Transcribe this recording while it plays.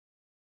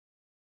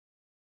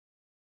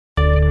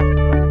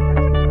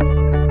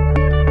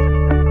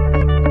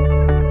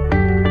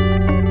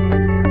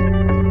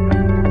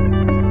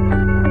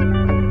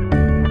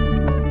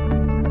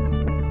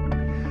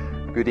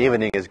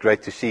evening. It's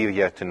great to see you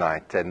here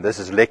tonight. And this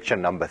is lecture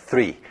number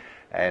 3.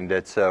 And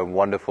it's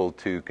wonderful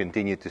to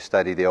continue to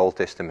study the Old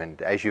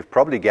Testament. As you've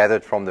probably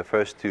gathered from the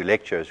first 2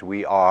 lectures,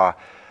 we are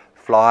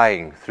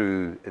flying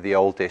through the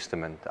Old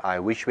Testament. I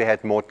wish we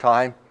had more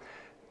time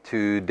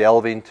to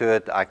delve into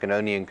it. I can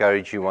only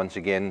encourage you once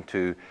again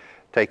to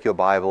take your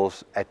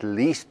Bibles, at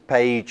least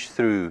page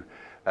through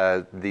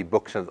the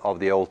books of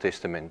the Old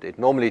Testament. It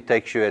normally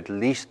takes you at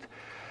least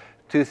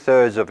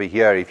 2/3 of a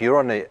year. If you're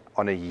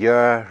on a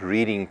year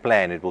reading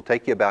plan, it will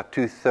take you about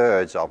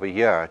 2/3 of a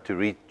year to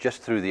read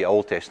just through the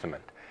Old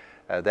Testament.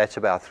 That's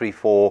about 3,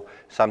 4,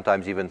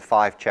 sometimes even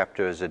 5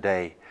 chapters a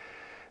day.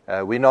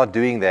 We're not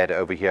doing that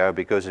over here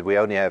because we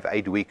only have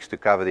 8 weeks to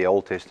cover the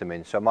Old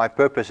Testament. So my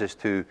purpose is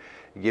to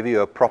give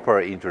you a proper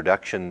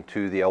introduction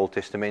to the Old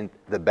Testament,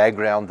 the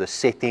background, the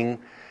setting,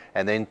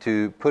 and then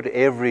to put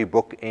every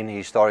book in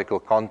historical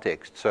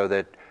context so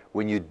that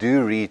when you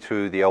do read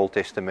through the Old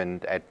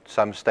Testament at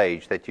some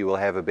stage, that you will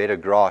have a better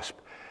grasp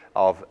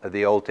of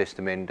the Old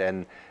Testament,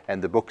 and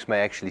the books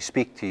may actually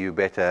speak to you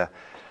better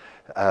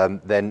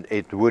than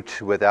it would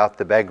without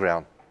the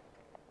background.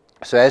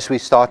 So as we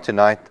start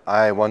tonight,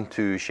 I want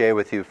to share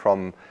with you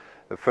from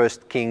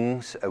 1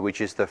 Kings, which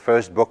is the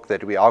first book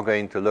that we are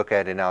going to look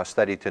at in our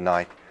study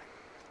tonight.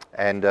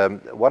 And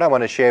what I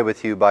want to share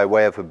with you by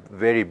way of a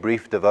very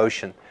brief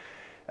devotion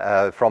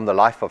from the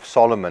life of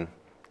Solomon,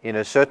 in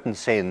a certain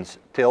sense,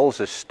 tells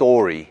a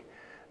story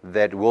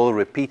that will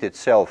repeat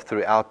itself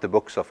throughout the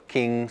books of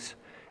Kings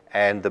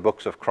and the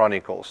books of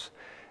Chronicles.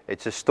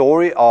 It's a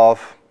story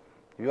of,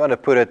 if you want to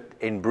put it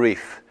in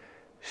brief,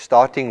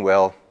 starting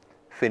well,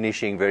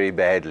 finishing very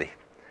badly.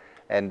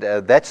 And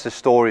that's the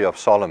story of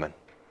Solomon,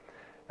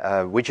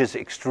 which is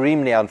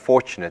extremely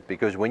unfortunate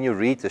because when you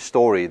read the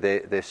story,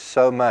 there's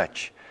so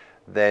much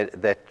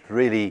that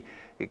really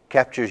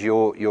captures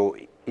your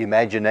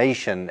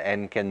imagination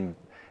and can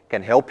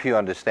help you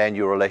understand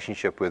your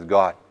relationship with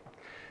God.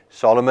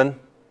 Solomon,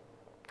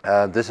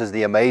 this is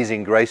the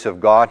amazing grace of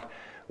God,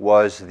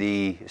 was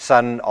the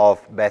son of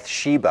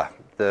Bathsheba,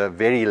 the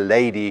very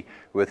lady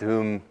with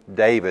whom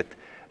David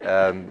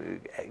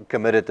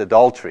committed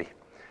adultery.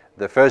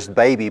 The first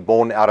baby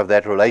born out of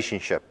that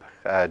relationship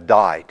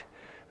died.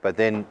 But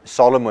then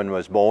Solomon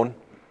was born,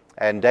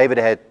 and David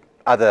had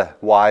other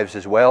wives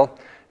as well,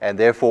 and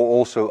therefore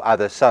also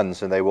other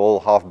sons, and they were all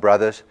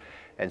half-brothers.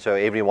 And so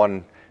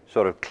everyone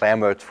sort of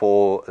clamored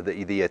for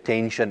the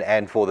attention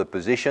and for the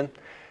position.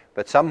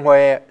 But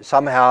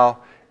somehow,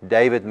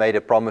 David made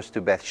a promise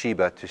to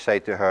Bathsheba to say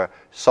to her,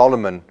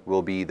 Solomon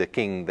will be the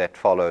king that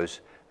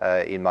follows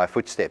in my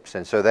footsteps.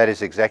 And so that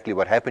is exactly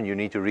what happened. You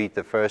need to read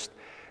the first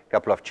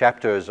couple of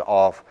chapters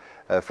of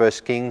 1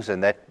 Kings,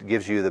 and that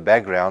gives you the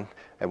background,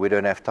 and we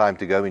don't have time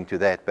to go into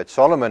that. But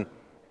Solomon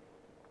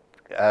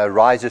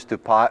rises to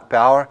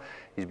power.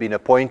 He's been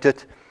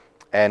appointed.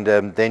 And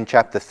then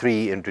chapter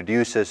 3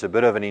 introduces a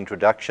bit of an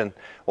introduction,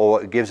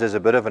 or gives us a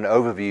bit of an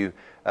overview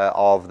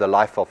of the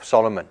life of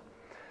Solomon.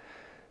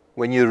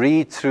 When you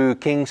read through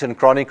Kings and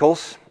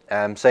Chronicles,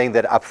 I'm saying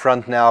that up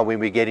front now, when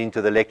we get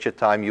into the lecture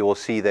time, you will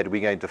see that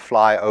we're going to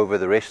fly over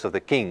the rest of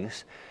the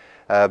Kings.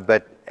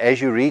 But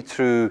as you read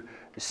through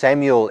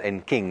Samuel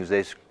and Kings,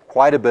 there's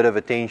quite a bit of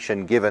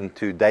attention given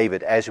to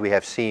David, as we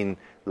have seen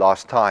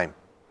last time.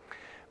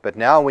 But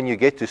now when you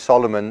get to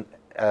Solomon,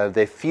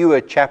 there are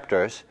fewer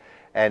chapters,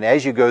 and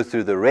as you go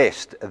through the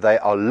rest, they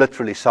are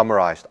literally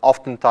summarized.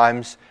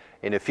 Oftentimes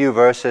in a few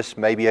verses,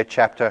 maybe a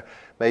chapter,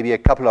 maybe a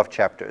couple of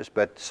chapters.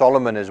 But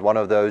Solomon is one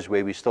of those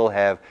where we still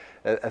have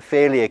a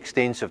fairly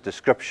extensive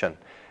description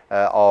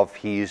of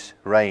his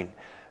reign.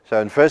 So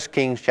in 1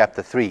 Kings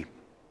chapter 3,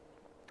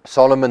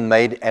 Solomon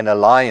made an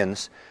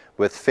alliance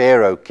with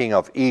Pharaoh, king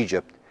of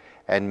Egypt,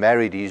 and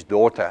married his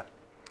daughter.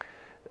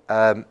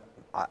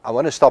 I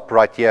want to stop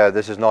right here.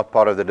 This is not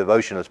part of the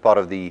devotion. It's part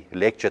of the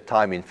lecture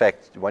time. In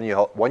fact, I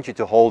want you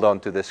to hold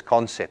on to this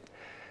concept.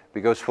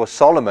 Because for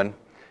Solomon,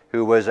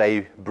 who was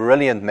a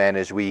brilliant man,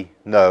 as we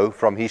know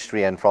from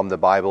history and from the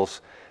Bible's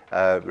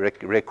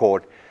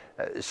record,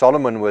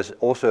 Solomon was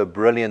also a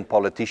brilliant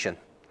politician.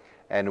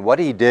 And what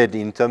he did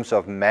in terms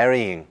of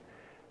marrying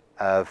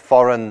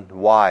foreign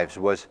wives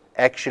was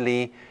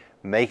actually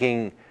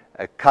making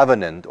a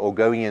covenant, or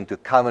going into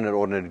covenant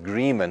or an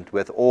agreement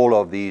with all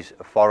of these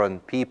foreign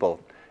people,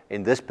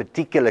 in this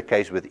particular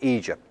case with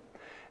Egypt.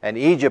 And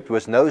Egypt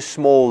was no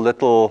small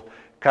little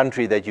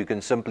country that you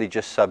can simply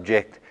just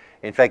subject.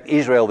 In fact,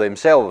 Israel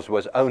themselves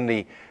was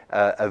only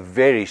a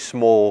very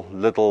small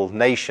little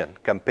nation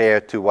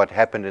compared to what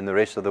happened in the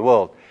rest of the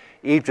world.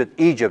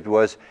 Egypt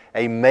was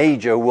a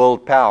major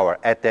world power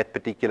at that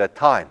particular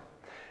time.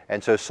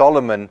 And so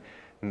Solomon,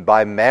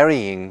 by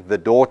marrying the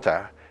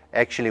daughter,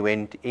 actually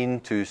went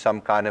into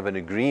some kind of an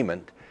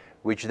agreement,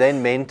 which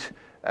then meant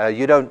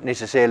you don't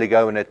necessarily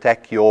go and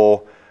attack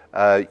your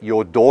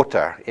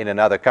daughter in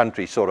another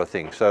country, sort of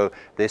thing. So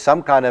there's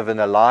some kind of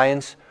an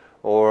alliance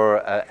or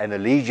an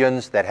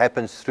allegiance that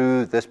happens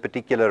through this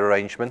particular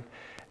arrangement.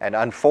 And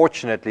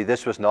unfortunately,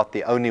 this was not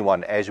the only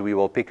one, as we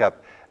will pick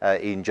up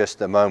in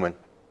just a moment.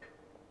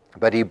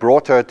 But he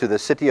brought her to the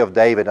city of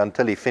David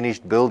until he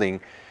finished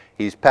building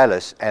his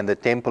palace, and the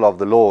temple of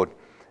the Lord,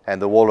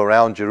 and the wall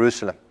around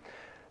Jerusalem.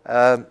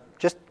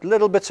 Just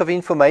little bits of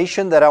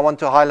information that I want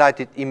to highlight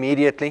it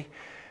immediately.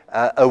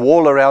 A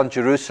wall around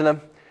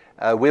Jerusalem.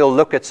 We'll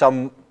look at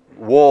some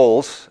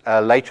walls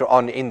later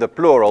on in the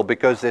plural,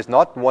 because there's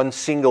not one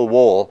single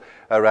wall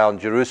around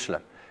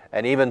Jerusalem.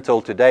 And even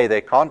till today,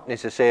 they can't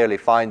necessarily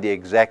find the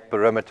exact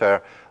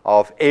perimeter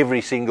of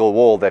every single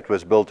wall that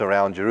was built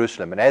around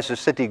Jerusalem. And as the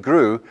city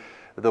grew,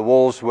 the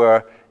walls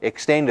were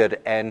extended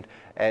and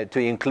to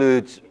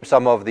include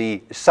some of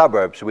the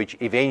suburbs, which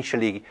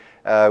eventually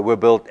were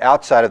built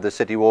outside of the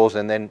city walls,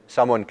 and then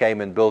someone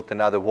came and built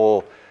another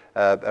wall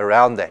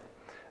around that.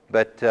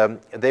 But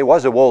there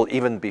was a wall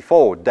even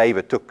before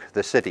David took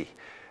the city.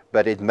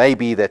 But it may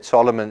be that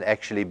Solomon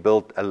actually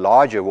built a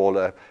larger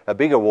wall, a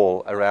bigger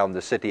wall around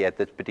the city at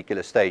this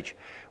particular stage.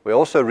 We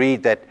also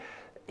read that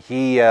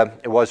he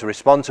was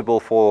responsible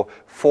for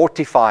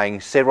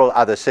fortifying several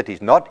other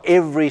cities. Not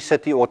every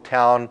city or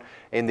town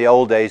in the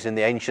old days, in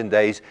the ancient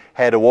days,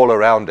 had a wall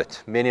around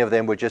it. Many of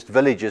them were just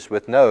villages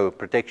with no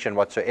protection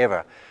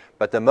whatsoever.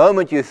 But the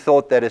moment you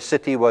thought that a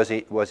city was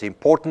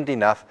important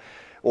enough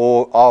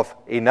or of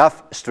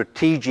enough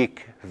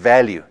strategic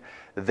value,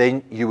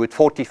 then you would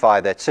fortify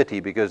that city,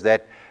 because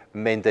that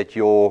meant that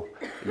your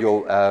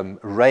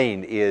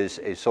reign is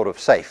sort of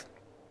safe.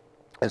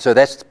 And so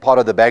that's part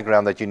of the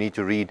background that you need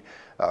to read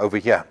over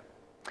here.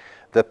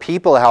 The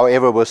people,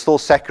 however, were still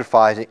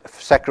sacrificing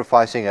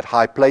at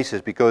high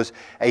places, because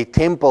a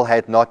temple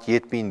had not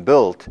yet been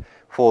built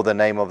for the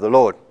name of the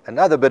Lord.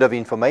 Another bit of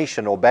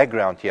information or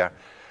background here.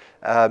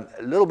 A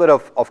little bit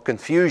of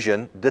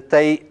confusion. Did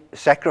they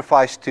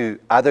sacrifice to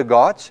other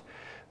gods?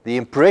 The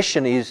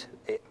impression is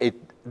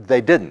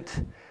they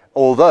didn't.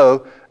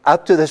 Although,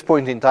 up to this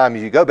point in time,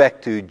 if you go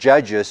back to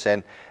Judges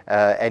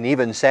and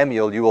even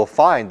Samuel, you will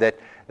find that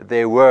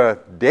there were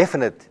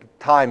definite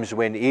times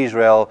when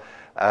Israel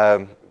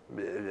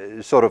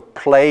sort of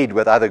played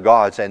with other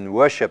gods and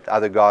worshipped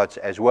other gods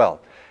as well.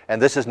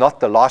 And this is not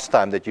the last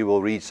time that you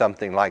will read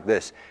something like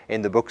this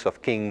in the books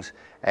of Kings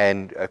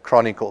and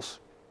Chronicles.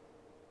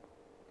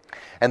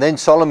 And then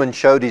Solomon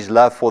showed his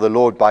love for the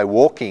Lord by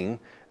walking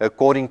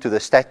according to the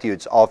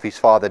statutes of his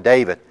father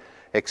David,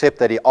 except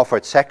that he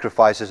offered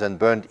sacrifices and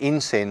burned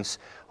incense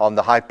on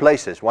the high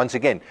places. Once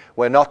again,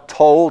 we're not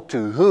told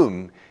to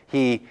whom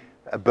he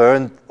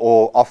burned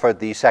or offered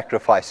these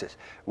sacrifices.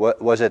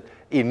 Was it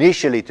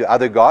initially to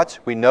other gods?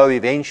 We know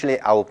eventually,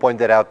 I will point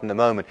that out in a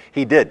moment,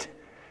 he did.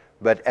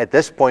 But at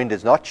this point,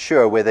 it's not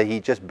sure whether he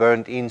just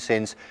burned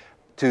incense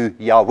to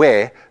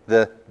Yahweh,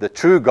 the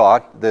true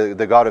God,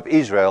 the God of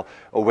Israel,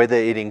 or whether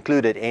it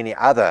included any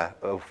other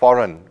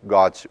foreign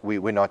gods.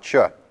 We're not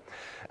sure.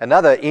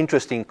 Another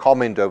interesting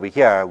comment over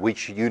here,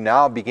 which you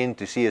now begin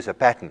to see as a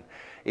pattern,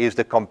 is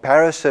the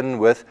comparison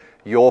with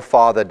your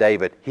father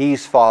David,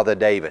 his father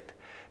David.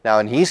 Now,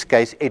 in his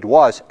case, it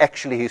was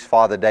actually his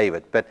father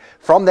David. But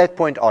from that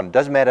point on,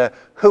 doesn't matter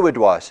who it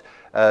was,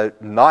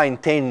 9,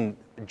 10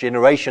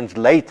 generations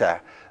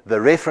later,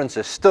 the reference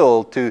is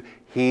still to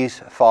his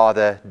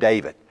father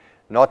David.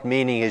 Not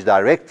meaning his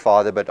direct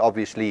father, but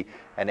obviously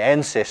an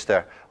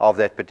ancestor of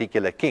that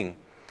particular king.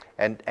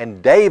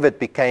 And David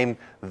became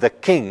the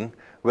king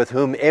with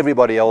whom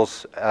everybody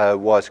else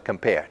was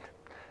compared.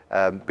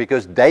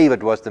 Because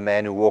David was the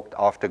man who walked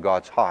after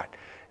God's heart.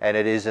 And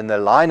it is in the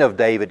line of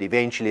David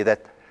eventually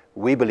that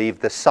we believe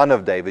the son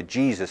of David,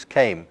 Jesus,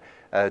 came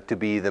to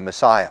be the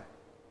Messiah.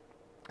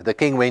 The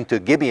king went to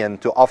Gibeon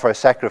to offer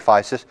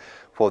sacrifices,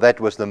 for that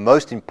was the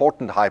most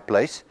important high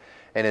place.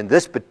 And in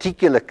this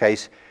particular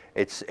case,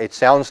 it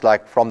sounds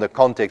like from the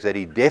context that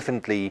he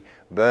definitely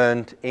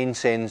burned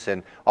incense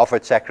and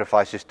offered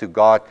sacrifices to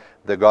God,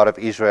 the God of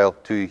Israel,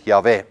 to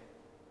Yahweh.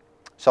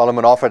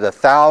 Solomon offered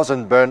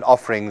 1,000 burnt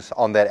offerings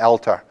on that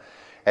altar.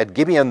 At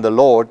Gibeon, the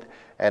Lord,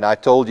 and I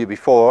told you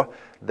before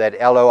that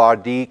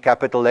L-O-R-D,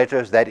 capital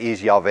letters, that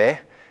is Yahweh.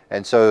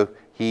 And so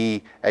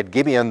at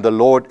Gibeon, the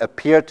Lord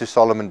appeared to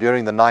Solomon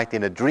during the night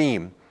in a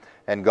dream.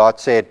 And God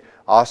said,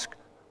 ask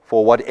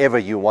for whatever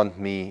you want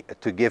me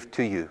to give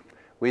to you.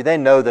 We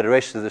then know the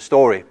rest of the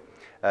story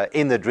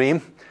in the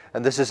dream.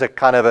 And this is a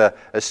kind of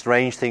a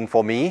strange thing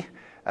for me.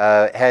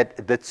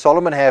 Did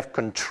Solomon have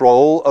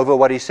control over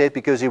what he said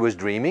because he was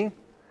dreaming?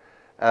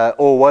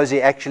 Or was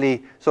he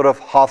actually sort of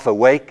half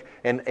awake?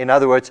 In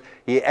other words,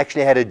 he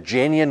actually had a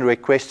genuine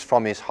request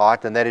from his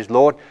heart, and that is,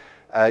 Lord,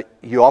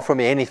 you offer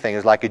me anything.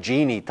 It's like a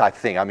genie type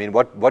thing. I mean,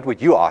 what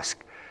would you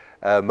ask?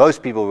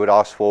 Most people would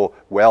ask for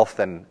wealth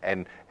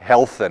and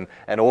health and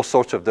all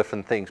sorts of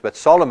different things. But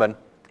Solomon,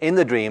 in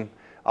the dream,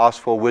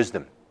 asked for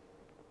wisdom.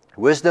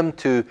 Wisdom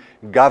to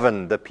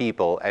govern the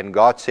people. And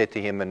God said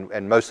to him,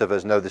 and most of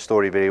us know the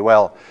story very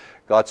well,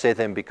 God said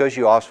to him, because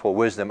you asked for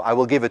wisdom, I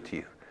will give it to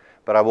you.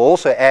 But I will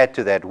also add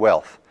to that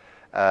wealth.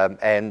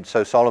 And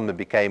so Solomon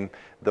became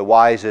the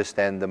wisest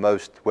and the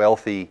most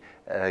wealthy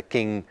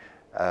king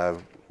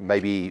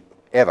maybe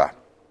ever.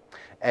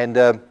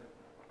 And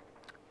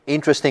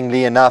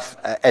interestingly enough,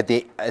 at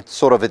the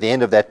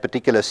end of that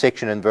particular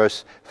section in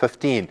verse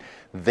 15,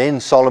 then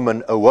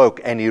Solomon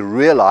awoke and he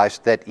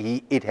realized that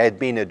it had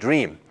been a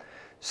dream.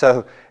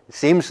 So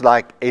seems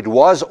like it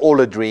was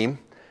all a dream,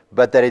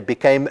 but that it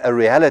became a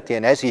reality.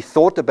 And as he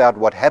thought about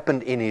what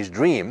happened in his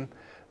dream,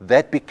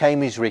 that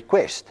became his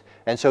request.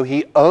 And so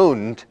he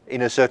owned,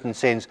 in a certain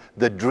sense,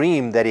 the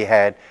dream that he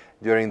had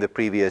during the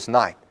previous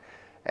night.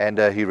 And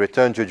he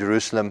returned to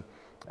Jerusalem,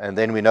 and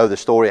then we know the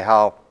story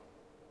how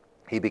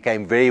he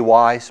became very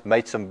wise,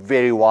 made some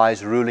very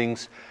wise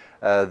rulings.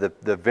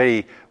 The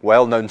very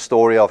well-known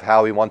story of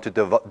how he wanted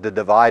to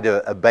divide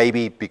a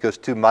baby because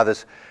two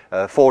mothers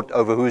fought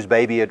over whose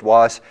baby it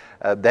was,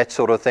 that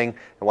sort of thing.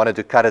 He wanted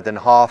to cut it in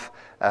half,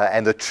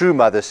 and the true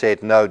mother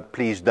said, no,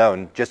 please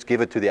don't, just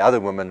give it to the other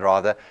woman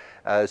rather.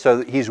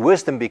 So his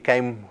wisdom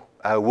became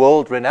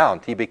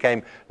world-renowned. He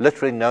became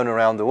literally known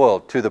around the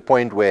world, to the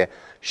point where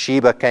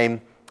Sheba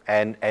came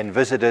and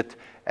visited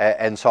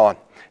and so on.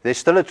 There's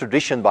still a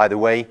tradition, by the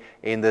way,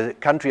 in the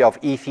country of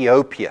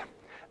Ethiopia,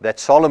 that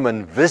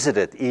Solomon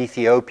visited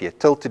Ethiopia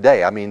till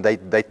today. I mean,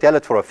 they tell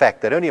it for a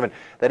fact. They don't even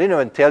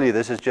tell you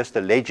this is just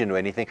a legend or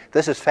anything.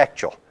 This is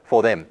factual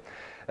for them.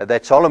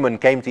 That Solomon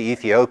came to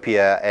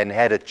Ethiopia and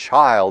had a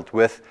child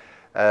with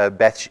the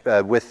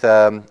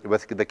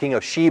king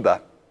of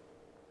Sheba,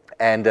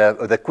 and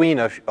the queen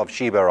of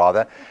Sheba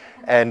rather,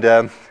 and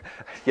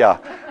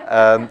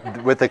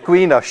with the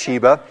queen of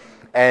Sheba,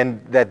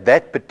 and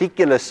that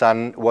particular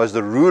son was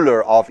the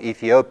ruler of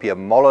Ethiopia,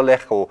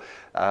 Molalech, or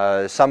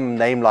some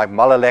name like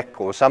Malalek,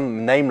 or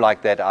some name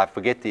like that. I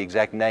forget the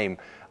exact name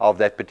of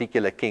that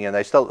particular king, and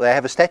they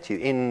have a statue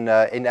in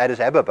Addis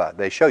Ababa.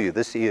 They show you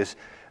this is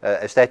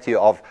a statue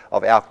of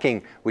our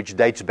king, which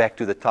dates back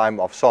to the time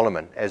of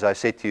Solomon. As I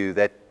said to you,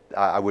 that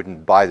I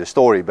wouldn't buy the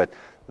story, but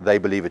they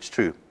believe it's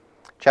true.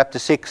 Chapter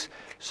 6,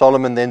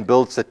 Solomon then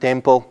builds the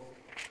temple,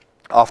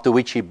 after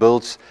which he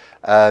brings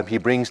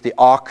the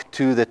ark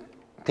to the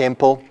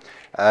temple.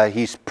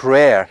 His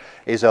prayer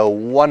is a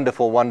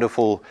wonderful,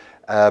 wonderful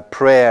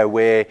prayer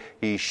where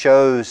he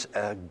shows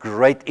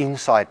great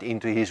insight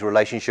into his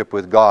relationship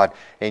with God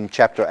in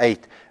chapter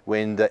 8,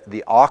 when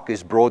the ark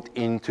is brought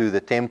into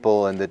the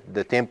temple and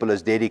the temple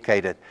is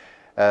dedicated.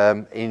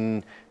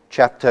 In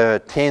chapter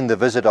 10, the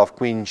visit of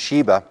Queen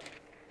Sheba,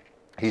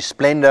 his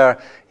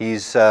splendor,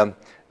 his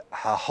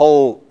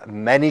whole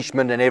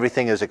management and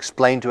everything is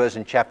explained to us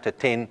in chapter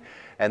 10.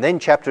 And then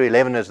chapter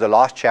 11 is the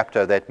last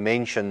chapter that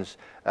mentions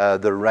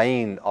the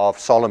reign of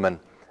Solomon.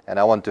 And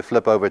I want to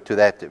flip over to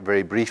that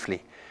very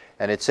briefly.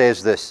 And it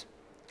says this,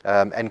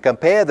 and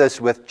compare this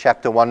with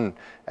chapter 1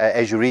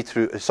 as you read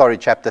through,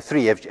 chapter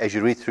 3, as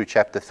you read through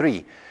chapter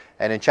 3.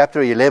 And in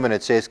chapter 11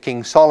 it says,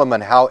 King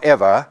Solomon,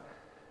 however,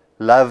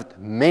 loved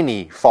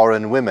many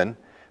foreign women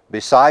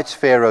besides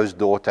Pharaoh's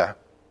daughter,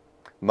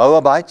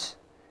 Moabites,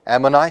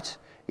 Ammonites,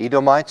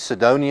 Edomites,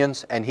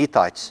 Sidonians, and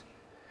Hittites.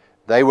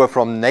 They were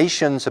from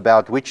nations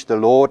about which the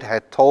Lord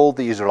had told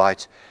the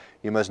Israelites,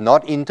 you must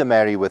not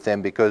intermarry with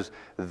them, because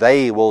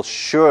they will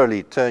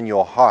surely turn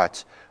your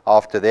hearts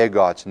after their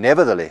gods.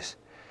 Nevertheless,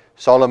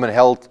 Solomon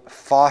held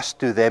fast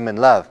to them in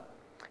love.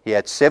 He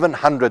had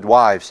 700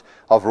 wives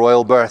of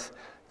royal birth,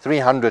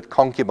 300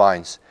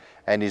 concubines,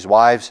 and his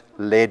wives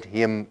led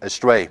him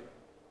astray.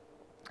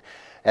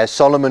 As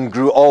Solomon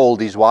grew old,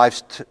 his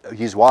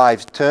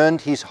wives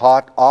turned his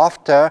heart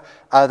after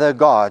other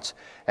gods,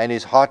 and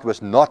his heart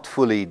was not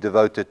fully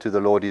devoted to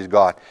the Lord his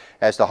God,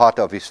 as the heart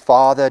of his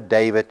father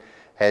David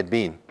had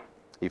been.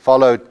 He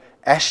followed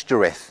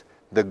Ashtoreth,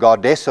 the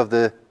goddess of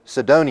the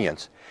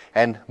Sidonians,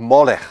 and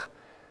Molech,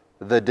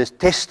 the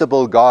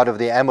detestable god of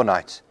the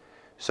Ammonites.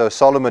 So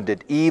Solomon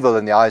did evil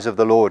in the eyes of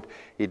the Lord.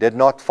 He did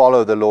not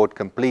follow the Lord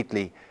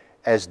completely,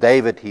 as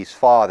David his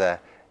father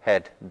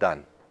had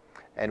done.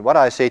 And what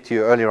I said to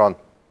you earlier on,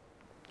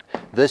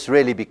 this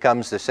really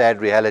becomes the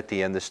sad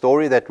reality and the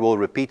story that will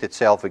repeat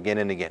itself again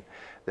and again.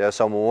 There are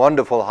some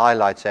wonderful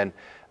highlights, and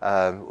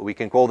we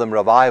can call them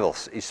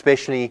revivals,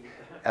 especially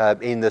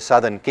in the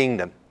southern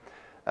kingdom.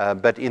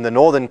 But in the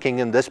northern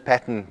kingdom, this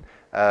pattern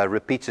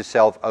repeats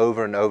itself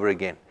over and over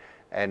again.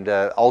 And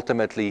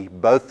ultimately,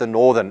 both the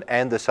northern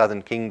and the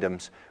southern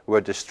kingdoms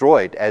were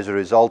destroyed as a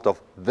result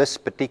of this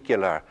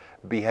particular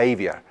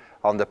behavior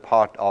on the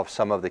part of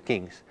some of the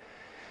kings.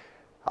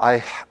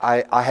 I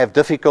have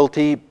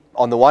difficulty,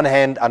 on the one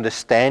hand,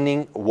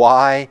 understanding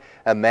why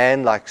a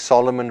man like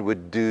Solomon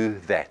would do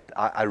that.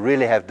 I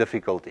really have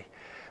difficulty.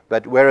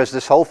 But whereas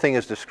this whole thing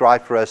is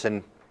described for us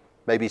in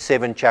maybe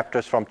 7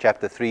 chapters from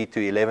chapter 3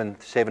 to 11,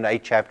 7,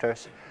 8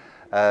 chapters,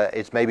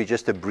 it's maybe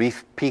just a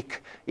brief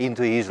peek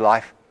into his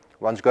life.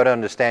 One's got to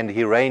understand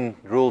he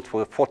ruled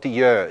for 40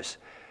 years,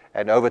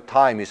 and over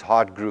time his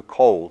heart grew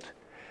cold.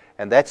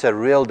 And that's a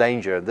real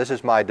danger. This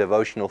is my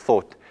devotional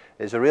thought.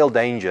 There's a real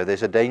danger.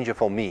 There's a danger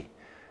for me,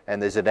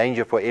 and there's a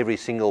danger for every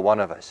single one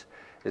of us,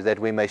 is that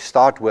we may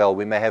start well,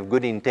 we may have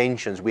good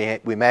intentions, we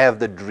may have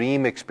the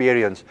dream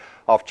experience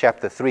of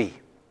chapter 3,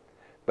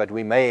 but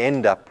we may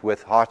end up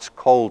with hearts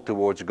cold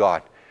towards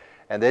God.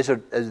 And there's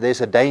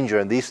a danger,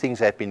 and these things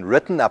have been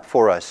written up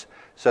for us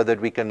so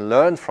that we can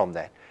learn from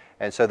that,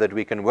 and so that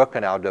we can work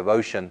on our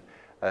devotion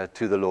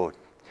to the Lord.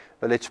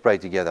 But let's pray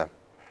together.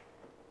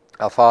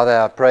 Our Father,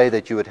 I pray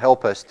that you would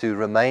help us to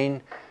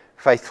remain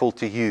faithful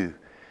to you,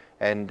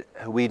 And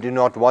we do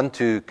not want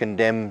to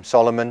condemn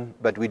Solomon,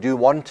 but we do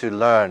want to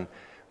learn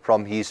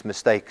from his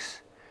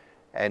mistakes,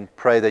 and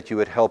pray that you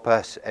would help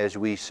us as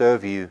we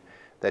serve you,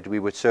 that we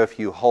would serve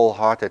you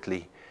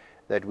wholeheartedly,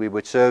 that we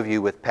would serve you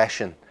with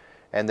passion,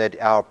 and that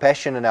our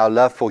passion and our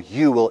love for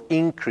you will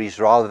increase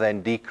rather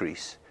than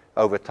decrease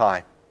over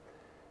time.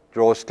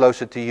 Draw us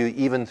closer to you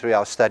even through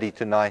our study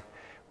tonight.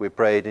 We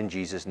pray it in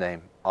Jesus'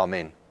 name.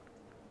 Amen.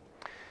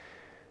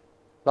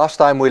 Last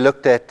time we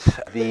looked at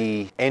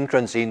the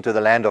entrance into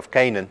the land of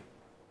Canaan,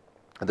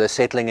 the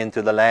settling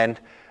into the land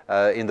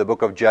in the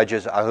book of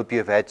Judges. I hope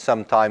you've had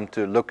some time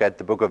to look at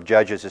the book of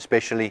Judges,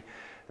 especially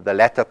the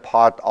latter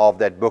part of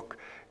that book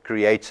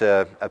creates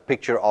a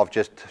picture of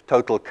just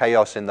total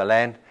chaos in the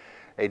land.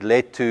 It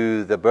led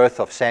to the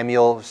birth of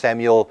Samuel.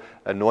 Samuel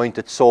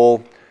anointed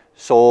Saul.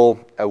 Saul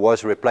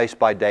was replaced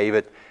by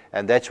David,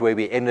 and that's where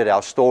we ended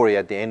our story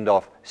at the end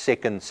of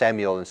 2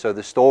 Samuel. And so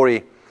the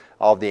story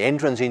of the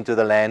entrance into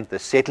the land, the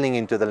settling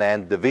into the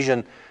land,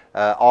 division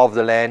of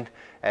the land,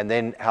 and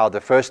then how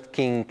the first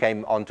king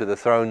came onto the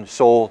throne,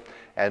 Saul,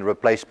 and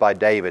replaced by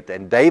David.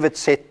 And David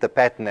set the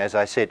pattern, as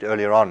I said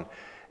earlier on.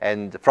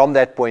 And from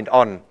that point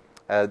on,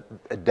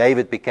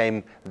 David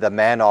became the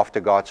man after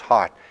God's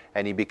heart,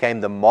 and he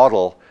became the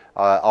model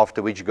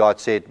after which God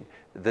said,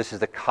 this is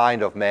the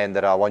kind of man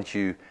that I want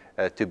you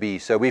to be.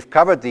 So we've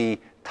covered the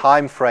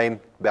time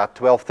frame, about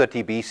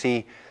 1230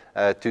 BC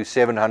to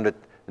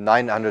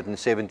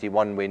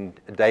 971 when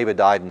David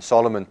died and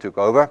Solomon took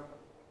over.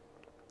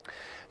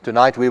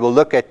 Tonight we will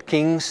look at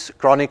Kings,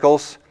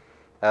 Chronicles.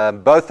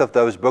 Both of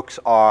those books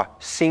are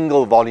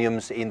single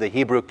volumes in the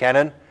Hebrew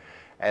canon.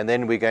 And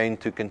then we're going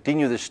to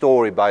continue the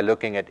story by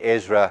looking at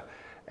Ezra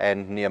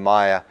and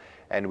Nehemiah.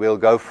 And we'll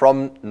go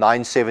from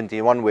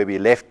 971 where we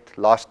left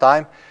last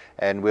time,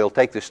 and we'll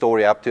take the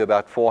story up to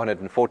about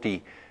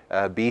 440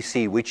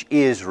 BC, which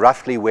is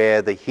roughly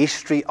where the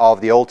history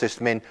of the Old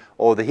Testament,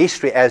 or the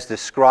history as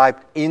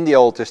described in the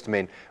Old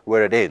Testament,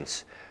 where it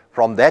ends.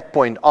 From that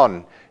point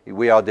on,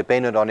 we are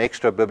dependent on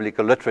extra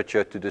biblical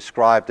literature to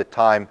describe the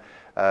time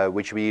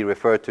which we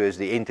refer to as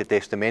the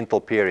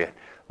intertestamental period.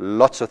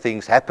 Lots of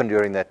things happen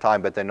during that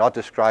time, but they're not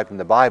described in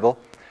the Bible.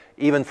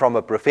 Even from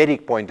a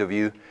prophetic point of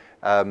view,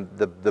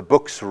 the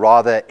books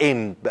rather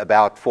end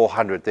about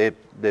 400.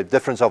 The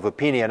difference of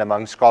opinion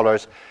among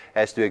scholars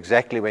as to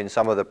exactly when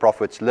some of the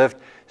prophets lived,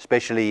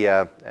 especially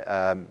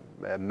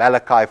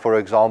Malachi, for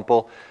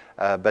example.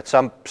 But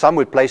some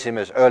would place him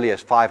as early as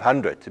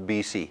 500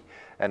 BC,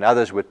 and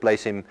others would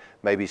place him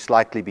maybe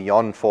slightly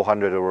beyond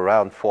 400 or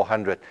around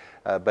 400.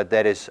 But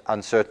that is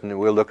uncertain.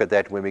 We'll look at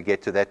that when we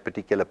get to that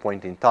particular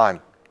point in time.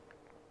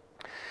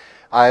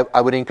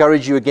 I would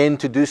encourage you again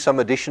to do some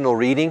additional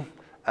reading.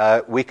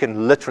 We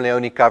can literally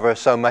only cover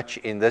so much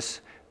in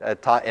this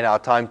in our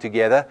time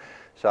together.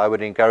 So I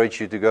would encourage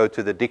you to go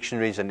to the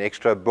dictionaries and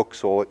extra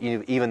books, or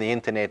even the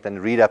internet,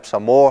 and read up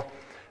some more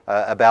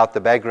about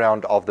the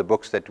background of the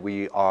books that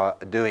we are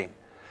doing.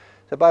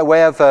 So by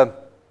way of a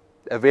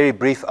very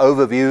brief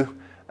overview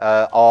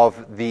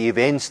of the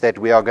events that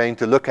we are going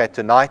to look at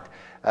tonight,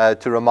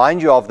 to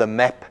remind you of the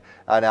map.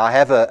 And I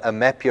have a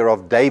map here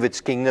of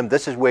David's kingdom.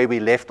 This is where we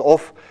left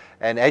off.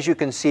 And as you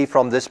can see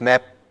from this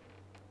map,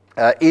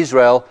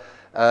 Israel,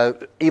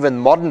 even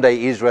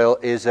modern-day Israel,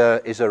 is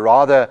a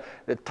rather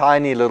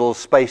tiny little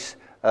space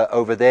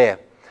over there,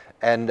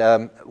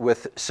 and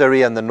with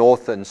Syria in the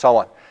north and so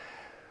on.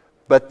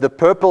 But the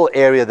purple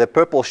area, the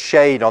purple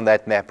shade on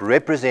that map,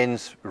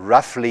 represents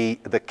roughly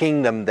the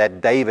kingdom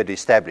that David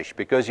established,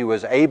 because he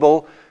was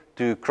able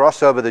to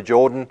cross over the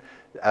Jordan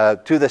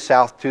to the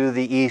south, to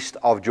the east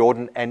of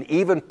Jordan, and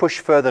even push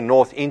further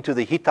north into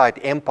the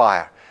Hittite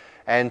Empire,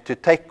 and to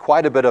take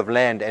quite a bit of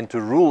land and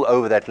to rule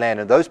over that land.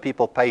 And those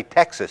people pay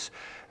taxes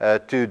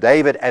to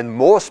David, and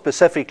more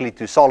specifically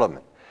to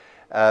Solomon.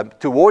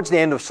 Towards the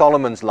end of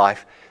Solomon's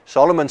life,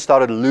 Solomon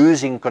started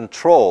losing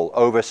control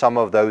over some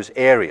of those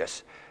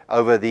areas,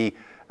 over the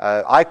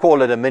I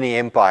call it a mini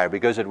empire,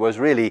 because it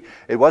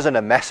wasn't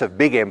a massive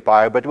big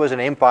empire, but it was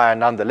an empire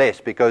nonetheless,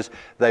 because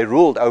they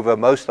ruled over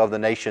most of the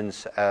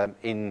nations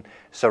in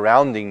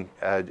surrounding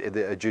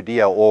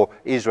Judea or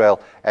Israel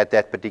at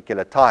that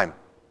particular time.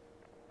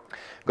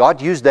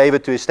 God used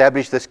David to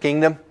establish this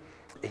kingdom.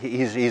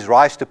 His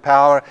rise to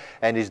power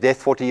and his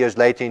death 40 years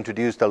later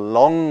introduced a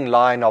long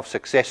line of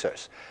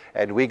successors.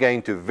 And we're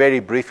going to very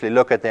briefly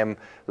look at them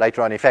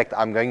later on. In fact,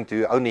 I'm going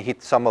to only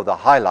hit some of the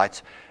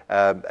highlights.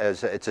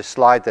 As it's a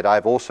slide that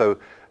I've also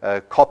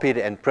copied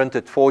and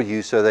printed for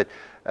you, so that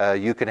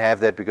you can have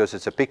that, because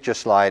it's a picture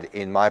slide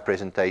in my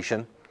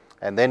presentation.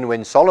 And then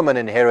when Solomon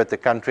inherited the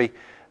country,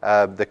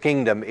 the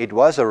kingdom, it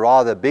was a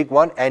rather big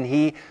one, and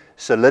he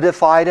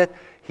solidified it.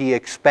 He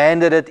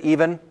expanded it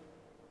even,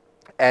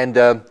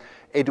 and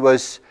it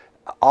was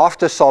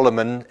after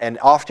Solomon and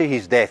after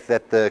his death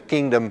that the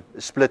kingdom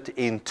split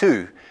in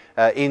two,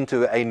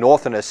 into a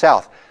north and a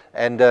south.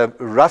 And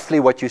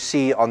roughly what you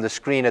see on the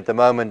screen at the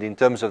moment in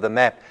terms of the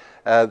map,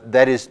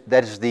 that is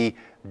the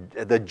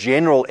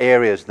general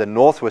areas. The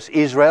north was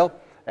Israel,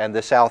 and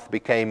the south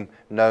became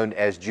known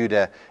as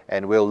Judah,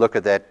 and we'll look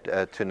at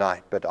that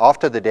tonight. But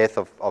after the death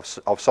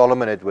of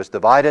Solomon, it was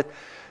divided.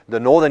 The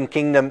northern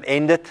kingdom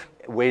ended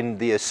when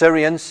the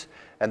Assyrians,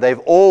 and they've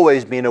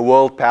always been a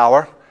world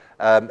power,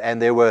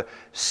 and there were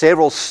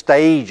several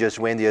stages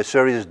when the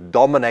Assyrians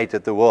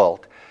dominated the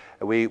world.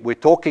 We're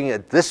talking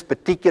at this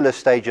particular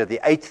stage of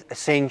the 8th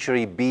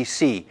century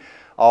BC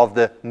of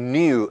the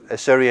new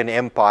Assyrian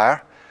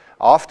Empire,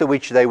 after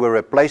which they were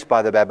replaced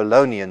by the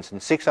Babylonians. In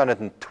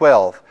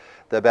 612,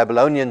 the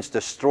Babylonians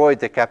destroyed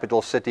the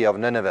capital city of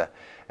Nineveh,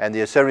 and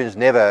the Assyrians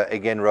never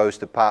again rose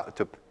to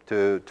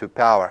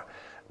power.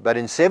 But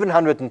in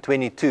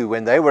 722,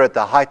 when they were at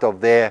the height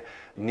of their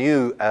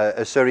new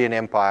Assyrian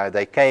Empire,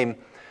 they came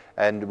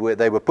and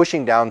they were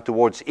pushing down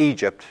towards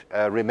Egypt.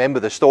 Remember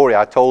the story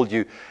I told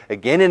you.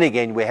 Again and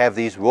again, we have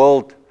these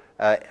world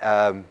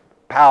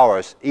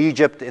powers,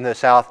 Egypt in the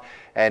south,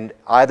 and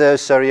either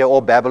Syria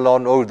or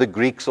Babylon or the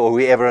Greeks or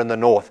whoever in the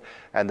north.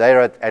 And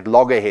they're at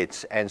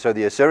loggerheads. And so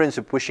the Assyrians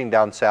are pushing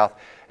down south.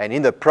 And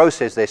in the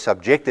process, they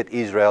subjected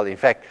Israel. In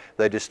fact,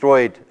 they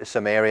destroyed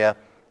Samaria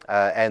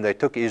and they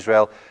took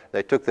Israel.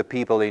 They took the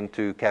people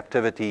into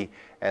captivity,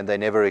 and they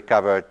never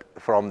recovered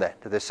from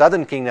that. The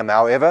southern kingdom,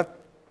 however,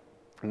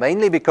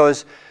 mainly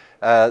because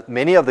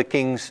many of the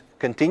kings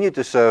continued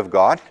to serve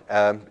God.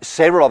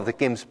 Several of the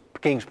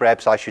kings,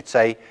 perhaps I should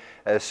say,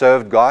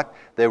 served God.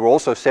 There were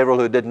also several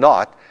who did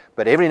not.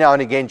 But every now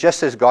and again,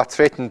 just as God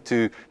threatened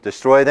to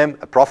destroy them,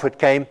 a prophet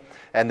came,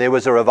 and there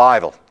was a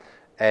revival.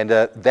 And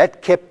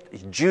that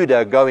kept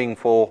Judah going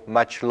for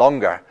much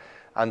longer,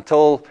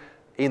 until,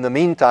 in the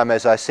meantime,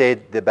 as I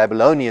said, the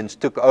Babylonians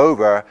took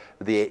over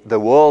the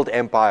world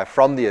empire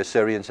from the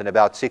Assyrians in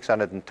about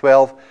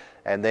 612.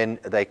 And then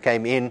they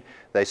came in,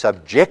 they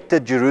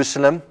subjected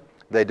Jerusalem.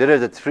 They did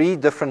it at 3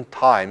 different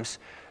times,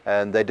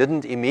 and they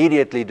didn't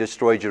immediately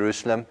destroy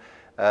Jerusalem.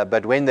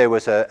 But when there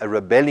was a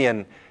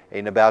rebellion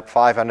in about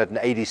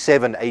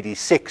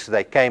 587-86,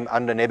 they came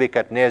under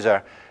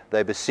Nebuchadnezzar.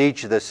 They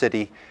besieged the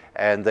city,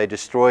 and they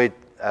destroyed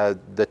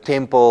the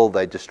temple.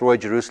 They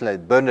destroyed Jerusalem. They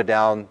burned it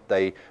down.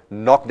 They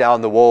knocked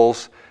down the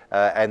walls,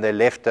 and they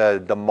left a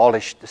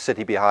demolished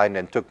city behind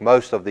and took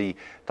most of the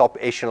top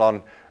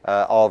echelon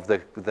of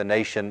the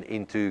nation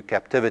into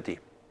captivity.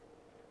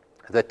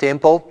 The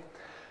temple,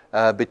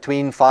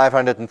 between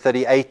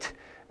 538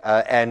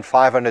 and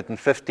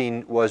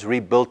 515, was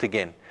rebuilt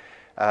again.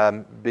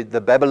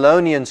 The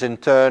Babylonians, in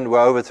turn, were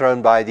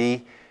overthrown by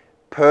the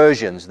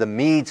Persians, the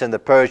Medes and the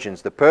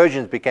Persians. The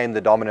Persians became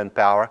the dominant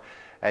power,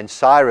 and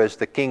Cyrus,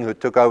 the king who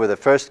took over, the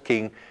first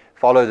king,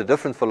 followed a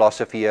different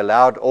philosophy. He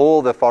allowed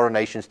all the foreign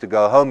nations to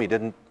go home. He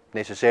didn't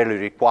necessarily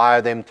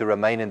require them to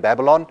remain in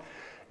Babylon.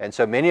 And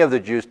so many of the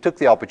Jews took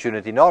the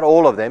opportunity, not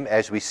all of them,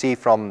 as we see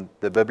from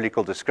the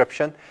biblical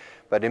description,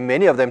 but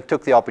many of them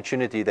took the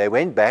opportunity. They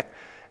went back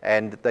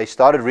and they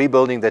started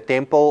rebuilding the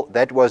temple.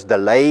 That was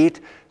delayed,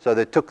 so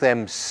it took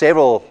them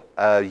several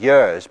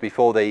years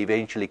before they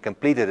eventually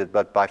completed it.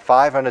 But by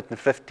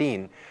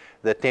 515,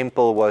 the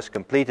temple was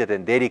completed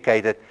and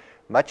dedicated,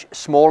 much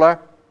smaller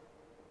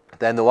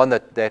than the one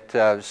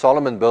that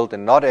Solomon built,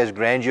 and not as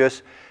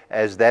grandiose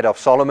as that of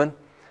Solomon.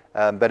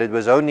 But it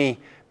was only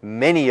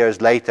many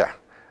years later,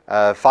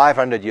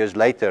 500 years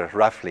later,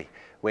 roughly,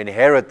 when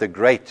Herod the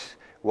Great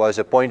was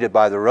appointed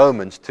by the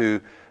Romans to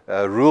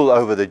rule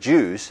over the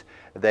Jews,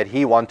 that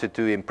he wanted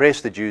to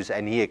impress the Jews,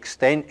 and he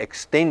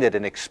extended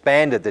and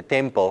expanded the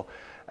temple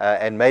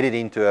and made it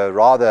into a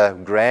rather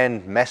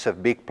grand,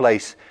 massive, big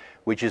place,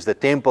 which is the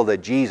temple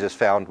that Jesus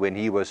found when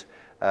he was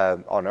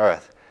on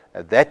earth.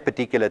 That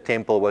particular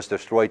temple was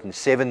destroyed in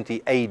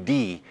 70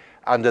 AD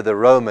under the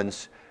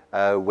Romans,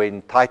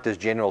 when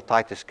General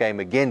Titus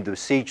came again to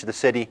besiege the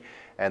city,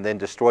 and then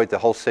destroyed the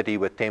whole city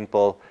with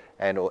temple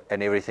and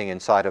everything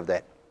inside of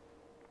that.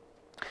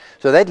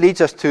 So that leads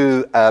us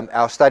to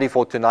our study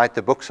for tonight,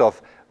 the books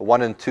of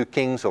 1 and 2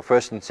 Kings, or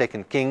 1st and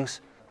 2nd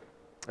Kings.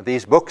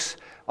 These books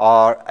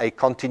are a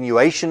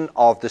continuation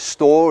of the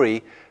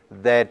story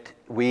that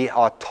we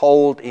are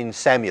told in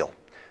Samuel.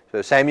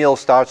 So Samuel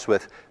starts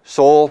with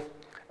Saul,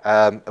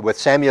 with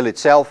Samuel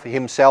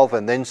himself,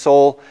 and then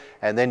Saul,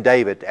 and then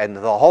David. And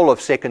the whole of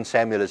 2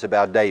 Samuel is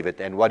about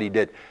David and what he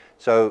did.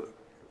 So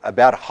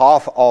about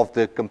half of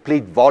the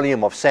complete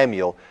volume of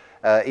Samuel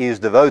is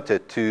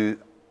devoted to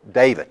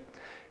David.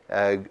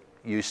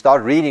 You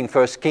start reading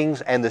 1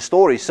 Kings, and the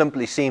story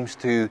simply seems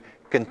to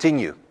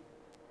continue.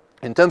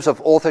 In terms of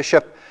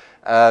authorship,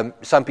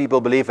 some people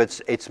believe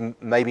it's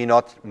maybe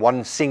not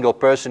one single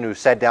person who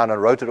sat down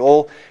and wrote it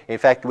all. In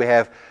fact, we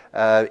have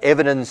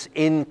evidence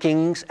in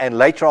Kings, and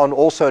later on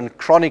also in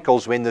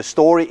Chronicles, when the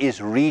story is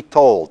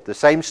retold, the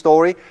same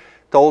story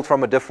told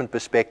from a different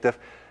perspective,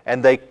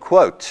 and they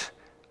quote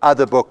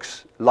other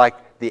books like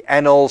the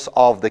Annals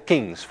of the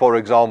Kings, for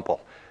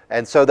example.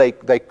 And so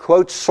they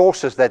quote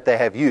sources that they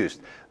have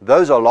used.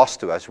 Those are lost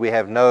to us. We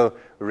have no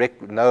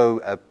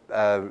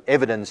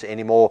evidence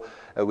anymore.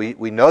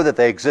 We know that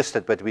they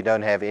existed, but we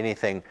don't have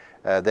anything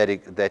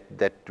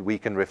that we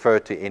can refer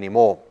to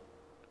anymore.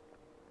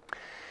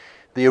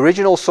 The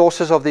original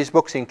sources of these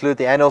books include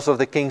the Annals of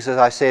the Kings, as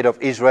I said, of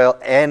Israel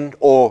and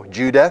or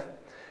Judah.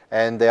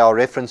 And there are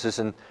references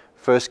in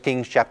 1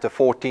 Kings chapter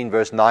 14,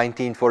 verse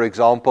 19, for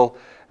example,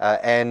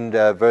 and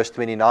verse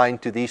 29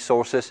 to these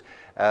sources.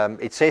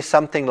 It says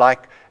something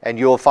like, and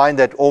you'll find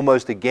that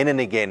almost again and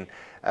again,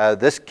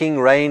 this king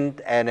reigned,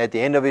 and at the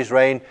end of his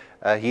reign,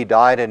 he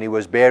died and he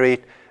was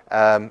buried.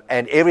 And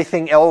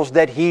everything else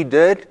that he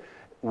did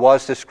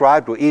was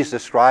described or is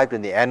described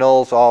in the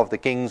annals of the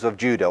kings of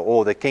Judah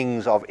or the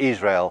kings of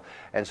Israel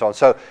and so on.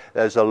 So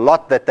there's a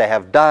lot that they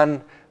have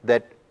done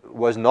that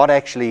was not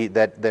actually,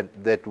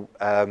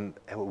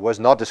 was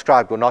not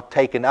described or not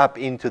taken up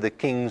into the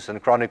Kings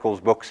and Chronicles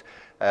books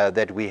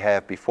that we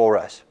have before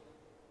us.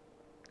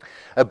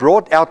 A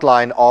broad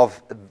outline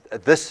of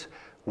this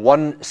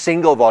one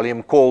single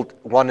volume called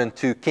 1 and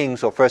 2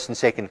 Kings, or 1st and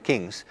 2nd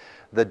Kings.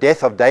 The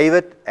death of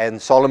David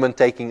and Solomon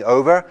taking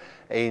over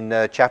in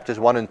chapters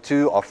 1 and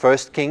 2 of 1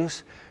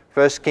 Kings.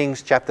 1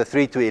 Kings chapter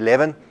 3 to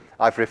 11.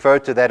 I've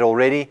referred to that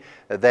already.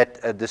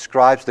 That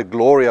describes the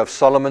glory of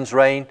Solomon's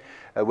reign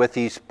with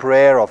his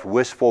prayer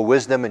for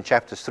wisdom in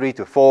chapters 3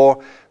 to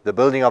 4. The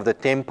building of the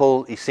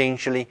temple,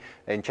 essentially,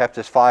 in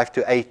chapters 5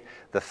 to 8.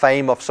 The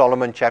fame of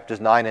Solomon, chapters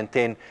 9 and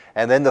 10.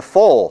 And then the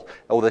fall,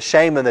 or the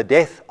shame and the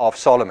death of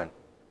Solomon.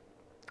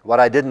 What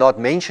I did not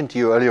mention to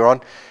you earlier on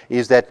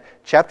is that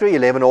chapter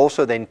 11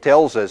 also then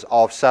tells us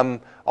of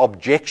some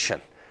objection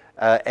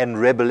and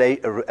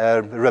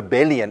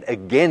rebellion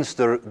against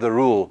the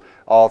rule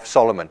of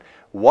Solomon.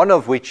 One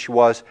of which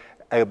was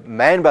a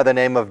man by the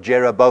name of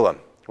Jeroboam.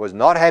 Was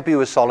not happy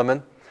with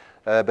Solomon,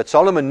 but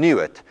Solomon knew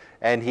it.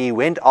 And he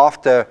went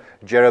after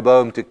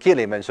Jeroboam to kill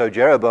him. And so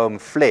Jeroboam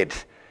fled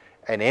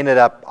and ended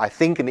up, I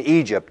think, in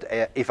Egypt,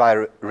 if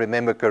I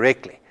remember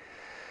correctly.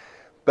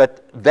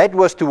 But that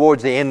was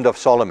towards the end of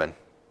Solomon.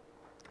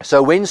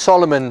 So when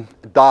Solomon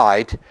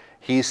died,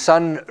 his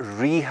son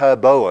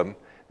Rehoboam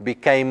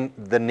became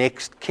the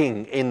next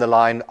king in the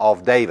line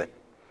of David.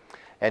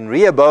 And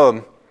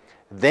Rehoboam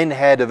then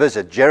had a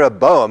visit.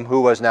 Jeroboam,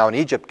 who was now in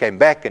Egypt, came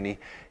back, and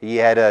he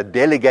had a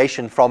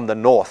delegation from the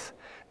north.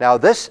 Now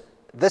this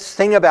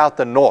thing about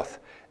the north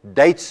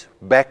dates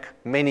back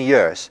many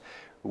years.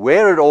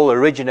 Where it all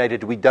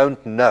originated, we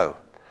don't know.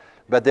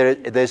 But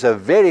there's a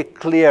very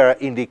clear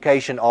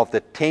indication of the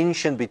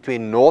tension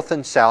between north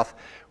and south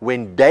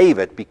when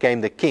David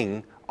became the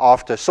king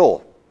after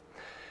Saul.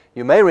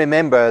 You may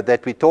remember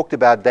that we talked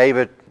about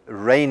David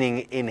reigning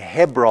in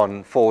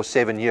Hebron for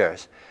 7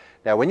 years.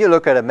 Now, when you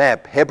look at a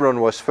map,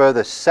 Hebron was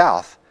further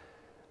south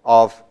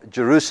of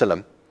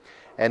Jerusalem.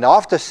 And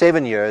after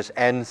 7 years,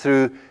 and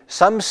through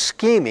some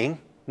scheming,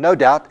 no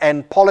doubt,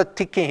 and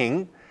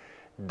politicking,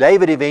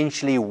 David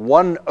eventually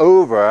won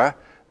over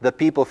the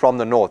people from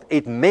the north.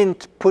 It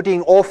meant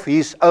putting off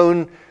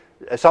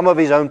some of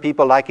his own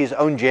people, like his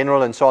own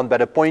general and so on,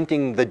 but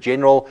appointing the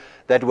general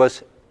that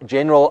was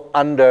general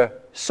under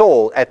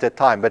Saul at the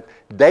time. But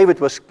David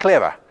was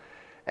clever,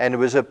 and it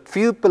was a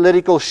few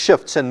political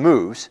shifts and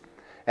moves,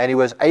 and he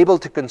was able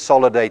to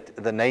consolidate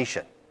the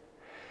nation.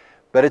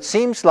 But it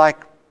seems like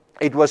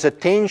it was a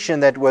tension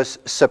that was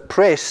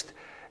suppressed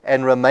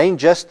and remained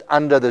just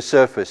under the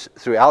surface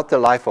throughout the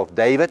life of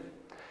David,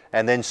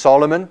 and then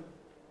Solomon.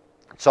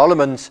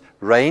 Solomon's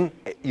reign,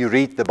 you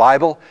read the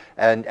Bible,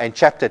 and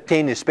chapter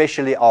 10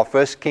 especially of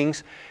 1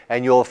 Kings,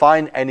 and you'll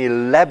find an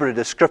elaborate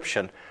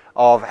description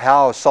of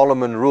how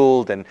Solomon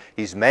ruled and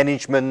his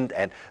management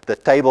and the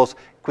tables.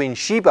 Queen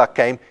Sheba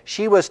came,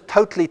 she was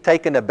totally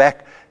taken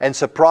aback and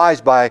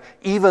surprised by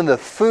even the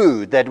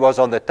food that was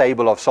on the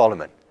table of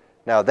Solomon.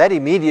 Now that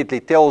immediately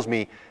tells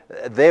me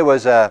there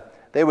was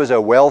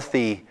a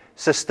wealthy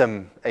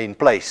system in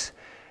place.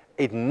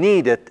 It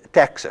needed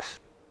taxes.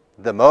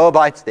 The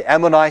Moabites, the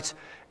Ammonites,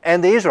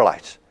 and the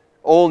Israelites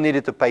all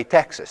needed to pay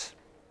taxes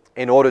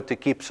in order to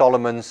keep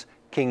Solomon's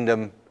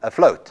kingdom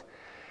afloat.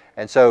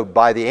 And so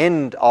by the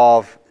end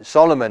of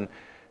Solomon,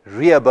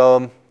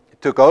 Rehoboam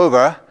took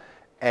over,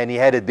 and he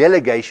had a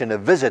delegation, a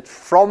visit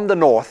from the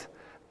north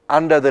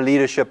under the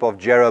leadership of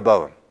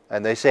Jeroboam.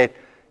 And they said,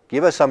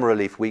 give us some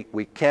relief.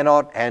 We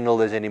cannot handle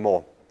this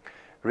anymore.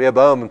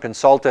 Rehoboam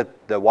consulted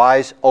the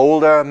wise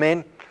older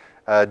men,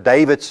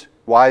 David's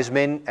wise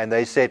men, and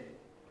they said,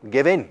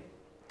 give in.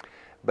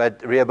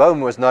 But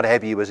Rehoboam was not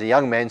happy. He was a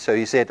young man, so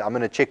he said, I'm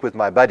going to check with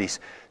my buddies.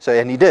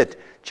 And he did,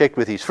 check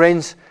with his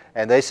friends,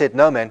 and they said,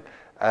 no, man,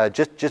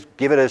 just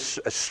give it a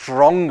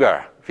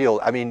stronger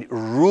feel. I mean,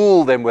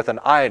 rule them with an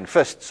iron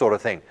fist sort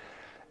of thing.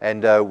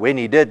 And when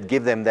he did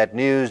give them that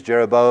news,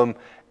 Jeroboam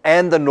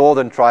and the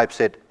northern tribe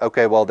said,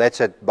 okay, well,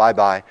 that's it,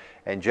 bye-bye.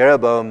 And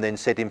Jeroboam then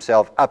set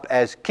himself up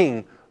as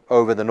king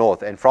over the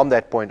north. And from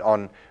that point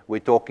on, we're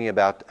talking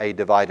about a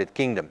divided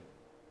kingdom.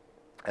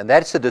 And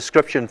that's the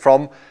description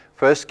from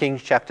 1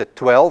 Kings chapter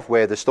 12,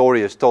 where the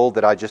story is told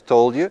that I just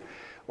told you,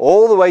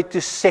 all the way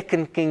to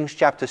 2 Kings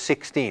chapter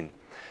 16.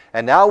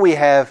 And now we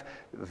have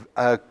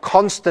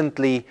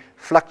constantly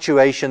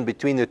fluctuation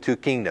between the two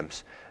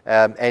kingdoms.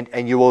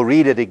 And you will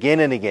read it again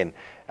and again.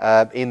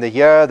 In the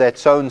year that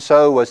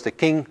so-and-so was the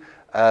king,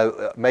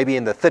 maybe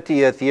in the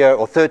 30th year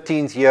or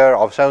 13th year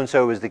of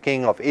so-and-so was the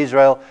king of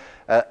Israel,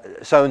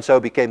 so-and-so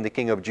became the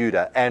king of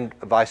Judah, and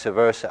vice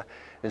versa.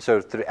 And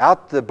so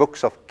throughout the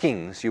books of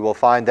Kings, you will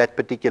find that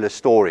particular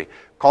story,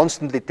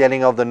 constantly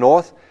telling of the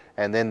north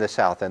and then the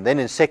south. And then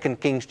in 2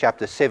 Kings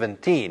chapter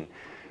 17,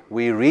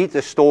 we read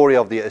the story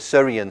of the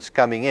Assyrians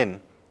coming in,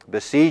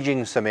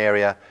 besieging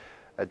Samaria,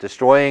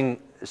 destroying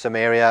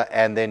Samaria,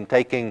 and then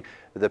taking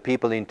the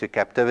people into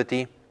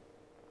captivity.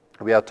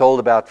 We are told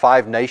about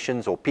 5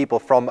 nations, or people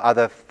from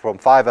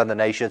 5 other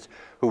nations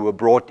who were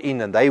brought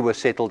in, and they were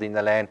settled in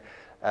the land.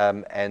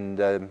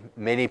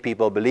 Many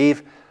people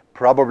believe,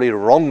 probably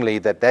wrongly,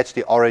 that that's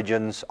the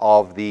origins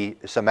of the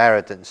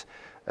Samaritans.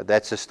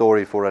 That's a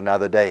story for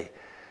another day.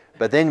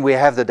 But then we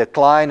have the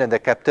decline and the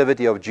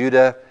captivity of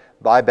Judah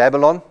by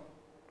Babylon,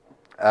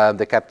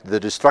 the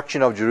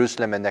destruction of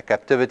Jerusalem and the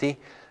captivity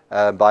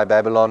by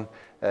Babylon,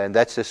 and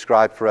that's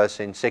described for us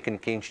in 2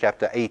 Kings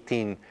chapter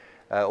 18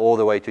 all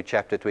the way to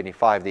chapter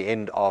 25, the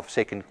end of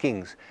 2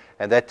 Kings.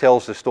 And that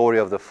tells the story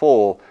of the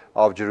fall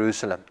of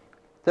Jerusalem.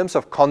 In terms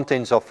of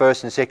contents of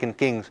 1st and 2nd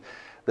Kings,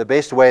 the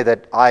best way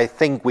that I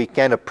think we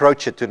can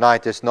approach it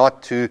tonight is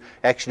not to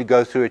actually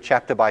go through it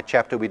chapter by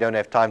chapter. We don't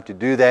have time to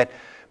do that,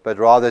 but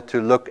rather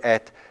to look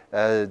at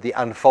the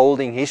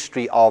unfolding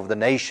history of the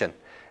nation.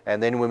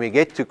 And then when we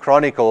get to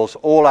Chronicles,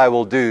 all I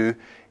will do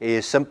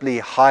is simply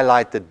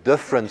highlight the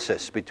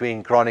differences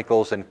between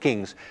Chronicles and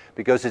Kings,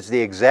 because it's the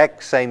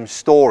exact same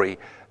story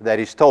that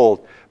is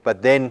told.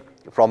 But then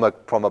from a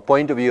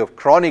point of view of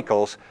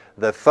Chronicles,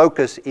 the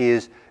focus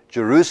is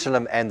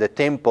Jerusalem and the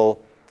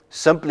temple,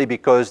 simply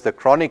because the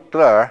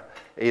chronicler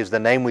is the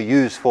name we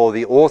use for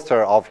the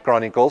author of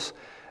Chronicles,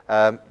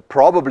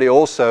 probably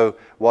also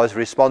was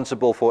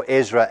responsible for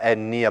Ezra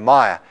and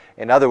Nehemiah.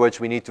 In other words,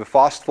 we need to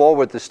fast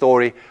forward the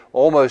story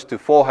almost to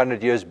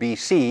 400 years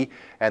BC,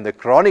 and the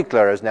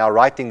chronicler is now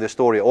writing the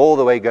story all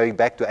the way going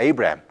back to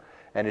Abraham,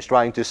 and is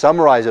trying to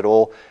summarize it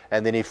all.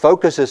 And then he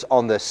focuses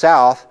on the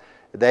south,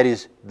 that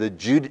is the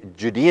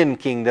Judean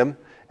kingdom,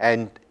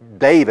 and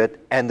David,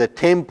 and the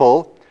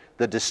temple,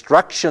 the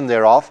destruction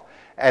thereof,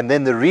 and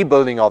then the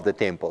rebuilding of the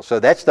temple. So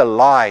that's the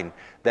line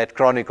that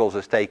Chronicles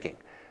is taking.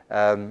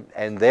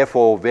 And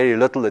therefore very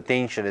little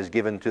attention is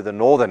given to the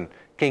northern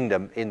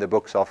kingdom in the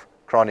books of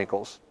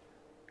Chronicles.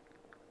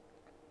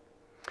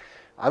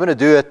 I'm going to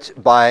do it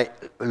by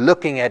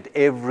looking at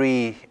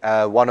every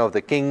one of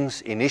the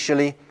kings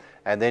initially,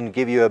 and then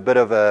give you a bit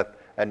of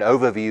an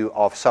overview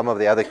of some of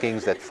the other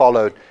kings that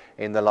followed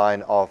in the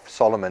line of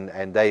Solomon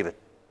and David.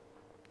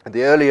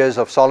 The early years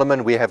of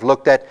Solomon we have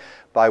looked at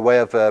by way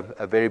of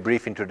a very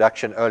brief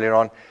introduction earlier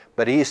on,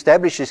 but he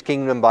established his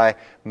kingdom by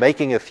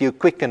making a few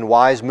quick and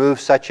wise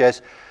moves, such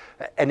as,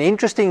 and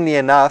interestingly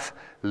enough,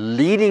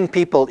 leading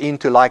people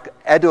into, like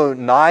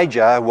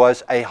Adonijah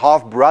was a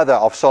half-brother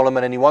of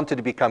Solomon, and he wanted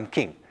to become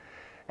king.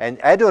 And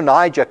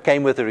Adonijah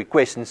came with a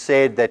request and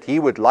said that he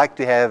would like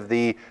to have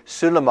the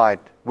Shulamite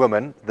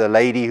woman, the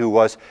lady who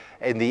was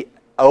in the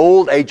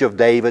old age of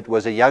David,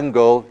 was a young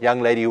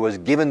lady who was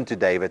given to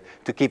David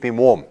to keep him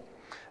warm.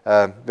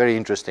 Very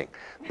interesting.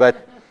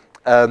 But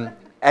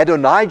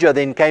Adonijah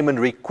then came and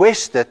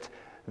requested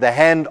the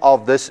hand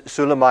of this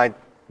Shulamite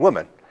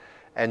woman.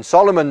 And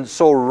Solomon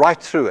saw right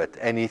through it,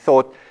 and he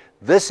thought,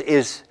 this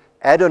is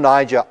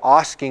Adonijah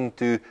asking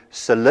to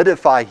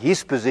solidify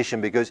his position,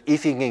 because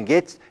if he can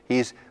get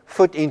his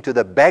foot into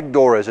the back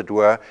door, as it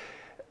were,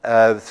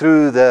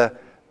 through the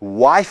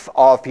wife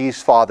of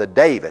his father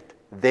David,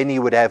 then he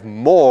would have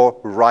more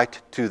right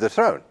to the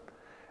throne.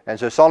 And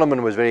so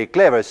Solomon was very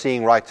clever,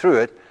 seeing right through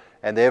it,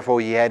 and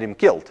therefore he had him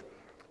killed.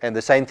 And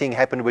the same thing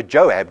happened with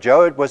Joab.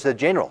 Joab was a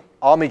general,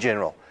 army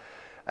general.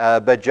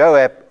 But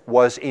Joab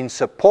was in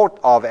support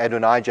of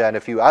Adonijah and a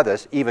few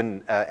others,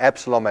 even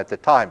Absalom at the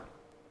time.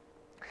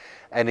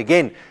 And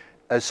again,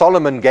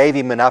 Solomon gave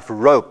him enough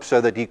rope so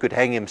that he could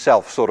hang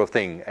himself, sort of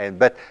thing.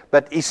 But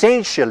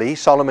essentially,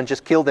 Solomon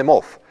just killed them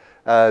off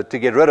to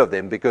get rid of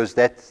them, because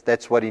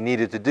that's what he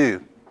needed to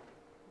do.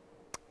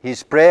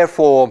 His prayer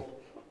for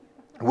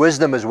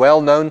wisdom is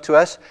well known to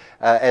us,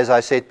 as I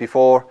said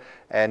before,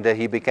 and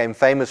he became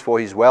famous for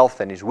his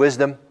wealth and his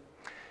wisdom.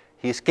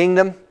 His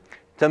kingdom, in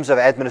terms of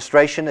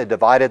administration, it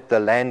divided the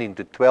land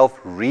into 12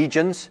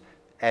 regions,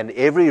 and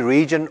every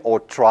region or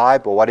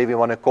tribe, or whatever you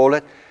want to call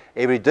it,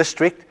 every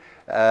district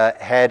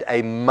had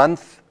a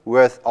month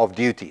worth of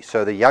duty.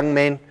 So the young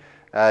men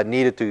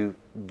needed to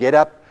get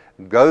up,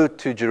 go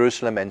to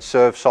Jerusalem and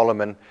serve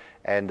Solomon,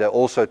 and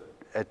also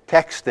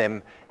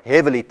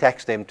heavily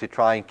tax them to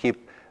try and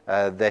keep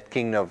that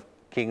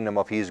kingdom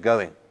of his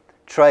going.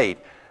 Trade.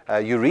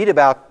 You read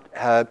about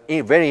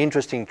very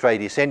interesting trade.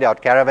 He sent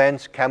out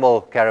caravans,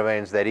 camel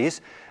caravans that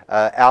is,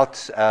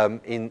 out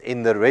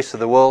in the rest of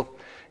the world.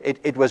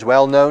 It was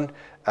well known.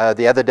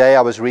 The other day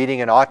I was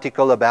reading an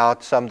article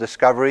about some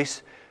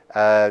discoveries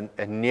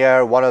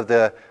near one of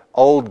the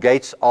old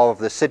gates of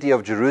the city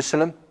of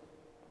Jerusalem,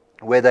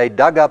 where they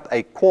dug up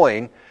a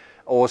coin,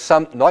 or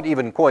some, not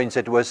even coins,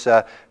 it was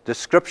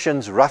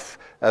descriptions, rough,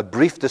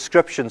 brief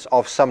descriptions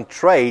of some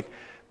trade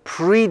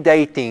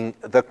predating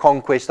the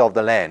conquest of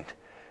the land.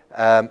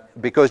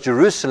 Because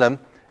Jerusalem,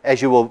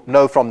 as you will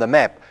know from the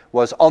map,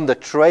 was on the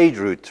trade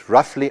route,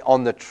 roughly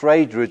on the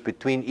trade route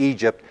between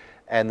Egypt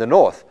and the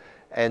north.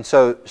 And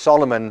so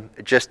Solomon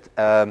just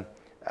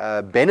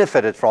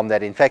benefited from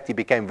that. In fact, he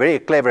became very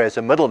clever as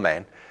a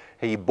middleman.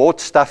 He bought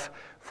stuff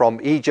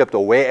from Egypt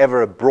or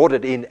wherever, brought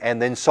it in,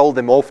 and then sold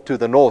them off to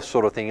the north,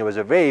 sort of thing. He was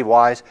a very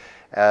wise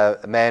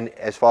man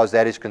as far as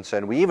that is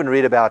concerned. We even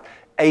read about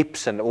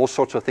apes and all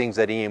sorts of things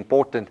that he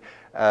imported,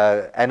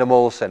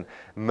 animals and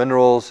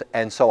minerals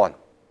and so on.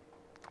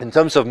 In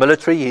terms of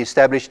military, he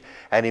established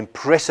an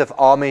impressive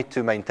army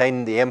to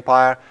maintain the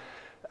empire.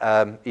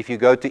 If you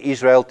go to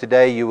Israel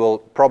today, you will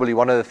probably,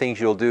 one of the things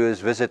you'll do is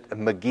visit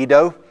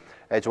Megiddo.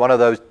 It's one of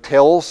those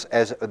tells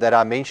that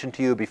I mentioned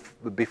to you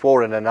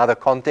before in another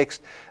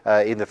context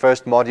in the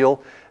first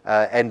module.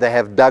 And they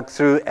have dug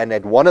through, and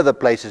at one of the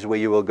places where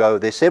you will go,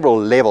 there's several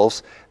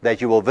levels that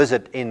you will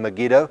visit in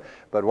Megiddo,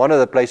 but one of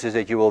the places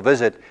that you will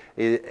visit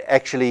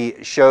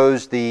actually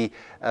shows the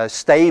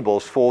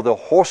stables for the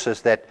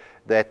horses that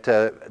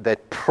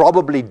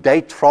probably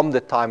date from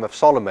the time of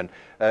Solomon,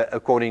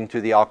 according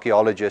to the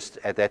archaeologists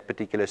at that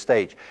particular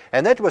stage.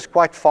 And that was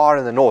quite far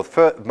in the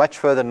north, much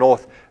further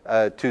north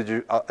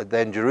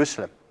than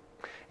Jerusalem.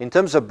 In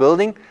terms of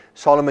building,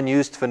 Solomon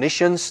used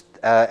Phoenicians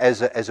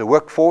as a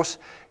workforce.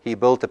 He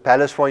built a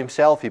palace for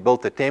himself. He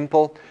built the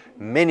temple,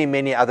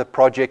 many other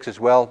projects as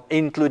well,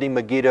 including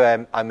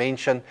Megiddo, I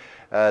mentioned,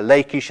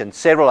 Lachish, and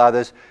several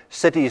others,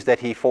 cities that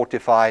he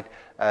fortified.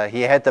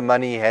 He had the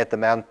money, he had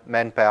the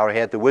manpower, he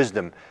had the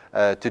wisdom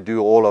to do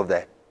all of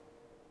that.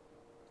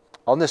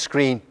 On the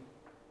screen,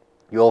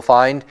 you'll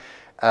find,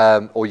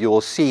 or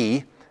you'll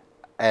see,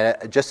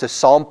 just a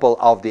sample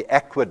of the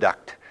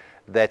aqueduct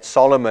that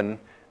Solomon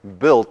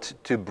built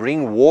to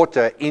bring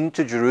water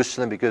into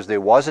Jerusalem because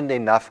there wasn't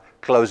enough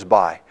close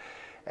by.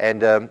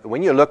 And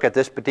when you look at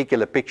this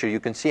particular picture, you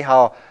can see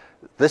how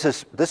this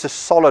is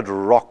solid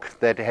rock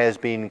that has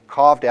been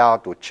carved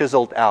out or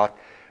chiseled out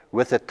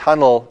with a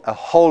tunnel, a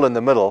hole in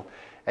the middle,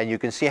 and you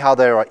can see how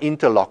they are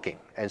interlocking.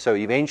 And so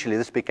eventually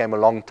this became a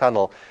long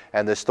tunnel,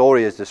 and the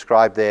story is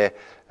described there.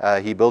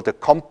 He built a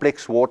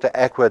complex water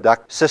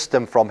aqueduct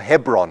system from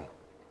Hebron.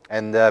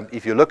 And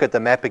if you look at the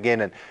map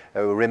again, and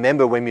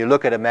remember when you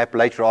look at a map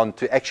later on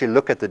to actually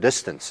look at the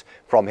distance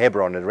from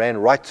Hebron, it ran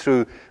right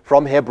through,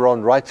 from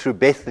Hebron, right through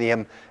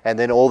Bethlehem, and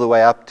then all the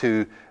way up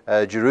to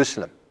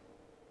Jerusalem.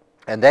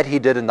 And that he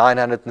did in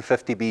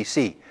 950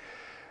 BC.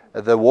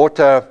 The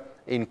water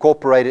he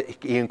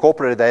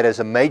incorporated that as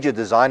a major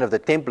design of the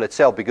temple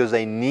itself because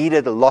they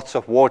needed lots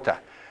of water.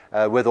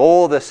 With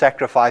all the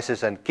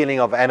sacrifices and killing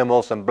of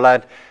animals and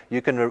blood,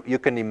 you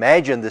can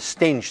imagine the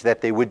stench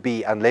that there would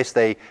be unless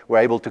they were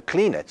able to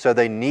clean it. So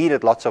they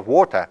needed lots of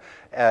water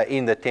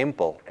in the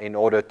temple in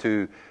order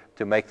to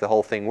make the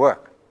whole thing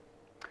work.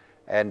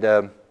 And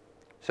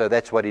so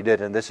that's what he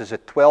did. And this is a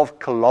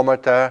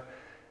 12-kilometer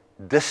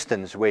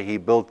distance where he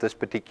built this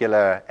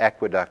particular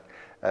aqueduct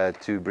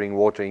to bring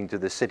water into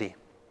the city.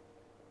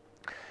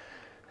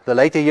 The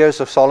later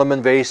years of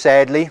Solomon, very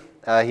sadly,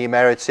 he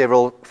married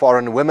several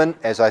foreign women.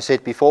 As I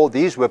said before,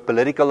 these were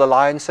political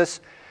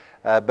alliances,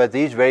 but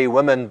these very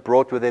women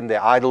brought with them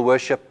their idol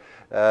worship,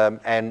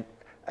 and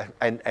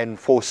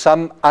for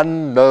some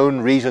unknown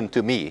reason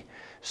to me,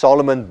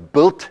 Solomon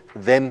built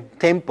them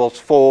temples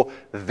for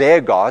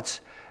their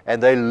gods,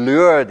 and they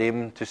lured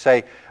him to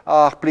say,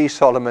 please,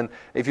 Solomon,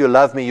 if you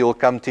love me, you'll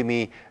come to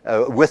me,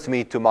 with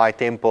me to my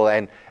temple.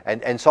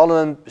 And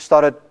Solomon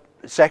started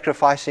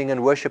sacrificing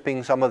and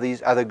worshiping some of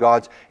these other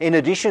gods, in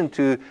addition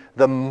to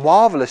the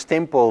marvelous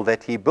temple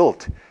that he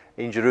built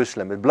in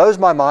Jerusalem. It blows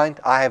my mind.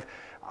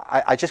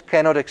 I just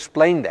cannot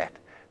explain that.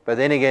 But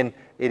then again,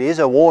 it is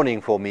a warning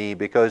for me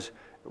because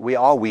we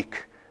are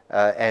weak,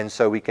 and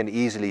so we can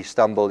easily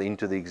stumble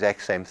into the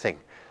exact same thing.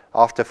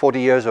 After 40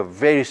 years of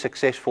very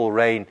successful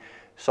reign,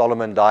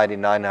 Solomon died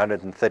in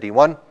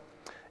 931.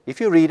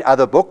 If you read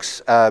other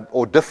books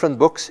or different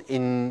books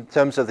in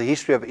terms of the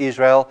history of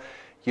Israel,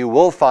 you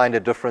will find a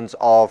difference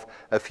of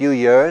a few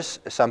years.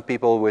 Some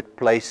people would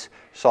place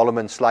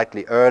Solomon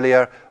slightly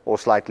earlier or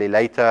slightly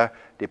later,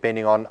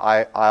 depending on,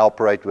 I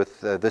operate with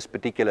this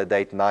particular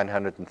date,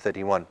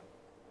 931.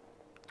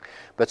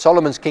 But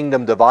Solomon's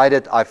kingdom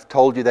divided. I've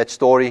told you that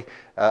story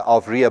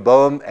of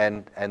Rehoboam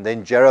and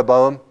then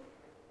Jeroboam,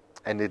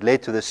 and it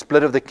led to the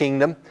split of the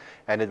kingdom,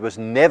 and it was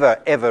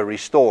never ever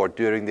restored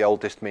during the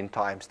Old Testament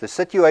times. The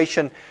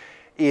situation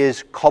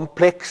is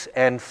complex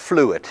and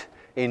fluid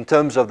in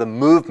terms of the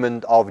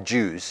movement of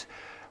Jews.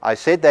 I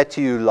said that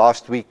to you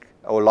last week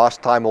or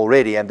last time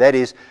already, and that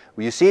is,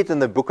 you see it in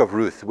the book of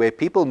Ruth, where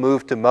people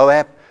moved to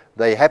Moab.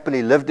 They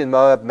happily lived in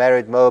Moab,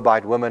 married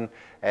Moabite women,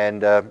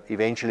 and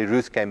eventually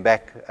Ruth came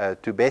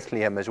back to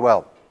Bethlehem as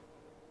well.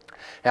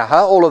 Now,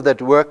 how all of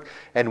that worked,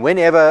 and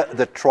whenever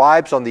the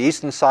tribes on the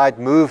eastern side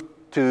moved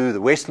to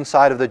the western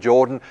side of the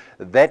Jordan,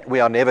 that we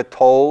are never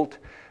told.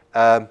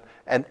 And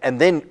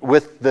then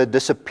with the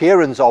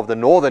disappearance of the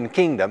northern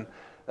kingdom,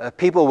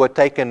 people were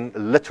taken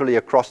literally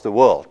across the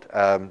world,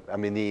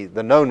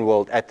 the known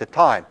world at the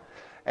time,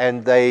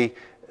 and they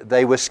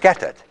were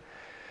scattered.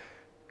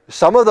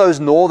 some of those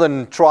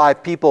northern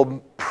tribe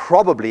people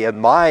probably, in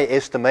my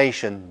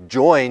estimation,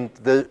 joined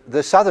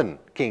the southern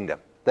kingdom.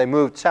 They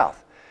moved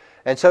south.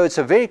 And so it's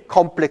a very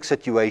complex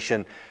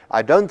situation.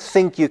 I don't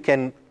think you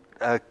can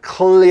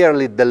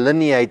clearly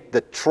delineate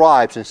the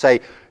tribes and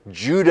say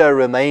Judah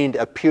remained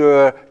a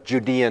pure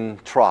Judean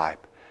tribe.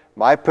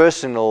 My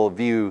personal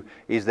view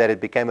is that it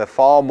became a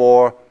far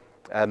more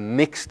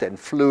mixed and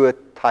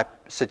fluid type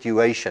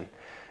situation.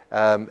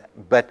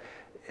 But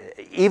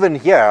even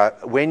here,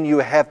 when you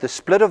have the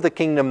split of the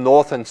kingdom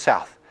north and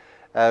south,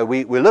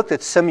 we looked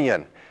at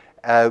Simeon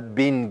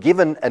being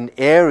given an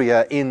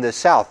area in the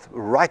south,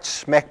 right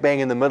smack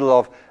bang in the middle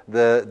of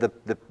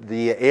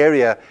the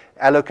area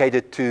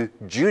allocated to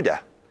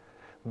Judah.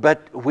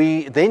 But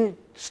we then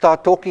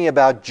start talking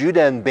about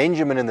Judah and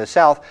Benjamin in the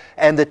south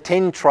and the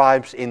 10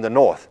 tribes in the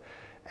north.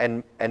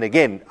 And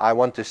again, I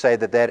want to say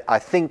that I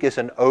think is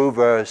an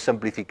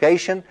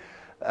oversimplification,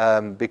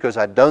 because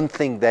I don't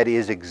think that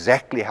is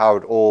exactly how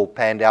it all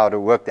panned out or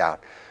worked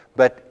out.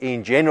 But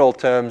in general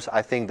terms,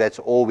 I think that's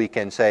all we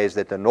can say, is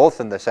that the north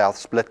and the south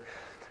split.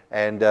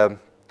 And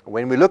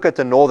when we look at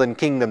the northern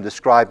kingdom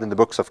described in the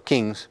books of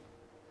Kings,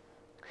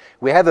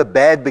 we have a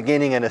bad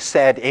beginning and a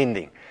sad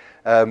ending.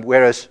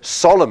 Whereas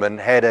Solomon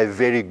had a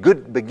very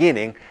good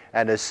beginning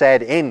and a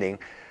sad ending,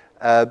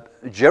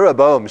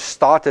 Jeroboam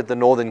started the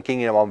northern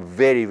kingdom on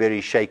very,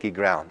 very shaky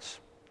grounds.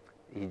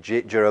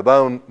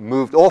 Jeroboam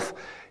moved off,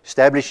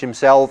 established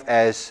himself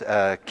as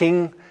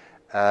king,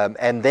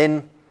 and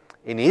then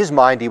in his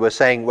mind he was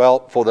saying,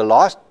 well, for the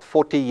last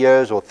 40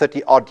 years or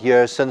 30 odd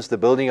years since the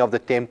building of the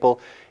temple,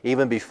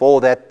 even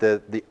before that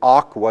the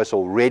ark was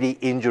already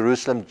in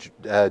Jerusalem.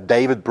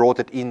 David brought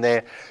it in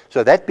there.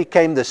 So that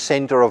became the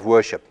center of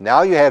worship.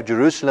 Now you have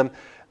Jerusalem,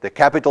 the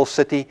capital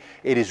city.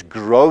 It is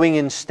growing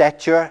in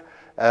stature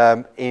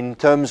in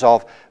terms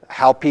of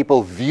how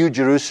people view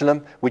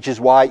Jerusalem, which is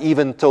why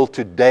even till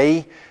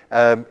today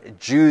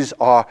Jews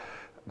are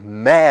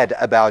mad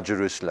about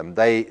Jerusalem.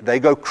 They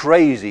go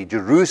crazy.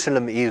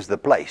 Jerusalem is the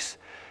place.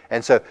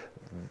 And so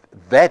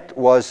that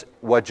was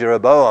what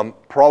Jeroboam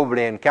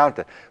probably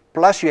encountered.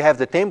 Plus you have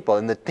the temple,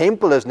 and the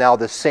temple is now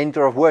the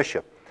center of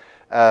worship.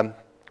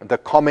 The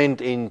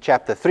comment in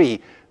chapter 3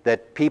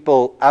 that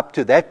people up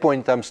to that point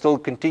in time still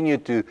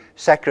continued to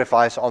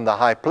sacrifice on the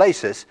high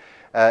places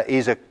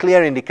is a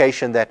clear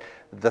indication that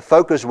the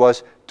focus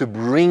was to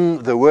bring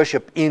the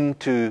worship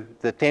into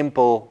the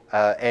temple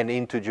and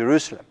into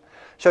Jerusalem.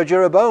 So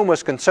Jeroboam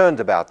was concerned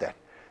about that.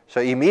 So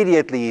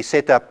immediately he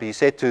said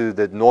to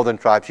the northern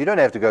tribes, you don't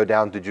have to go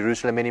down to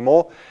Jerusalem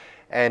anymore.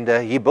 And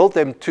he built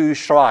them 2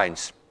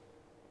 shrines.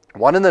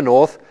 One in the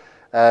north,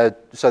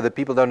 so that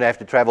people don't have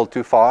to travel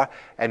too far,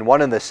 and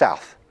one in the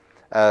south,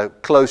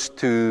 close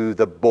to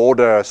the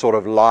border sort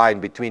of line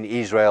between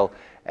Israel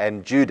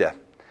and Judah.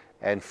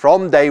 And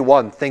from day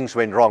one, things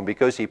went wrong,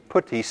 because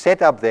he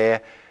set up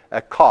there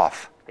a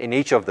calf in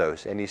each of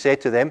those. And he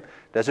said to them,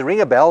 does it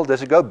ring a bell?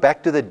 Does it go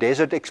back to the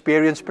desert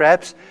experience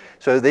perhaps?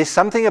 So there's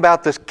something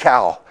about this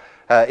cow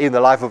in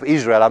the life of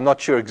Israel. I'm not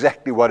sure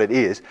exactly what it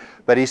is.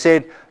 But he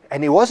said,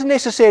 and he wasn't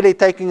necessarily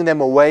taking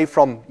them away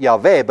from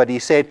Yahweh, but he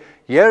said,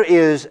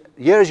 here's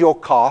your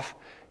calf.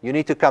 You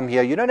need to come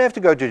here. You don't have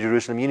to go to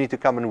Jerusalem. You need to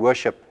come and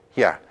worship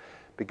here.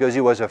 Because he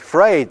was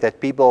afraid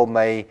that people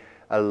may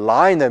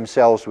align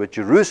themselves with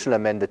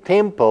Jerusalem and the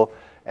temple,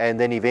 and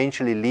then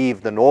eventually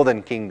leave the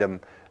northern kingdom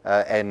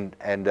and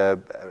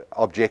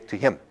object to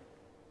him.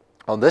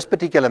 On this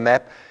particular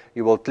map,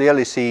 you will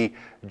clearly see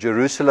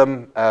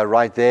Jerusalem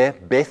right there,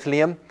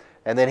 Bethlehem,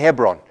 and then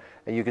Hebron.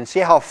 And you can see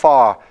how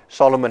far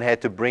Solomon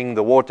had to bring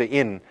the water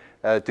in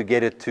to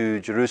get it to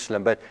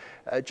Jerusalem. But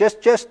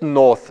just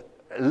north,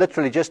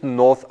 literally just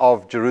north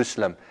of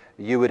Jerusalem,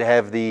 you would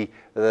have the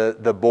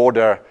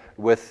border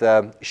with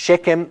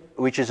Shechem,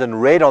 which is in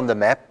red on the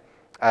map,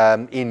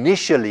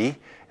 initially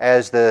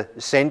as the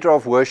center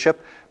of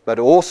worship, but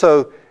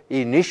also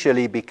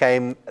initially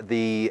became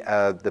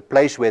the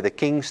place where the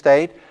king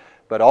stayed.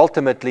 But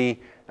ultimately,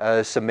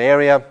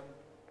 Samaria,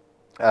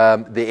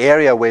 the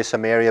area where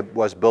Samaria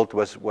was built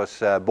was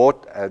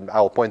bought, and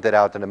I'll point that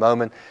out in a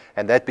moment,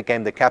 and that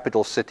became the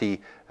capital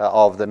city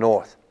of the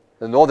north.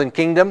 The northern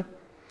kingdom,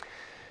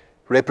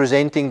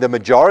 representing the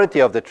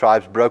majority of the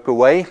tribes, broke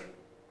away,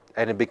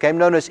 and it became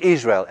known as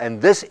Israel.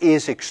 And this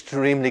is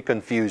extremely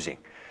confusing,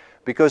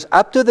 because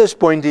up to this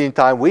point in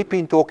time, we've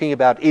been talking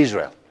about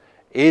Israel.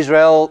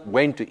 Israel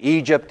went to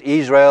Egypt.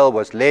 Israel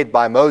was led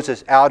by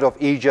Moses out of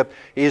Egypt.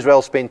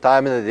 Israel spent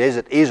time in the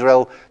desert.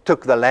 Israel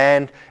took the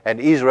land,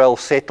 and Israel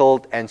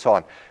settled, and so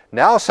on.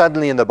 Now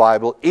suddenly in the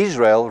Bible,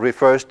 Israel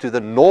refers to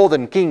the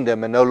northern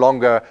kingdom and no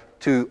longer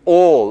to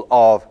all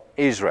of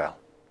Israel.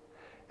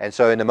 And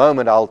so in a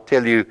moment I'll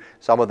tell you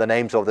some of the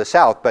names of the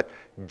south, but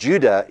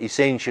Judah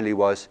essentially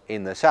was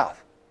in the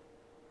south.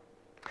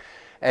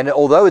 And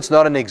although it's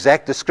not an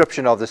exact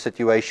description of the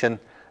situation,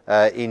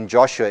 in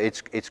Joshua,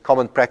 it's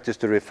common practice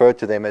to refer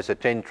to them as the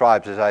 10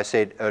 tribes, as I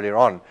said earlier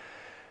on.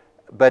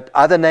 But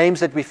other names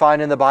that we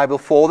find in the Bible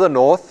for the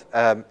north,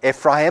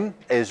 Ephraim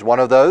is one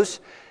of those.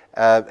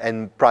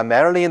 and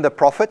primarily in the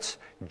prophets.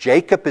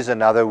 Jacob is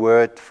another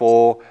word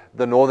for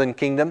the northern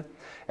kingdom.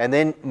 And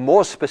then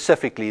more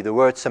specifically, the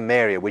word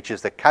Samaria, which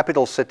is the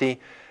capital city.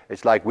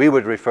 It's like we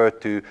would refer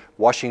to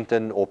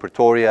Washington or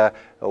Pretoria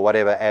or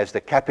whatever as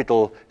the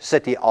capital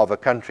city of a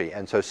country.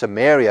 And so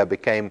Samaria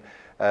became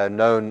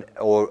known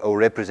or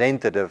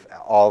representative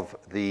of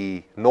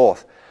the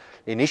north.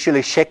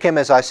 Initially, Shechem,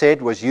 as I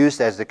said, was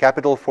used as the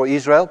capital for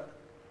Israel.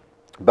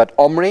 But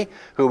Omri,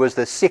 who was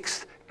the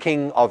 6th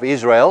king of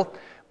Israel,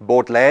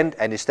 bought land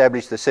and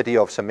established the city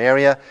of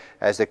Samaria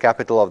as the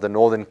capital of the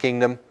northern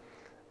kingdom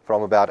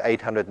from about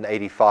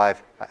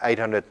 885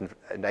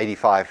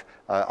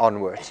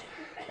 onwards.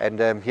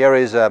 And here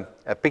is a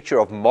picture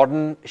of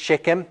modern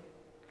Shechem.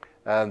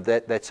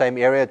 That same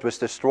area, it was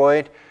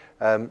destroyed,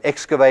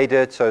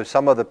 excavated. So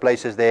some of the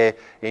places there,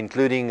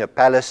 including a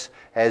palace,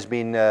 has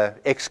been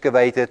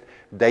excavated,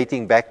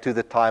 dating back to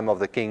the time of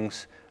the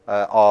kings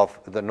of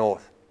the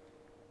north.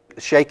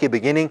 Shaky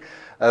beginning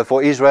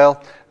for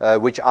Israel,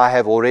 which I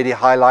have already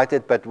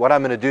highlighted. But what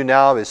I'm going to do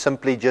now is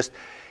simply just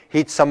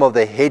hit some of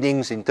the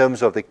headings in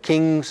terms of the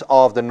kings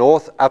of the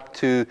north up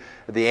to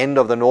the end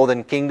of the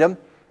northern kingdom.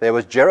 There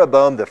was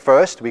Jeroboam the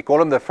first. We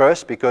call him the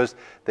first because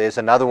there's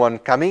another one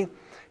coming.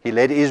 He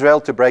led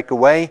Israel to break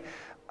away,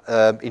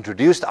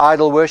 introduced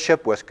idol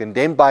worship, was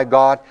condemned by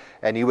God,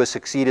 and he was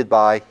succeeded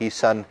by his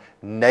son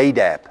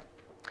Nadab.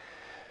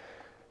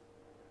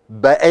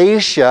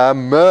 Baasha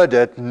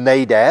murdered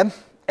Nadab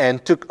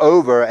and took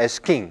over as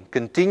king.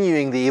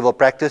 Continuing the evil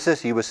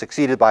practices, he was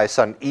succeeded by his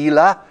son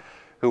Elah,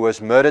 who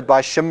was murdered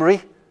by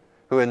Shimri,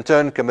 who in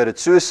turn committed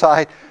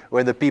suicide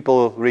when the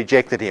people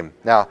rejected him.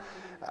 Now,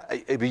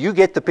 you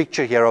get the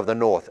picture here of the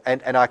north,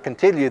 and I can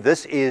tell you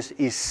this is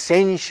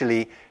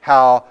essentially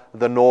how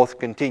the north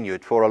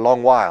continued for a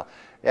long while.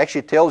 It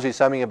actually tells you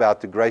something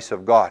about the grace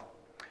of God.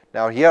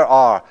 Now, here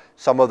are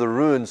some of the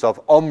ruins of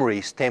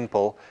Omri's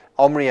temple,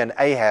 Omri and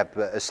Ahab,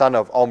 a son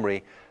of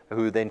Omri,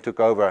 who then took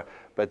over.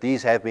 But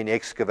these have been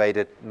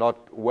excavated, not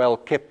well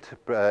kept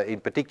in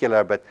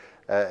particular, but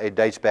it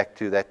dates back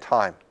to that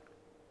time.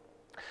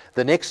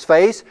 The next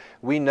phase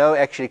we know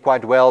actually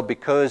quite well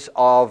because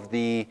of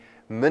the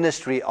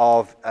ministry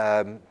of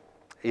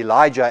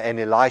Elijah and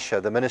Elisha,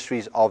 the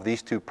ministries of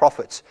these two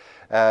prophets.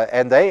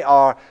 And they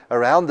are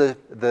around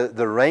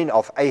the reign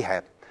of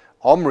Ahab.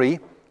 Omri,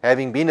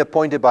 having been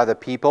appointed by the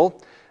people,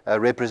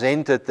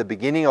 represented the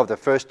beginning of the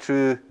first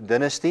true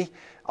dynasty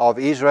of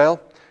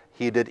Israel.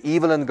 He did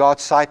evil in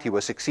God's sight. He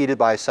was succeeded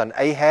by his son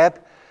Ahab.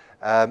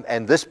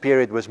 And this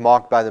period was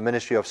marked by the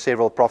ministry of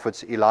several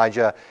prophets,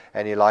 Elijah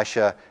and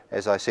Elisha,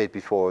 as I said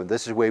before.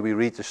 This is where we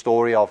read the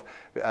story of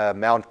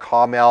Mount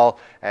Carmel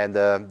and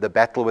the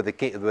battle with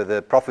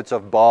the prophets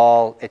of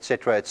Baal,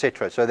 etc.,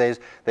 etc. So there's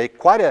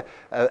quite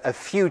a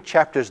few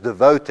chapters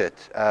devoted,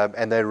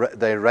 and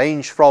they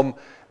range from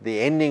the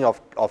ending of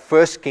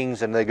 1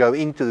 Kings, and they go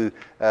into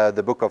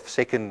the book of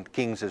 2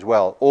 Kings as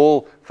well,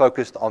 all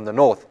focused on the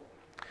north.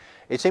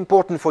 It's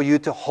important for you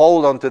to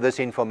hold on to this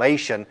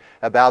information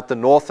about the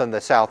north and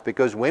the south,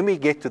 because when we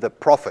get to the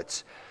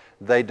prophets,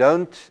 they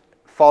don't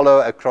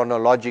follow a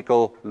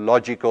chronological,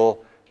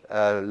 logical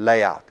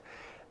layout.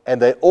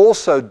 And they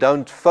also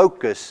don't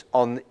focus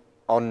on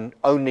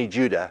only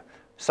Judah.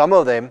 Some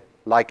of them,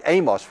 like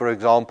Amos, for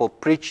example,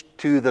 preached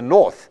to the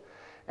north.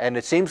 And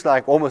it seems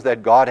like almost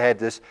that God had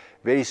this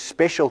very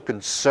special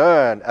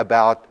concern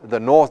about the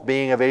north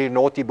being a very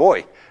naughty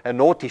boy, a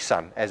naughty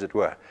son, as it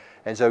were.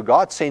 And so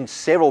God sent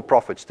several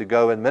prophets to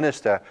go and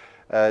minister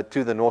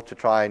to the north to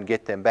try and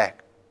get them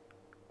back.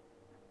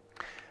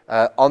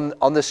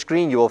 On the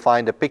screen you will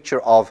find a picture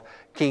of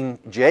King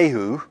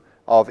Jehu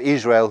of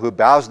Israel, who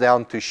bows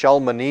down to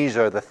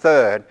Shalmaneser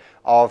III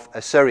of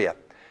Assyria.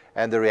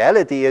 And the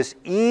reality is,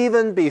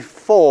 even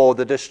before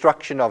the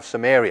destruction of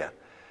Samaria,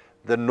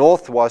 the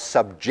north was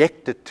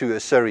subjected to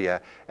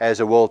Assyria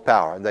as a world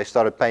power. And they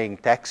started paying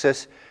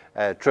taxes,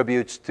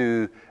 tributes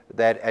to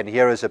that. And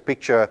here is a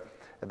picture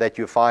that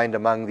you find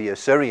among the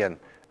Assyrian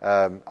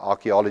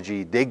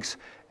archaeology digs,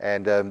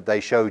 and they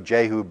show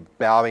Jehu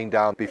bowing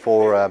down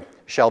before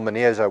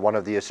Shalmaneser, one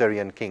of the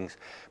Assyrian kings.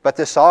 But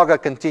the saga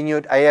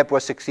continued. Ahab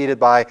was succeeded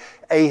by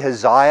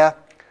Ahaziah,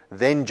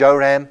 then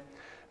Joram,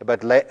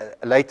 but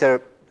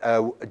later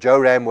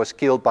Joram was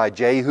killed by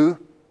Jehu,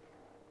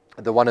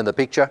 the one in the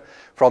picture.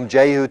 From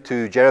Jehu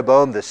to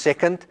Jeroboam the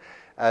second,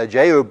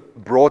 Jehu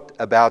brought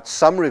about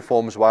some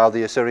reforms while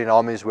the Assyrian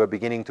armies were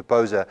beginning to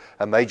pose a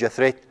major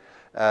threat.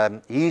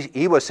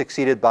 He was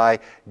succeeded by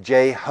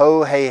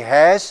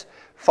Jehoahaz,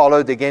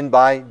 followed again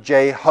by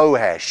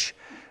Jehoash.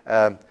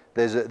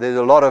 There's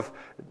a lot of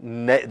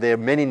there are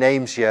many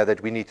names here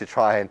that we need to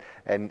try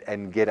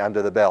and get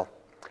under the belt.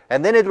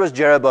 And then it was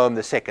Jeroboam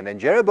the second, and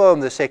Jeroboam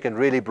the second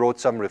really brought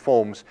some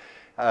reforms.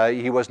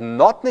 He was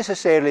not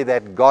necessarily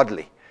that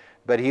godly,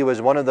 but he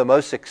was one of the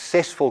most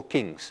successful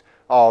kings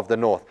of the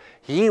north.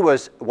 He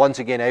was once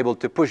again able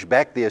to push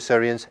back the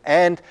Assyrians,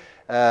 and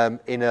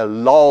in a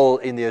lull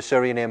in the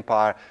Assyrian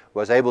Empire,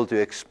 was able to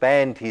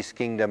expand his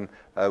kingdom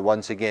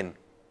once again.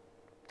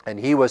 And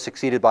he was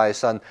succeeded by his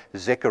son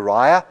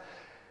Zechariah.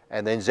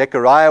 And then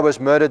Zechariah was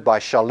murdered by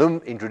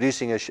Shallum,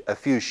 introducing a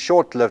few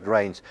short-lived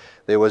reigns.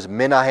 There was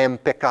Menahem,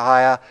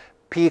 Pekahiah,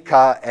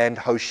 Pekah, and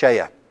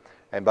Hoshea.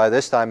 And by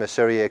this time,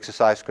 Assyria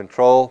exercised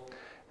control,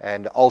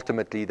 and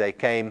ultimately they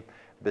came,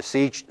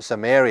 besieged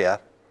Samaria.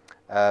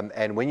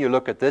 And when you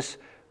look at this,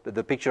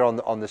 the picture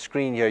on the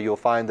screen here, you'll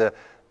find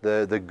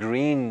the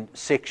green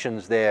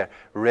sections there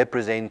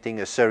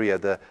representing Assyria,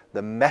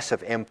 the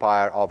massive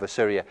empire of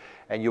Assyria.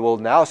 And you will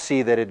now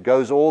see that it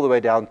goes all the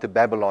way down to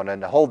Babylon.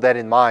 And hold that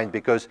in mind,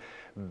 because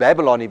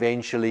Babylon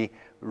eventually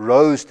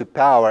rose to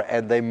power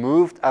and they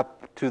moved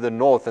up to the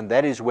north, and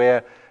that's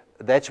where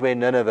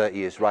Nineveh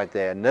is, right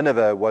there.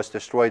 Nineveh was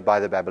destroyed by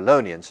the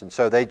Babylonians, and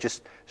so they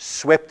just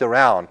swept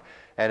around.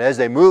 And as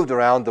they moved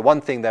around, the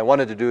one thing they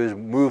wanted to do is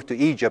move to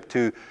Egypt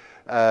to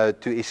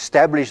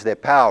establish their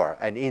power.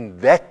 And in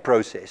that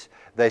process,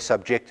 they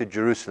subjected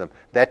Jerusalem.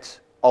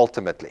 That's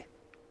ultimately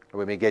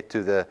when we get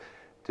to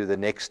the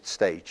next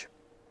stage.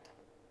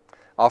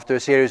 After a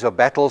series of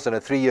battles and a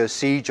 3-year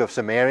siege of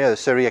Samaria,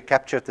 Assyria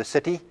captured the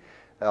city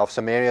of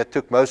Samaria,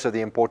 took most of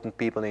the important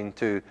people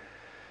into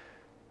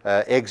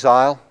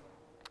exile,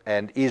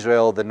 and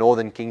Israel, the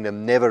northern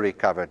kingdom, never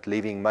recovered,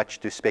 leaving much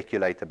to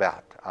speculate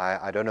about.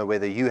 I don't know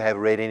whether you have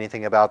read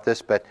anything about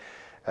this, but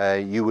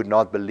you would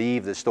not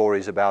believe the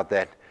stories about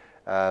that.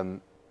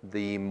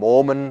 The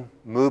Mormon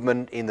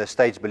movement in the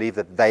States believe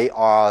that they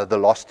are the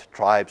lost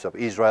tribes of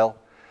Israel.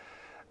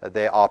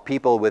 There are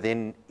people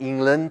within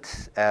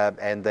England,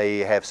 and they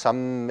have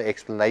some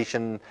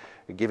explanation,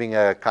 giving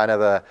a kind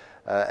of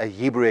a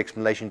Hebrew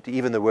explanation to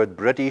even the word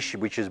British,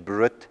 which is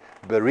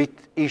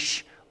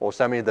Berit-ish, or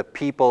something, the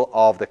people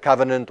of the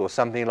covenant, or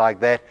something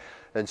like that.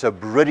 And so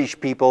British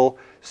people,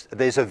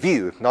 there's a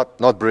view, not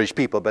British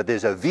people, but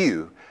there's a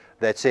view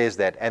that says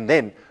that. And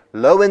then,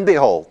 lo and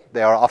behold,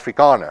 there are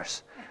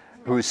Afrikaners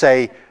who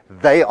say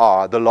they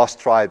are the lost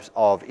tribes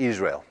of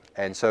Israel.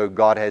 And so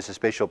God has a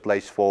special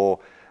place for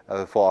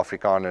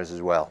Afrikaners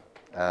as well.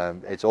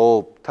 It's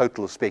all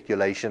total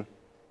speculation.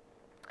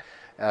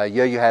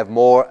 Here you have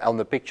more, on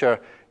the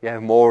picture, you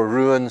have more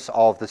ruins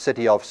of the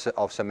city of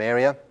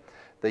Samaria.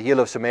 The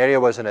hill of Samaria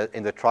was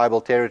in the tribal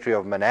territory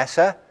of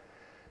Manasseh,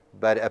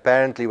 but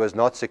apparently was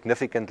not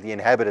significantly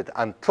inhabited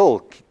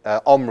until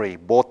Omri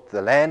bought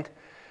the land.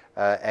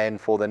 And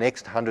for the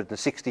next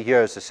 160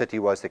 years, the city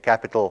was the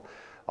capital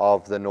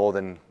of the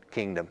northern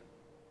kingdom.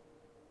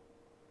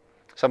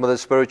 Some of the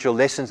spiritual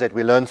lessons that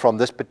we learn from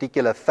this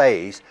particular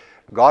phase: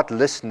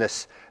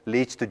 godlessness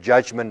leads to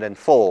judgment and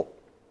fall.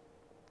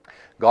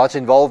 God's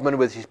involvement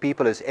with his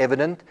people is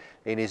evident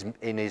in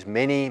his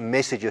many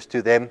messages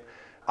to them.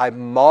 I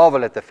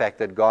marvel at the fact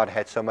that God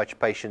had so much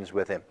patience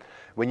with him.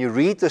 When you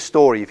read the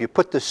story, if you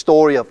put the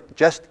story of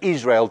just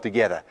Israel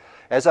together,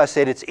 as I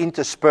said, it's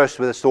interspersed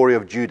with the story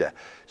of Judah.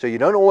 So you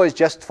don't always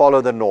just follow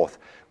the north.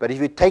 But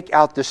if you take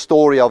out the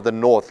story of the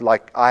north,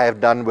 like I have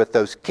done with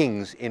those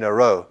kings in a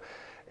row,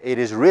 it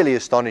is really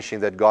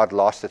astonishing that God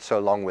lasted so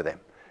long with them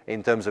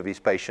in terms of his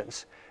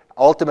patience.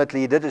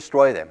 Ultimately, he did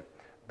destroy them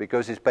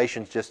because his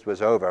patience just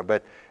was over.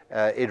 But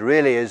it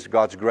really is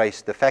God's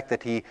grace, the fact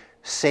that he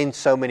sent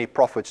so many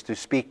prophets to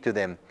speak to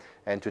them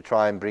and to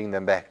try and bring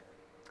them back.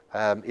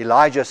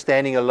 Elijah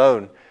standing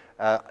alone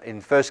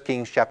in 1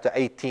 Kings chapter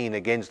 18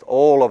 against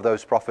all of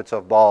those prophets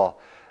of Baal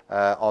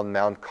on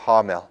Mount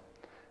Carmel.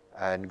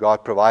 And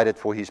God provided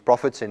for his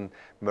prophets in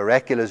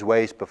miraculous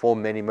ways,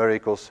 performed many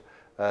miracles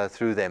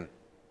through them.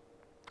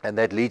 And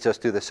that leads us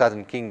to the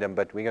southern kingdom,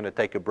 but we're going to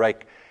take a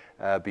break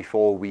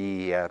before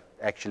we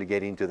actually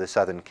get into the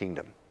southern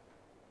kingdom.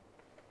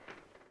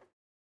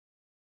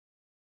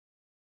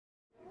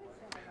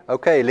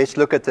 Okay, let's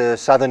look at the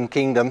southern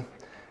kingdom.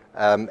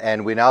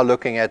 And we're now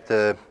looking at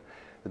the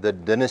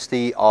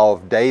dynasty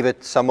of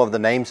David. Some of the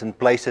names and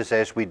places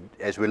as we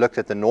looked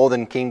at the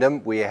northern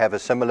kingdom, we have a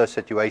similar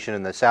situation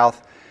in the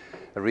south.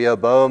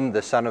 Rehoboam,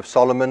 the son of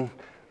Solomon,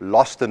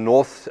 lost the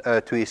north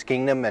to his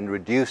kingdom and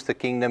reduced the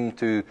kingdom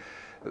to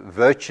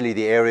virtually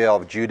the area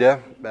of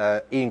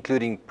Judah,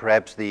 including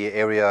perhaps the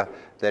area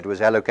that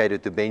was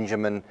allocated to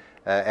Benjamin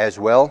as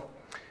well.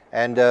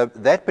 And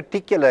that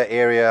particular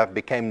area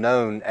became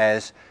known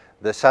as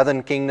the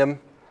southern kingdom,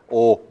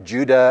 or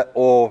Judah,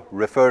 or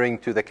referring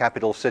to the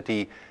capital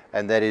city,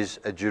 and that is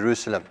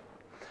Jerusalem.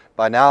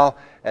 By now,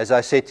 as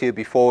I said to you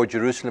before,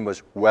 Jerusalem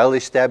was well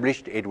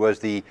established. It was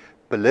the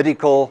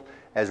political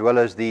as well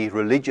as the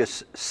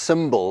religious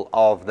symbol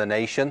of the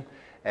nation,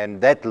 and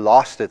that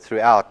lasted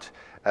throughout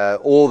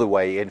all the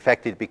way. In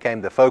fact, it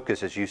became the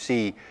focus, as you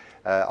see,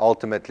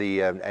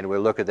 ultimately, and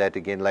we'll look at that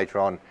again later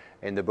on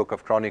in the book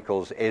of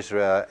Chronicles,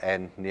 Ezra,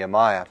 and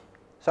Nehemiah.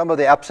 Some of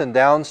the ups and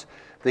downs.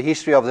 The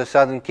history of the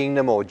southern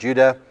kingdom, or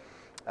Judah,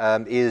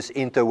 is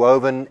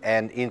interwoven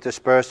and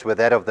interspersed with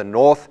that of the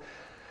north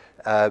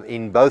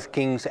in both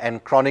Kings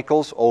and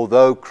Chronicles,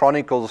 although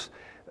Chronicles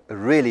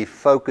really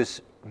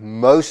focus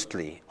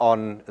mostly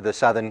on the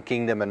southern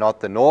kingdom and not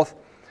the north.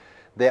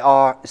 There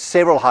are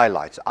several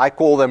highlights. I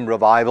call them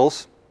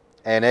revivals.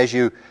 And as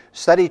you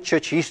study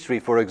church history,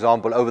 for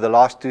example, over the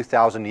last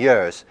 2,000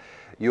 years,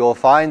 you will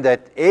find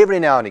that every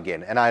now and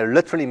again, and I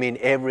literally mean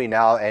every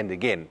now and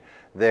again,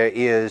 there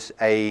is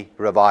a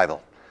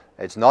revival.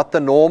 It's not the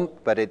norm,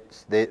 but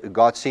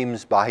God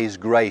seems by His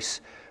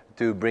grace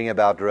to bring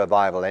about a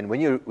revival. And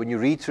when you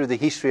read through the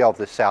history of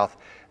the South,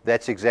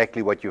 that's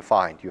exactly what you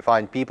find. You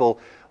find people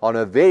on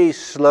a very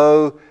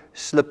slow,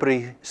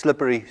 slippery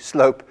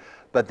slope,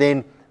 but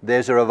then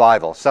there's a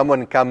revival.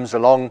 Someone comes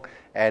along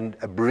and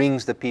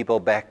brings the people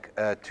back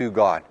to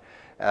God.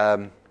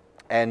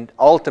 And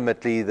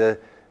ultimately, the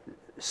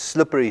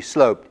slippery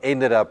slope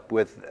ended up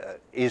with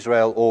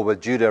Israel, or with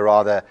Judah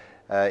rather,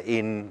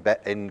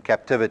 in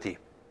captivity.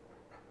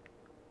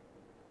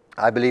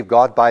 I believe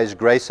God, by His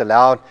grace,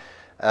 allowed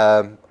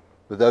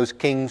those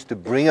kings to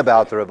bring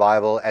about the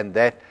revival, and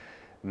that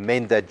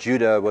meant that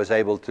Judah was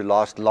able to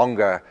last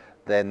longer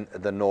than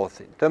the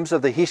north. In terms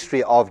of the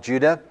history of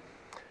Judah,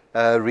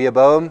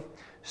 Rehoboam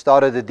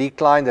started a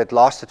decline that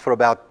lasted for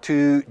about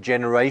 2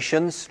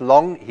 generations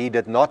long. He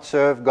did not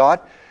serve God,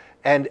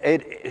 and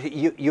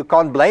you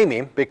can't blame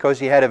him, because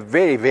he had a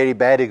very, very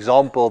bad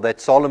example that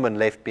Solomon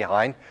left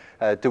behind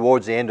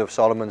towards the end of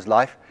Solomon's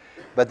life.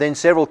 But then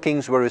several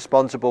kings were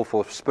responsible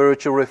for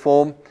spiritual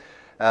reform.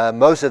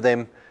 Most of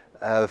them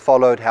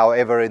followed,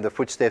 however, in the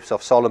footsteps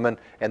of Solomon,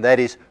 and that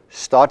is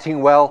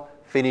starting well,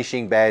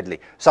 finishing badly.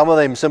 Some of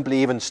them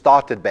simply even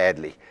started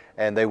badly,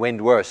 and they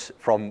went worse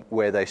from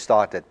where they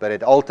started. But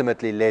it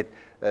ultimately led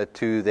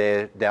to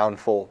their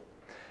downfall.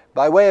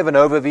 By way of an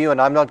overview,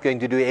 and I'm not going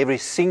to do every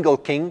single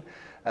king,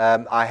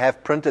 I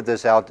have printed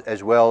this out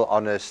as well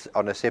on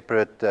a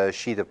separate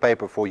sheet of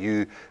paper for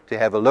you to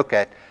have a look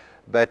at.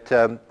 But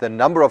the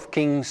number of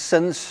kings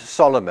since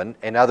Solomon,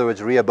 in other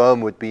words,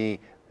 Rehoboam would be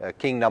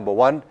king number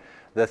 1.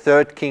 The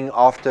third king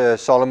after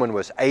Solomon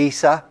was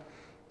Asa.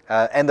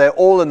 And they're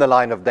all in the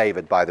line of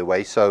David, by the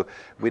way, so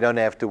we don't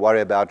have to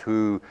worry about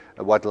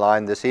what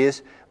line this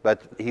is.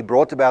 But he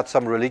brought about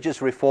some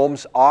religious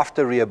reforms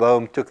after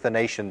Rehoboam took the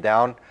nation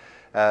down.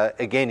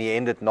 Again, he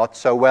ended not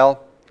so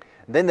well.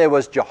 Then there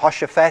was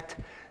Jehoshaphat.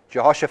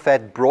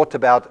 Jehoshaphat brought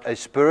about a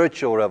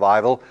spiritual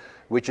revival,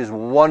 which is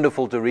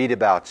wonderful to read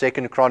about. 2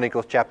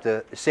 Chronicles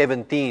chapter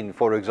 17,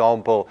 for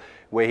example,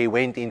 where he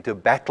went into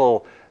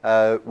battle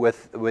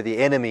with the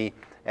enemy,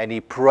 and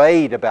he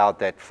prayed about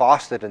that,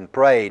 fasted and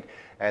prayed,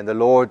 and the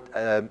Lord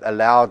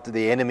allowed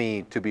the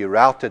enemy to be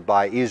routed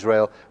by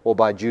Israel or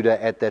by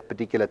Judah at that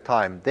particular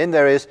time. Then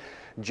there is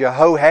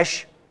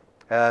Jehoash,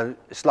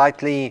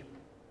 slightly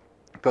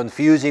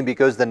confusing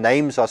because the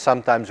names are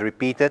sometimes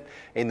repeated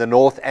in the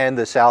north and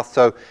the south,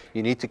 so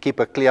you need to keep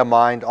a clear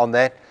mind on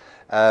that.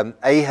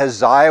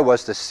 Ahaziah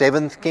was the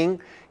 7th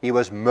king. He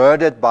was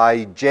murdered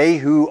by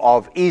Jehu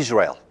of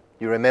Israel.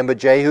 You remember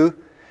Jehu?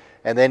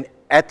 And then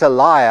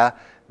Athaliah,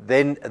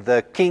 then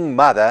the king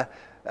mother,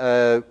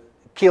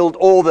 killed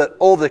all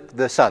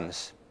the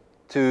sons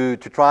to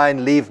try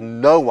and leave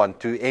no one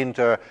to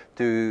enter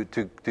to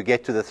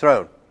get to the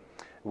throne.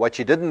 What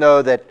she didn't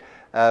know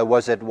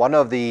was that one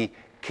of the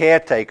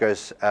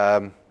caretakers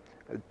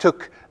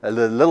took a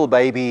little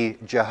baby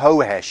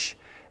Jehoash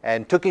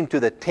and took him to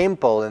the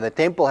temple, and the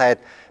temple had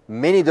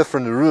many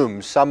different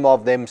rooms, some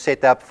of them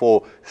set up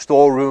for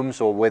storerooms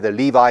or where the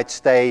Levites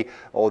stay,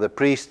 or the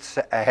priests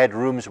had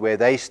rooms where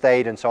they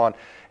stayed, and so on.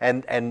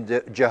 And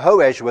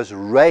Jehoash was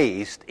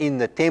raised in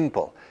the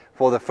temple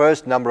for the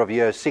first number of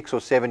years, 6 or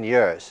 7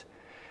 years.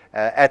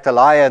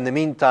 Athaliah, in the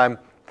meantime,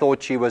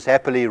 thought she was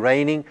happily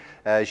reigning.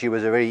 She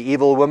was a very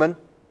evil woman.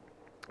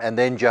 And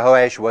then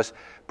Jehoash was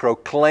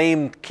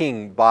proclaimed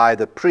king by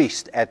the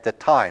priest at the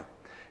time.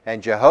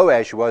 And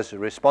Jehoash was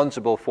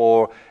responsible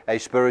for a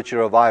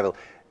spiritual revival.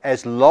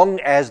 As long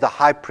as the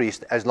high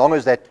priest, as long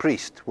as that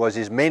priest was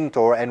his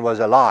mentor and was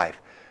alive,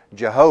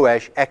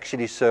 Jehoash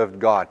actually served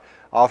God.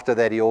 After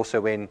that, he also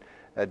went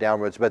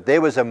downwards. But there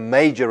was a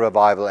major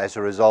revival as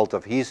a result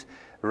of his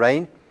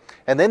reign.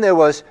 And then there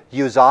was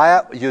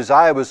Uzziah.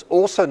 Uzziah was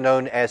also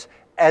known as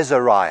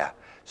Azariah.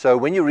 So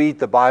when you read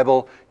the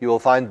Bible, you will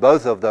find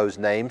both of those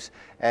names.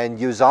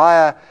 And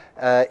Uzziah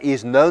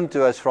is known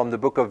to us from the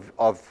book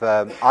of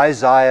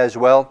Isaiah as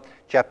well.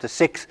 Chapter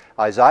 6,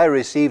 Isaiah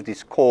received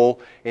his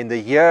call in the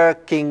year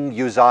King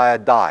Uzziah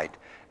died.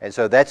 And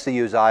so that's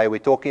the Uzziah we're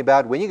talking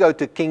about. When you go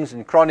to Kings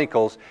and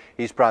Chronicles,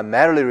 he's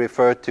primarily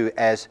referred to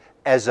as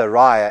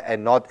Azariah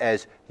and not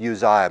as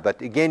Uzziah.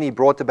 But again, he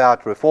brought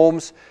about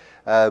reforms.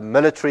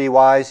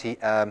 Military-wise,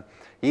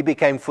 he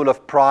became full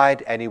of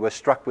pride, and he was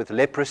struck with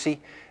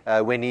leprosy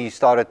when he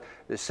started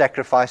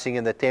sacrificing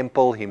in the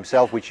temple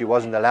himself, which he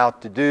wasn't allowed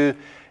to do.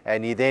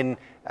 And he then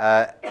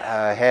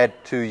had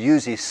to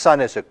use his son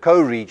as a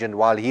co-regent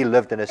while he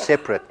lived in a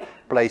separate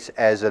place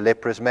as a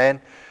leprous man.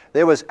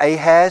 There was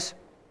Ahaz.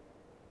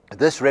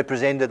 This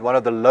represented one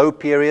of the low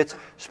periods,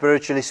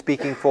 spiritually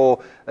speaking,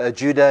 for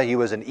Judah. He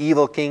was an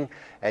evil king,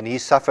 and he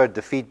suffered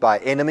defeat by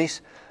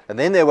enemies. And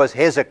then there was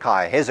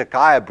Hezekiah.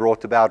 Hezekiah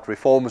brought about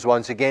reforms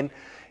once again.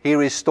 He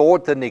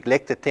restored the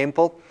neglected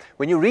temple.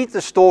 When you read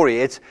the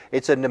story,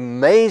 it's an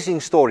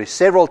amazing story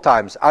several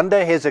times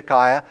under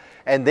Hezekiah,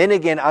 and then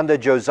again under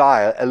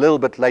Josiah a little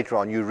bit later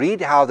on. You read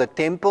how the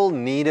temple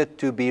needed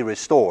to be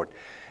restored.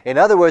 In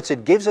other words,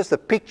 it gives us the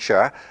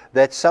picture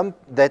that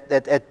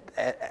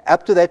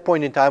up to that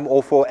point in time,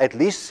 or for at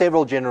least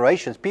several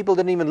generations, people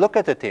didn't even look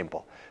at the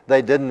temple.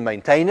 They didn't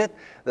maintain it.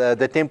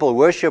 The temple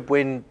worship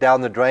went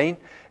down the drain.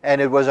 And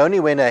it was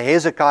only when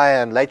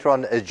Hezekiah and later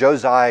on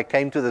Josiah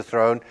came to the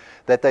throne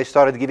that they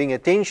started giving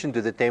attention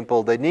to the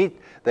temple. They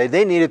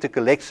then needed to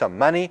collect some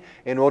money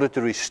in order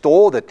to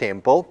restore the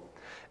temple.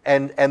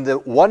 And the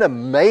one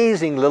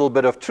amazing little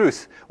bit of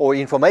truth or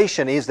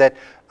information is that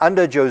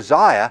under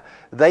Josiah,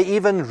 they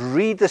even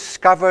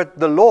rediscovered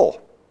the law.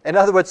 In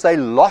other words, they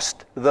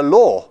lost the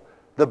law,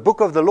 the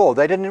book of the law.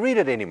 They didn't read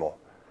it anymore.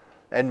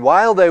 And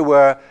while they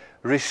were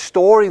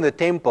restoring the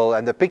temple,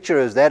 and the picture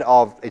is that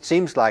of, it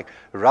seems like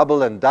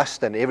rubble and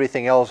dust and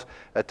everything else,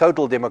 a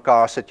total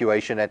Democrat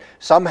situation, and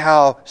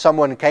somehow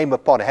someone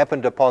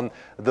happened upon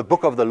the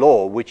book of the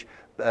law, which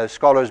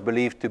scholars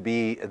believe to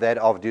be that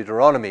of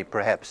Deuteronomy,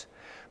 perhaps.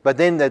 But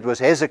then that was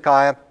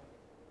Hezekiah.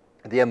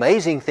 The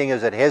amazing thing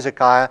is that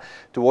Hezekiah,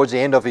 towards the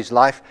end of his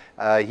life,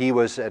 he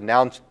was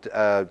announced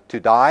to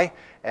die,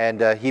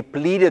 and he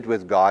pleaded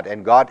with God,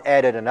 and God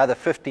added another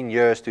 15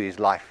 years to his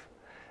life.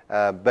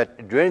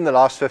 But during the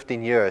last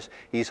 15 years,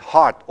 his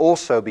heart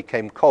also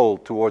became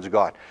cold towards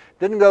God.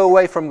 Didn't go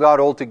away from God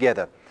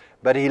altogether,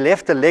 but he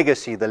left a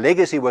legacy. The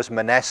legacy was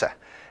Manasseh,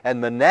 and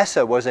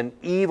Manasseh was an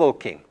evil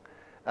king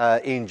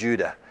in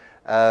Judah.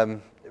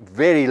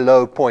 Very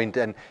low point,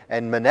 and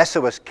Manasseh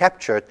was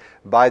captured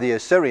by the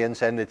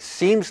Assyrians, and it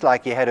seems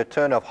like he had a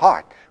turn of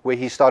heart where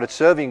he started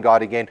serving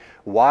God again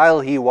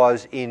while he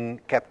was in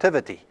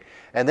captivity.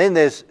 And then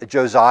there's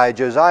Josiah.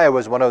 Josiah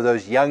was one of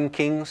those young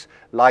kings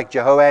like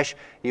Jehoash.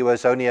 He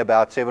was only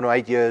about 7 or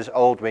 8 years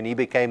old when he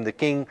became the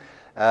king.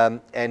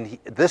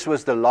 This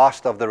was the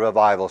last of the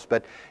revivals.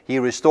 But he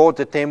restored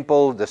the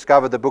temple,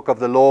 discovered the book of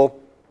the law.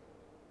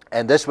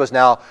 And this was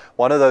now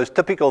one of those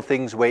typical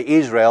things where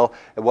Israel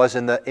was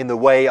in the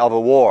way of a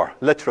war,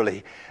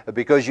 literally.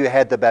 Because you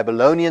had the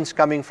Babylonians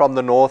coming from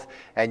the north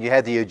and you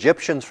had the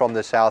Egyptians from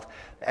the south.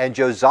 And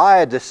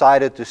Josiah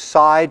decided to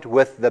side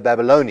with the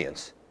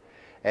Babylonians.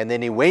 And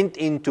then he went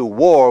into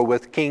war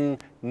with King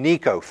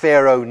Necho,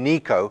 Pharaoh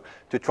Necho,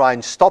 to try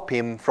and stop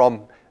him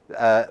from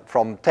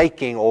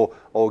taking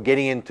or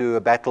getting into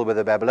a battle with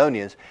the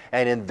Babylonians.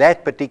 And in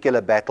that particular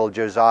battle,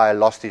 Josiah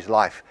lost his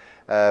life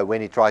when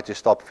he tried to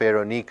stop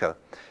Pharaoh Necho.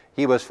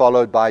 He was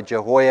followed by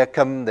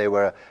Jehoiakim. There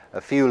were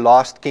a few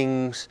last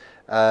kings,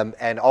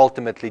 and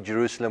ultimately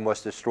Jerusalem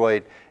was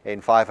destroyed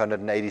in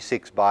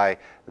 586 by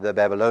the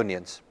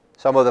Babylonians.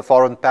 Some of the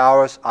foreign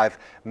powers, I've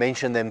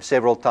mentioned them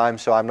several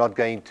times, so I'm not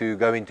going to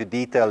go into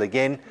detail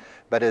again.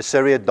 But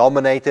Assyria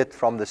dominated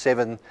from the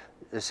 7th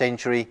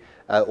century,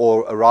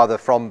 or rather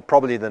from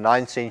probably the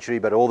 9th century,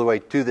 but all the way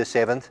to the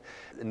 7th.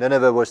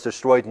 Nineveh was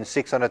destroyed in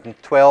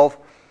 612,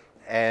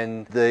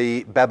 and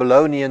the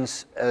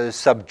Babylonians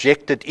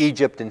subjected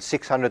Egypt in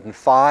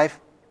 605.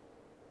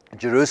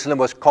 Jerusalem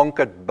was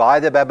conquered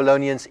by the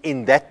Babylonians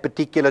in that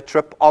particular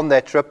trip. On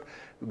that trip,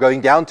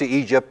 going down to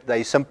Egypt,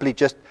 they simply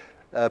just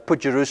put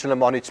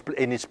Jerusalem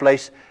in its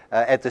place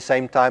at the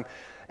same time.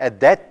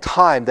 At that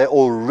time, they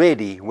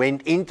already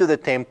went into the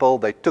temple.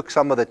 They took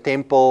some of the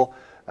temple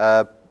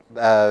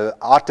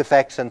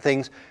artifacts and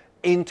things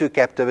into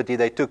captivity.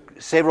 They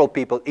took several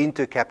people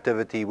into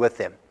captivity with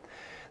them.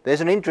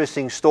 There's an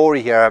interesting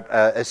story here,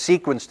 a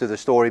sequence to the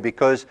story,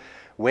 because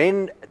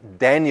when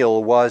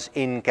Daniel was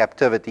in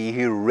captivity,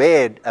 he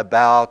read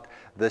about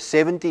the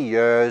 70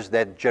 years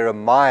that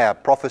Jeremiah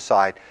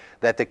prophesied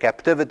that the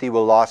captivity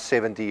will last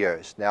 70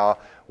 years. Now,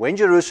 when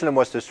Jerusalem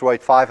was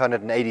destroyed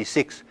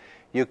 586,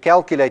 you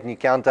calculate and you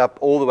count up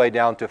all the way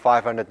down to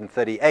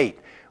 538,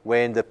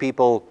 when the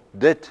people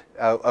did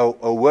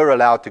or were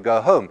allowed to go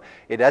home.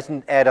 It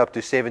doesn't add up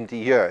to 70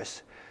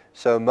 years.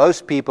 So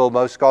most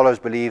scholars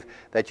believe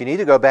that you need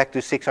to go back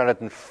to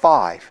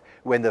 605,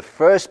 when the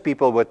first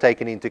people were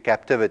taken into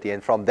captivity.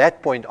 And from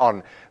that point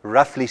on,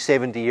 roughly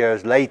 70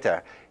 years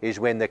later, is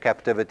when the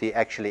captivity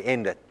actually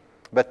ended.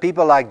 But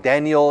people like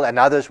Daniel and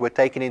others were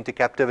taken into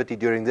captivity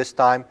during this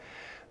time.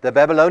 The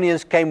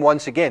Babylonians came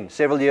once again,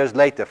 several years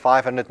later,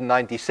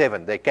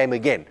 597. They came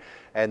again,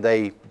 and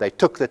they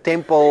took the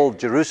temple,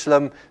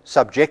 Jerusalem,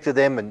 subjected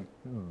them, and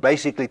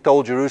basically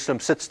told Jerusalem,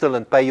 sit still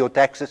and pay your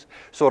taxes,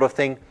 sort of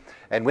thing.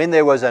 And when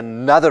there was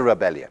another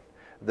rebellion,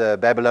 the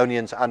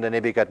Babylonians under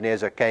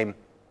Nebuchadnezzar came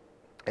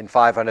in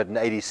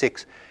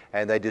 586,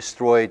 and they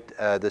destroyed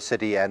the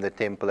city and the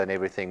temple and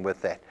everything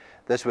with that.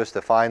 This was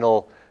the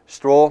final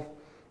straw.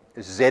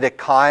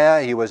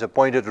 Zedekiah, he was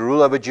appointed to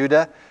rule over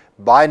Judah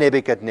by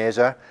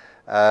Nebuchadnezzar,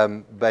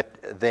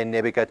 but then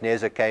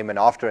Nebuchadnezzar came, and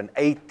after an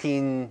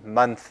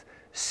 18-month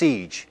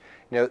siege,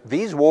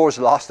 these wars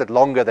lasted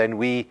longer than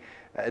we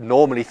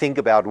normally think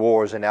about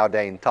wars in our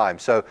day and time.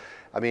 So,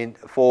 I mean,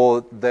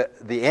 for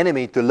the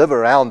enemy to live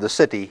around the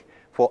city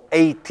for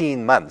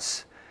 18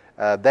 months,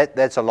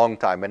 that's a long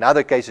time. In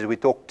other cases, we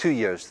talk 2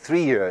 years,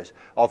 3 years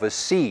of a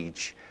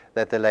siege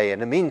that they lay. In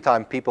the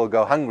meantime, people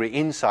go hungry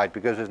inside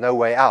because there's no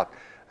way out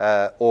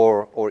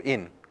or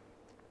in.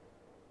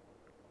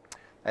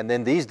 And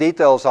then these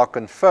details are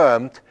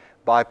confirmed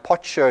by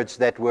potsherds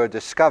that were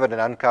discovered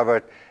and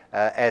uncovered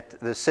at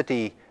the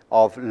city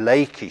of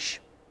Lachish.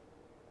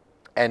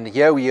 And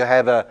here you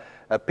have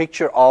a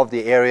picture of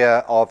the area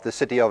of the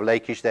city of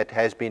Lachish that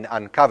has been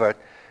uncovered.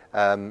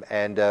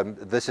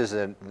 This is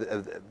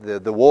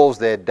the walls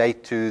there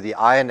date to the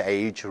Iron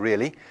Age,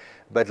 really.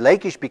 But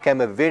Lachish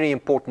became a very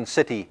important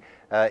city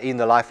in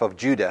the life of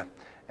Judah.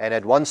 And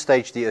at one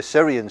stage, the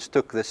Assyrians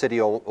took the city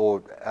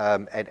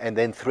and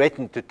then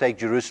threatened to take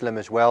Jerusalem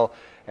as well,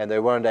 and they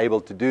weren't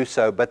able to do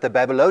so. But the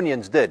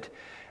Babylonians did.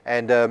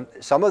 And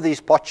some of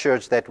these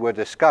potsherds that were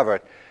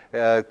discovered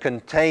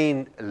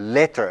contain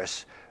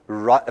letters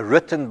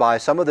written by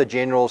some of the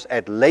generals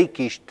at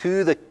Lachish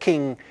to the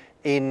king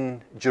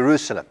in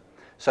Jerusalem.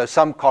 So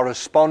some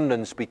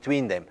correspondence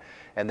between them.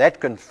 And that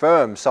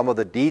confirms some of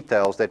the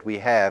details that we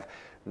have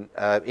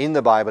in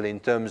the Bible in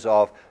terms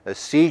of a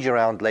siege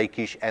around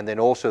Lachish and then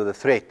also the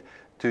threat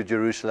to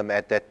Jerusalem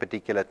at that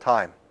particular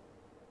time.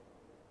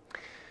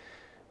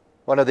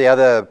 One of the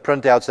other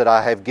printouts that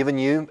I have given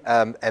you,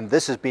 and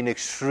this has been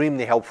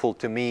extremely helpful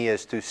to me,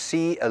 is to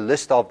see a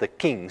list of the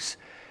kings,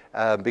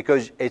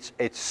 because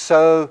it's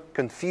so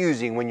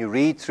confusing when you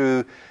read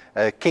through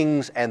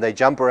kings and they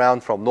jump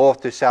around from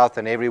north to south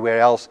and everywhere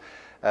else.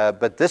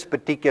 But this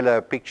particular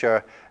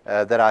picture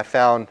that I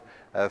found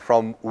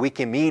from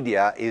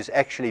Wikimedia is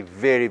actually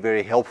very,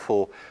 very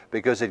helpful,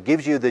 because it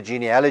gives you the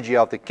genealogy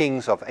of the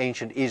kings of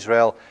ancient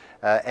Israel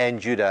and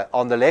Judah.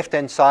 On the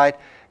left-hand side,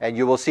 and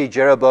you will see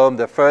Jeroboam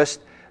the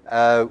first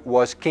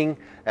was king,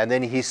 and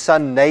then his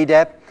son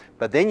Nadab.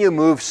 But then you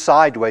move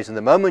sideways, and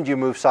the moment you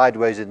move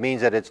sideways, it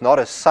means that it's not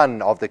a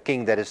son of the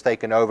king that has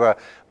taken over,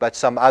 but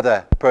some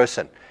other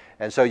person.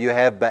 And so you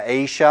have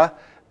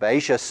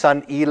Baasha's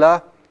son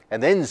Elah,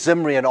 and then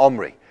Zimri and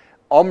Omri.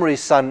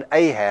 Omri's son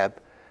Ahab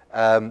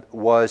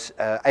was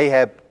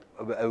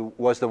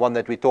the one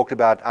that we talked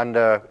about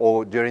under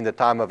or during the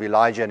time of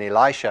Elijah and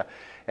Elisha.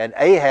 And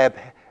Ahab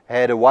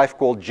had a wife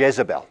called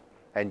Jezebel.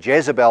 And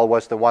Jezebel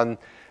was the one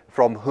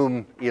from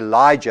whom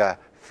Elijah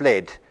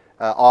fled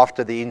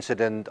after the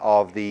incident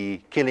of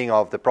the killing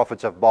of the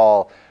prophets of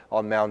Baal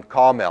on Mount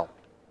Carmel.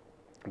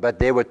 But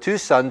there were two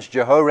sons,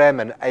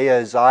 Jehoram and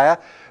Ahaziah.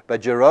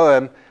 But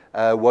Jehoram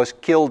was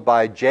killed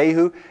by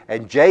Jehu,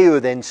 and Jehu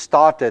then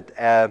started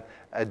a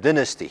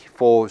dynasty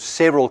for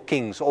several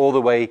kings all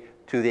the way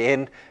to the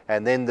end,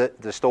 and then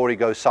the story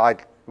goes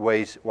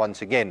sideways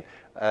once again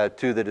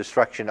to the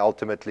destruction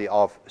ultimately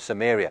of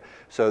Samaria.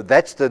 So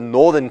that's the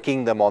northern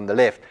kingdom on the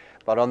left.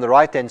 But on the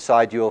right-hand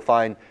side, you'll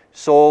find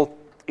Saul,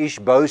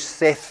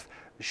 Ishbosheth,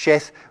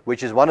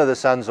 which is one of the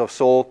sons of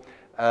Saul,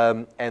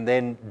 and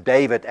then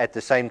David at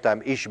the same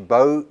time.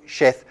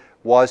 Ishbosheth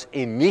was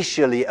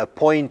initially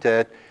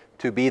appointed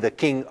to be the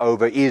king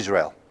over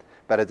Israel.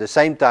 But at the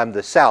same time,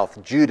 the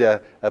south,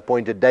 Judah,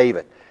 appointed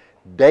David.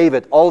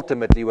 David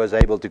ultimately was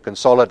able to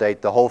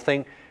consolidate the whole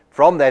thing.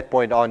 From that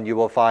point on, you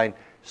will find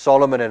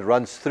Solomon, and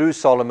runs through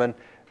Solomon,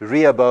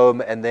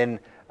 Rehoboam, and then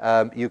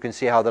you can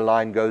see how the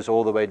line goes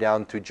all the way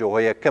down to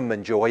Jehoiakim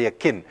and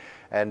Jehoiakim.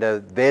 And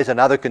there's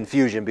another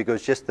confusion,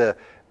 because just the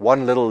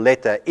one little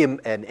letter, M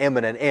and M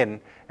and an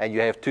N, and you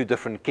have two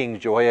different kings,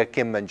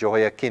 Jehoiakim and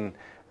Jehoiakim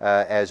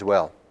as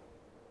well.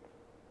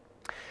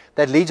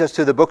 That leads us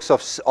to the books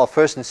of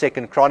 1st and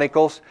 2nd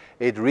Chronicles.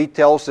 It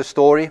retells the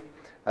story,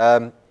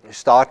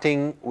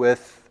 starting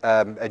with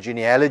a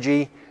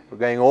genealogy. We're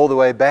going all the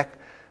way back.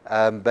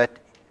 But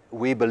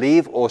we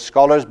believe, or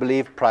scholars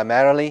believe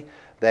primarily,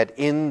 that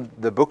in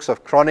the books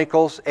of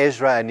Chronicles,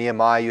 Ezra and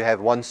Nehemiah, you have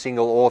one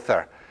single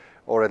author,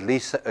 or at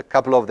least a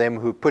couple of them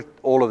who put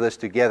all of this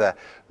together,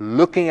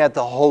 looking at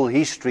the whole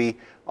history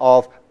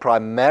of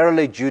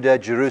primarily Judah,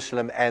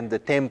 Jerusalem, and the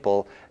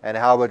temple, and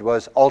how it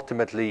was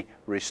ultimately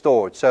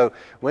restored. So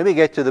when we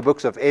get to the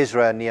books of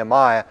Ezra and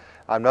Nehemiah,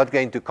 I'm not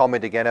going to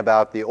comment again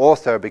about the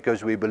author,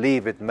 because we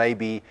believe it may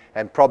be,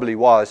 and probably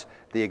was,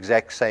 the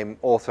exact same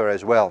author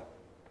as well.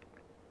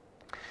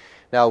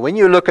 Now, when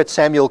you look at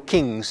Samuel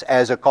Kings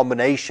as a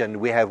combination,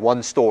 we have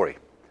one story,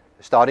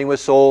 starting with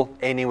Saul,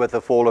 ending with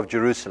the fall of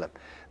Jerusalem.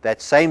 That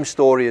same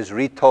story is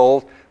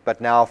retold,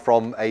 but now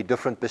from a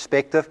different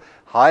perspective,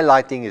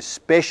 highlighting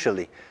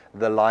especially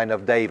the line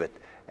of David,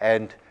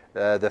 and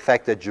the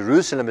fact that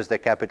Jerusalem is the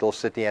capital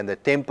city and the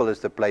temple is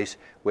the place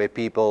where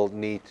people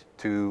need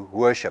to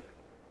worship.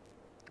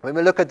 When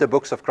we look at the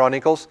books of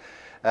Chronicles,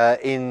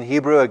 in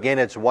Hebrew, again,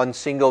 it's one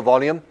single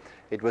volume.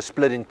 It was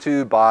split in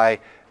two by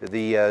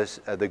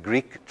the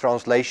Greek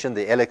translation,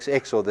 the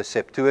LXX or the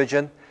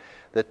Septuagint.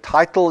 The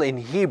title in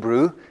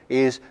Hebrew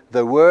is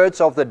The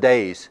Words of the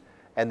Days,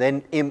 and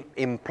then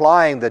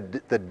implying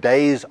the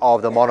days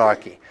of the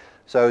monarchy.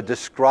 So it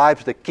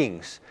describes the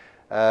kings.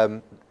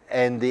 And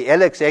the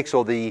LXX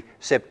or the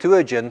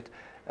Septuagint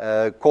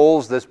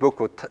calls this book,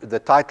 or the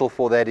title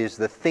for that is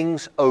The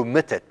Things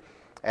Omitted.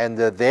 And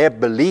their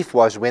belief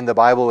was, when the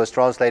Bible was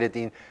translated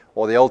in,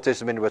 or the Old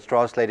Testament was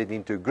translated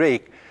into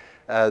Greek,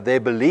 their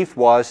belief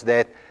was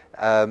that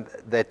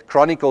that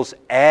Chronicles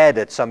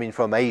added some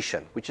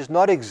information, which is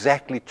not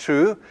exactly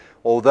true,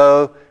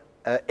 although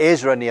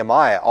Ezra and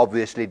Nehemiah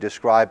obviously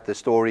described the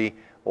story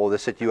or the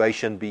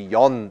situation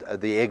beyond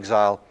the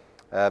exile.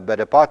 But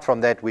apart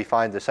from that, we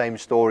find the same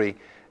story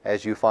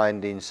as you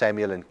find in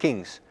Samuel and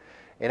Kings.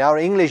 In our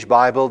English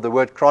Bible, the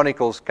word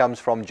Chronicles comes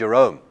from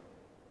Jerome,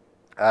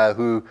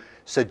 who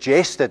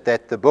suggested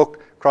that the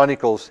book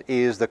Chronicles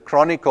is the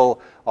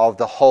chronicle of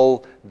the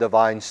whole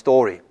divine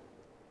story.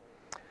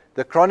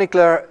 The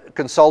chronicler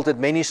consulted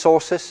many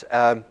sources,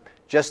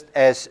 just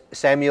as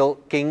Samuel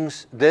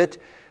Kings did,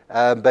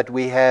 but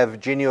we have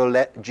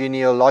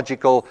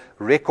genealogical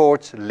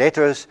records,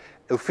 letters,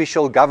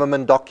 official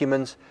government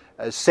documents.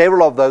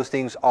 Several of those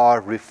things are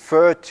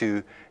referred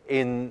to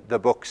in the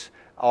books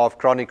of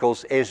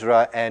Chronicles,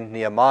 Ezra, and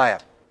Nehemiah.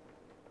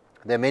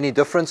 There are many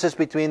differences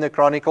between the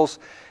Chronicles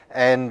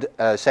and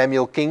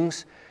Samuel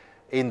Kings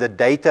in the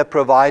data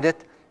provided.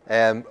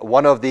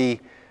 One of the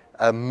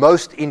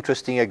most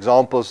interesting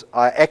examples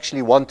I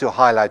actually want to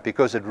highlight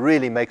because it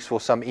really makes for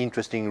some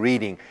interesting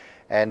reading.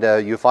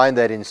 And you find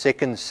that in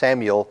 2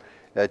 Samuel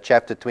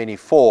chapter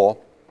 24,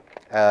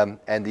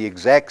 and the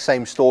exact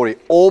same story,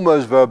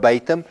 almost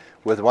verbatim,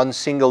 with one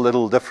single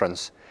little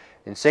difference.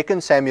 In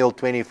 2 Samuel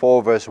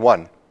 24, verse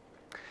 1,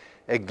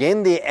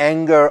 again the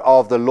anger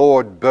of the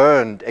Lord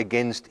burned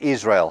against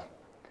Israel,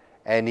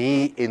 and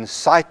he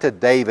incited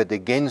David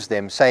against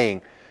them,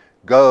 saying,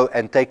 go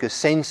and take a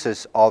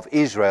census of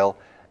Israel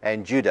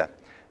and Judah.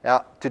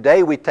 Now,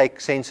 today we take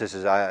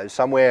censuses.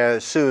 Somewhere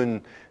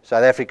soon,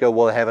 South Africa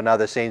will have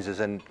another census,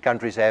 and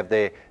countries have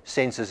their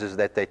censuses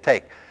that they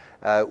take.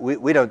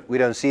 We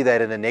don't see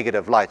that in a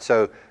negative light.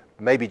 So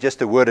maybe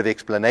just a word of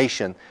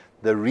explanation.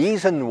 The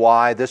reason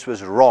why this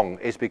was wrong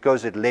is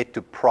because it led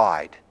to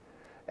pride.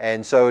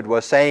 And so it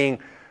was saying,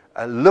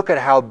 look at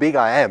how big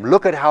I am.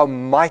 Look at how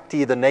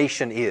mighty the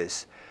nation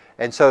is.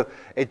 And so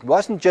it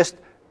wasn't just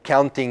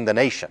counting the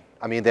nation.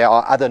 I mean, there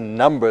are other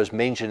numbers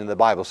mentioned in the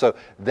Bible. So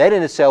that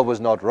in itself was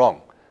not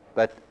wrong.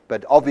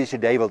 But obviously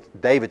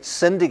David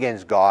sinned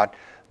against God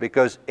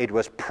because it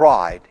was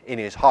pride in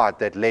his heart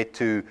that led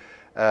to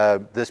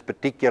this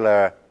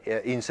particular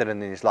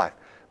incident in his life.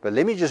 But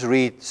let me just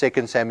read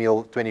 2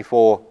 Samuel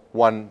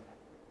 24:1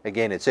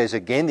 again. It says,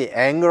 again the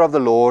anger of the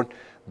Lord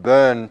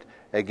burned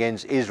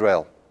against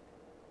Israel.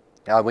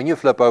 Now when you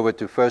flip over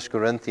to 1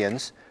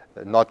 Corinthians,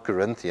 not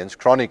Corinthians,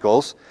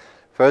 Chronicles,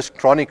 1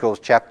 Chronicles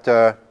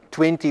chapter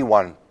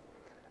 21,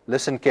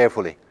 listen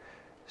carefully.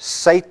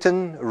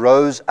 Satan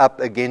rose up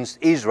against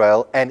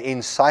Israel and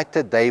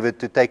incited David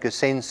to take a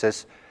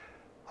census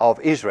of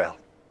Israel.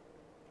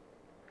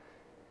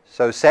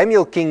 So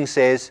Samuel King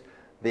says,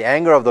 the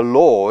anger of the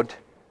Lord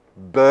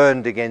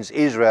burned against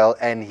Israel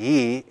and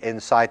he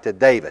incited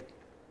David.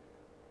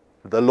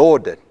 The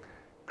Lord did.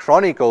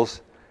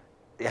 Chronicles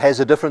has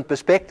a different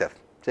perspective.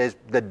 It says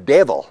the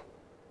devil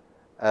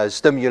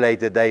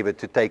stimulated David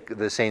to take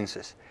the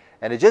census.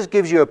 And it just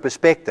gives you a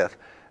perspective.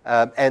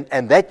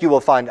 And that you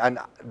will find, and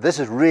this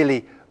is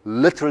really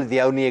literally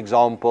the only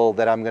example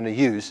that I'm going to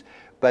use,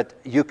 but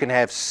you can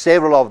have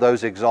several of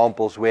those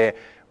examples where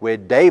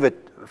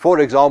David, for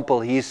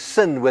example, his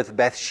sin with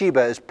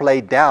Bathsheba is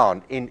played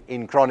down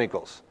in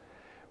Chronicles,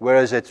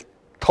 whereas it's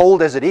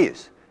told as it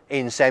is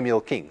in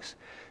Samuel Kings.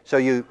 So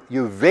you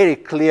very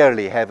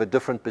clearly have a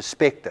different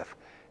perspective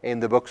in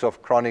the books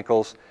of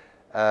Chronicles,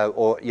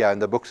 in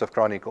the books of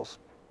Chronicles.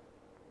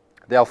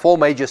 There are 4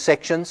 major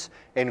sections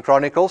in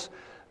Chronicles.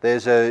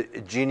 There's a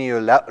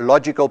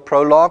genealogical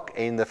prologue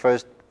in the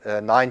first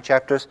 9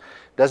 chapters.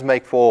 It does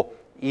make for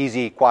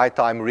easy, quiet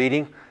time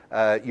reading.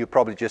 You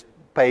probably just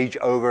page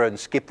over and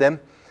skip them.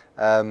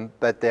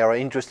 But there are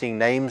interesting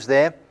names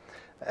there.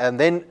 And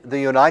then the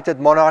United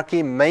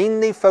Monarchy,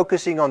 mainly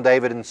focusing on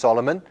David and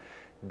Solomon.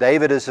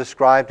 David is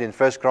described in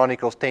 1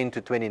 Chronicles 10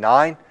 to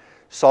 29.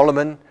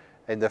 Solomon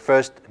in the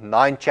first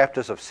 9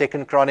 chapters of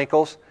 2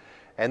 Chronicles.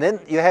 And then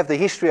you have the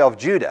history of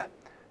Judah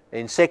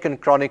in 2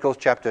 Chronicles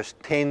chapters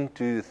 10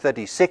 to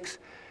 36.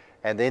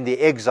 And then the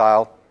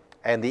exile,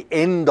 and the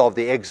end of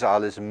the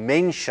exile is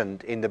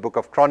mentioned in the book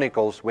of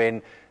Chronicles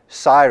when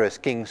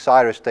King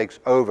Cyrus takes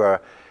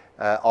over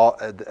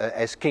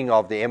as king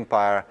of the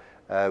empire,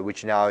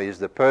 which now is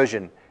the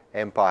Persian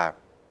Empire.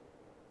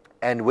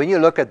 And when you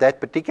look at that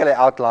particular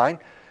outline,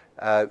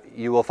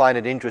 you will find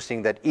it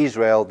interesting that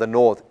Israel, the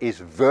north, is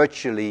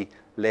virtually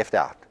left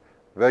out,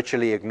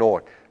 virtually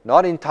ignored.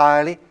 Not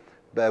entirely,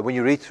 but when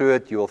you read through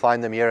it, you will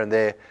find them here and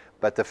there,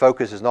 but the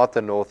focus is not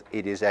the north,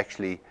 it is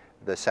actually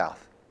the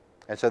south.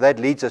 And so that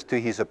leads us to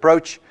his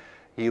approach.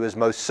 He was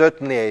most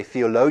certainly a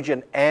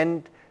theologian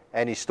and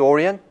an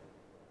historian.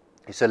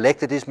 He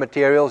selected his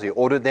materials, he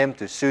ordered them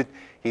to suit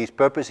his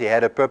purpose. He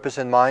had a purpose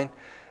in mind.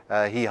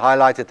 He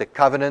highlighted the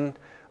covenant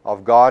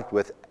of God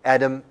with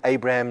Adam,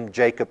 Abraham,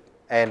 Jacob,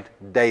 and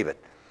David.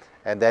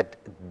 And that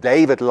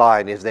David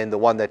line is then the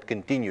one that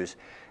continues.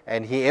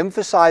 And he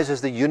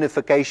emphasizes the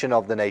unification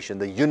of the nation,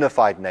 the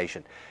unified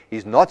nation.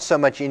 He's not so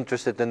much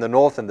interested in the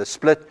north and the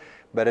split,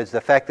 but it's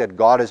the fact that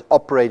God is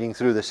operating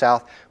through the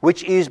south,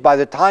 which is, by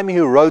the time he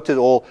wrote it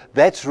all,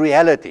 that's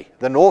reality.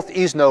 The north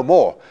is no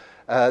more.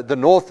 The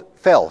north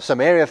fell.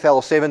 Samaria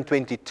fell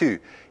 722.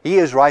 He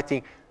is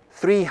writing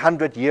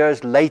 300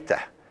 years later.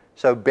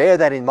 So bear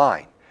that in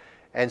mind.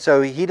 And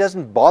so he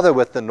doesn't bother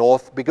with the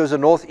north because the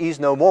north is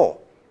no more.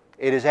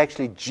 It is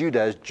actually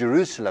Judah,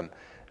 Jerusalem,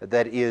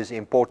 that is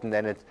important,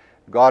 and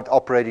God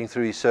operating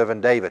through his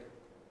servant David.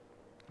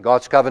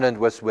 God's covenant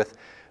was with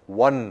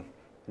one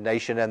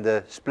nation, and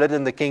the split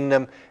in the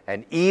kingdom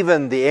and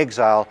even the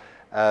exile,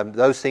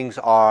 those things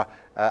are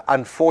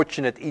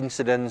unfortunate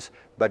incidents,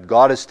 but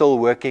God is still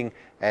working,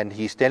 and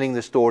he's telling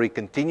the story,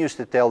 continues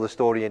to tell the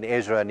story in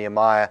Ezra and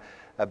Nehemiah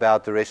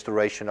about the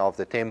restoration of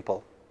the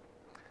temple.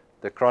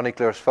 The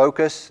chronicler's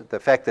focus, the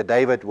fact that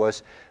David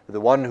was the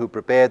one who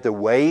prepared the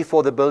way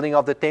for the building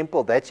of the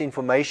temple, that's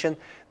information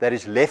that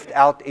is left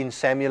out in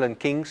Samuel and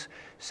Kings.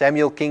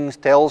 Samuel Kings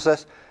tells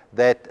us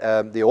that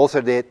the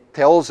author there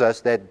tells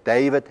us that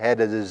David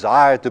had a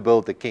desire to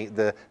build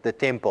the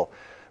temple.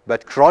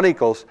 But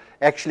Chronicles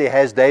actually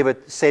has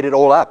David set it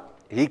all up.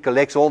 He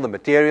collects all the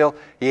material.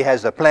 He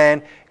has a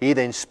plan. He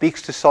then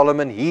speaks to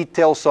Solomon. He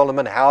tells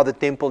Solomon how the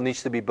temple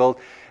needs to be built.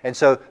 And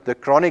so the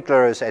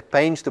chronicler is at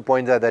pains to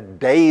point out that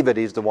David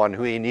is the one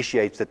who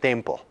initiates the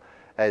temple.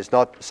 It's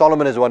not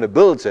Solomon is the one who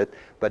builds it,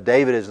 but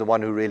David is the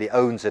one who really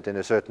owns it in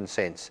a certain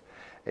sense.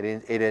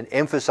 It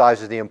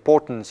emphasizes the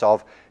importance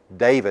of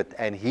David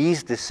and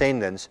his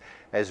descendants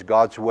as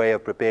God's way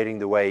of preparing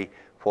the way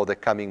for the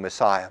coming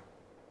Messiah.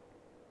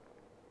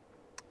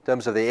 In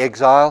terms of the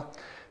exile,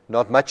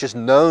 not much is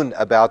known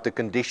about the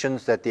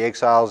conditions that the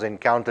exiles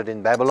encountered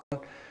in Babylon.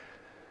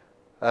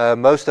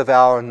 Most of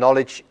our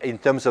knowledge in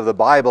terms of the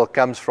Bible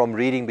comes from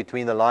reading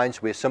between the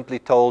lines. We're simply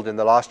told in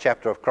the last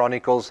chapter of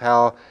Chronicles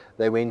how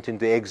they went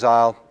into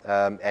exile,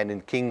 and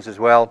in Kings as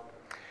well.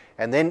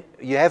 And then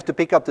you have to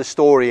pick up the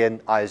story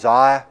in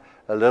Isaiah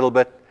a little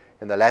bit,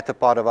 in the latter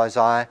part of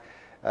Isaiah.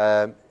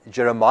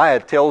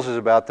 Jeremiah tells us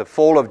about the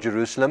fall of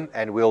Jerusalem,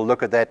 and we'll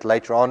look at that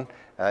later on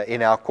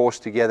in our course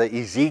together.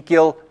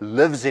 Ezekiel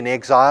lives in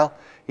exile.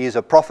 He is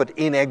a prophet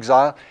in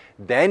exile.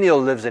 Daniel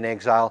lives in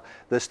exile.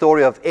 The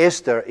story of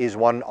Esther is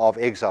one of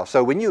exile.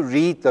 So when you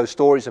read those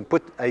stories and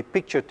put a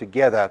picture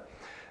together,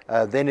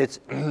 then it's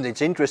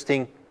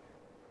interesting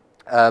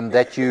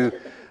that you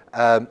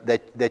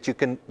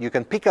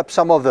can pick up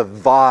some of the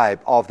vibe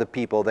of the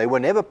people. They were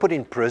never put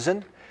in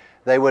prison.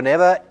 They were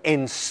never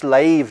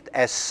enslaved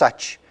as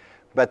such,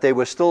 but they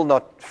were still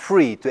not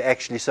free to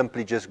actually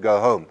simply just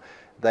go home.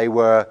 They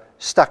were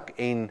stuck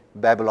in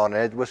Babylon,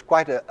 and it was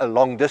quite a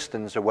long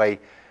distance away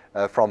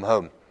from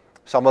home.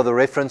 Some of the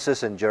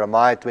references in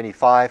Jeremiah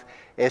 25,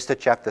 Esther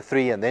chapter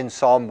 3, and then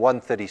Psalm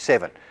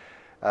 137.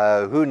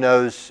 Who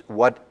knows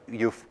what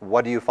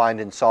do you find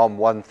in Psalm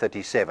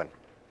 137?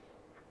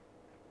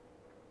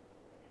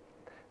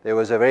 There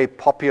was a very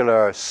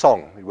popular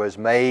song. It was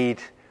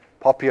made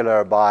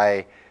popular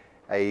by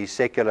a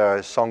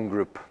secular song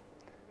group.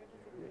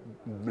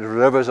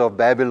 Rivers of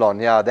Babylon.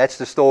 Yeah, that's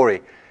the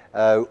story.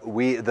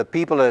 The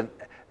people,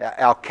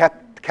 our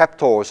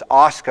captors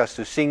ask us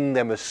to sing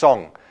them a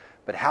song.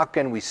 But how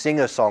can we sing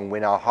a song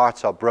when our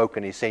hearts are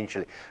broken,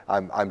 essentially?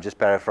 I'm just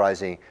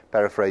paraphrasing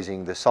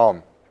the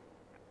psalm.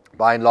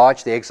 By and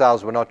large, the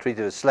exiles were not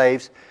treated as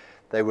slaves.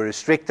 They were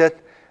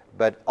restricted,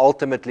 but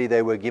ultimately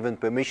they were given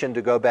permission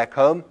to go back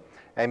home.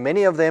 And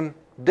many of them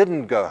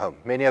didn't go home.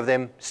 Many of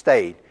them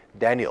stayed.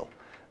 Daniel,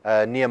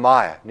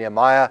 Nehemiah.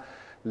 Nehemiah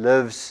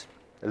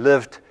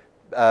lived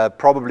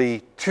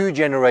probably 2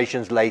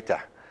 generations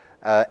later.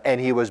 And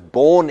he was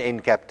born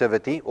in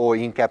captivity,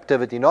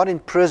 not in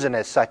prison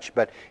as such,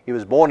 but he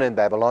was born in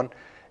Babylon,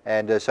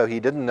 and so he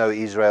didn't know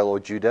Israel or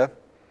Judah.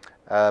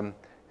 And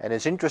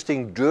it's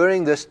interesting,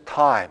 during this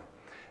time,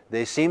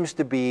 there seems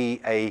to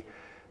be a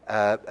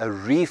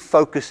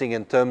refocusing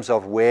in terms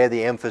of where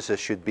the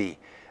emphasis should be.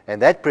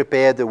 And that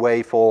prepared the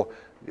way for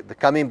the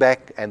coming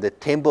back and the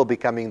temple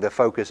becoming the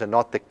focus and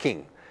not the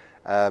king.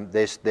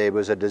 There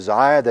was a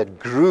desire that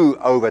grew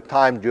over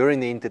time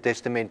during the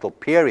intertestamental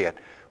period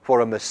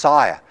for a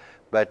Messiah,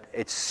 but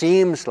it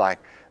seems like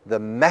the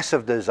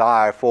massive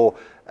desire for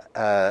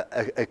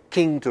a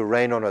king to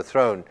reign on a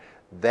throne,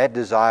 that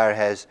desire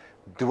has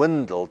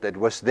dwindled. It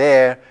was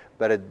there,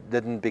 but it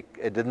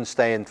didn't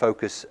stay in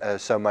focus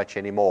so much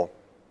anymore.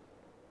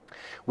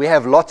 We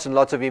have lots and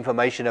lots of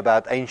information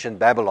about ancient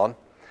Babylon.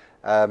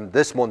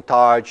 This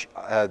montage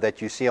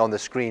that you see on the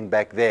screen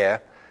back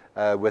there,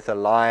 with a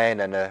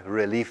lion and a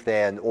relief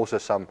there, and also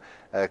some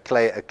a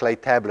clay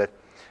tablet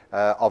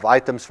of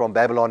items from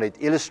Babylon. It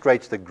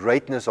illustrates the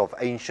greatness of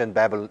ancient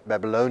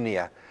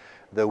Babylonia.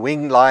 The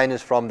winged lion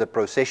is from the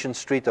procession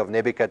street of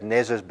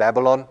Nebuchadnezzar's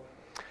Babylon.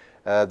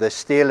 The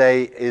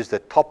stele is the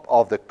top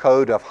of the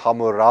code of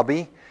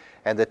Hammurabi,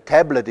 and the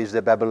tablet is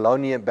the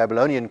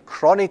Babylonian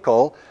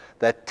chronicle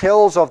that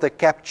tells of the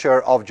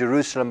capture of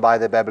Jerusalem by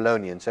the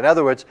Babylonians. In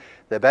other words,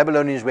 the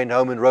Babylonians went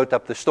home and wrote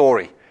up the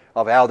story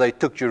of how they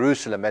took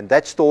Jerusalem, and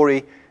that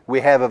story we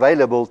have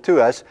available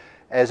to us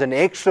as an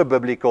extra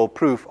biblical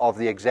proof of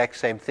the exact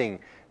same thing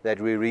that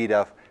we read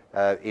of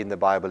in the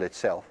Bible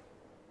itself.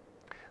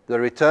 The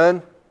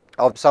return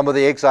of some of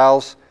the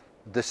exiles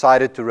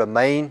decided to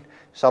remain.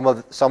 Some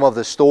of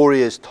the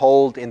story is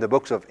told in the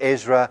books of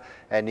Ezra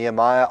and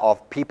Nehemiah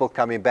of people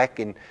coming back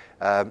in,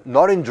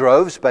 not in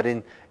droves, but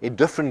in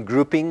different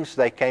groupings.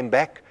 They came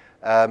back,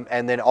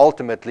 and then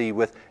ultimately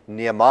with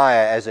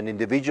Nehemiah as an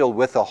individual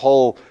with a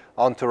whole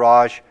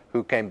entourage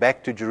who came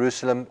back to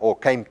Jerusalem or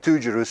came to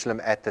Jerusalem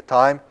at the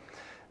time.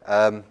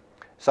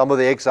 Some of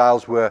the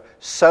exiles were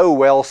so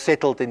well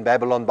settled in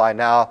Babylon by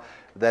now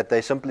that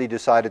they simply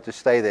decided to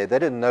stay there. They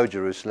didn't know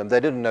Jerusalem. They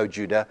didn't know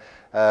Judah.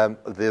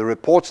 The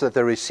reports that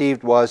they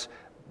received was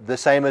the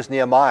same as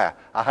Nehemiah.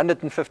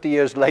 150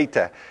 years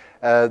later,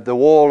 the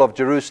wall of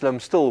Jerusalem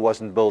still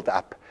wasn't built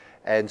up.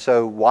 And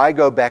so why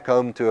go back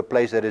home to a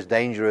place that is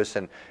dangerous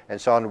and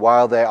so on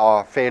while they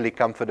are fairly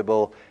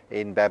comfortable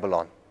in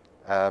Babylon?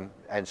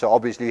 And so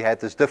obviously you had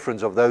this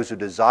difference of those who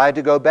desired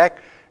to go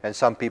back and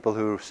some people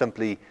who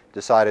simply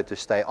decided to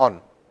stay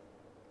on.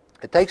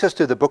 It takes us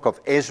to the book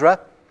of Ezra,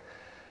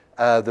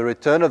 the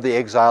return of the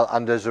exile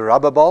under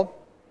Zerubbabel.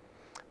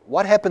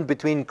 What happened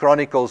between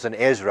Chronicles and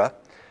Ezra?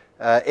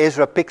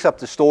 Ezra picks up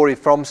the story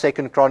from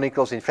 2nd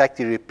Chronicles. In fact,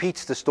 he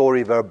repeats the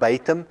story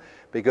verbatim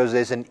because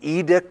there's an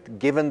edict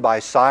given by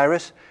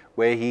Cyrus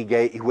where he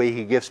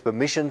gives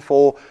permission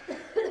for,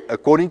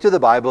 according to the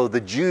Bible, the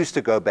Jews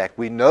to go back.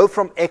 We know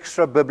from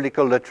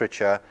extra-biblical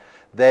literature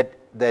that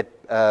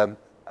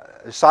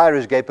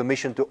Cyrus gave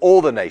permission to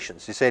all the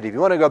nations. He said, if you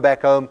want to go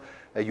back home,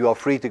 you are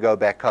free to go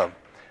back home.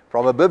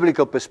 From a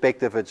biblical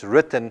perspective, it's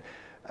written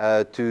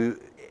to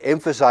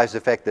emphasize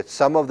the fact that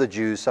some of the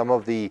Jews, some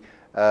of the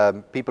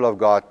people of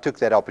God took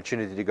that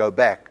opportunity to go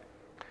back.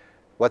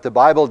 What the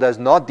Bible does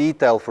not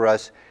detail for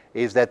us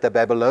is that the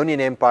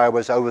Babylonian Empire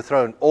was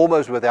overthrown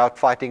almost without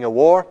fighting a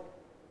war.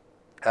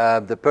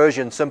 The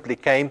Persians simply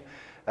came,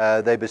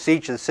 they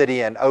besieged the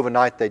city, and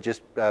overnight they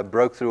just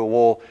broke through a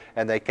wall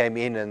and they came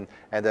in,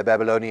 and the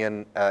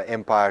Babylonian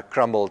Empire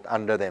crumbled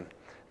under them.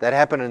 That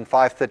happened in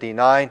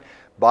 539.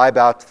 By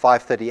about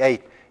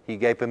 538, he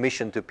gave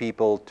permission to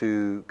people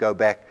to go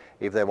back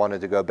if they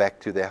wanted to go back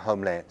to their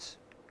homelands.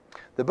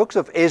 The books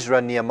of Ezra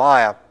and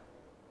Nehemiah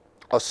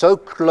are so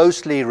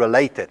closely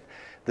related.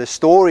 The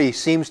story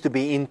seems to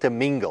be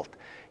intermingled.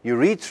 You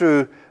read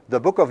through the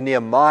book of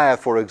Nehemiah,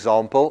 for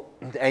example,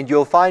 and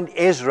you'll find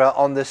Ezra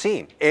on the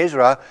scene.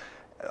 Ezra,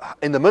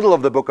 in the middle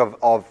of the book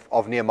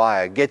of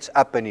Nehemiah, gets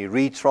up and he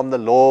reads from the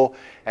law,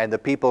 and the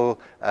people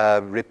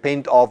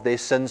repent of their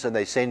sins and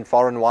they send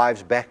foreign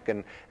wives back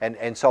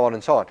and so on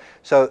and so on.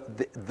 So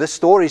the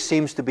story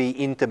seems to be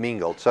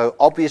intermingled. So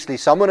obviously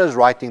someone is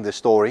writing the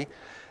story,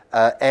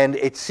 and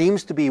it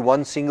seems to be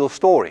one single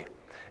story.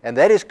 And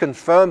that is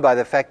confirmed by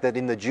the fact that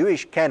in the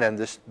Jewish canon,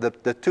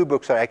 the two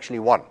books are actually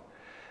one.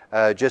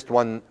 Just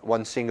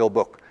one single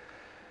book.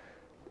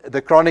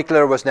 The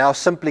chronicler was now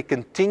simply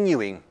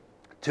continuing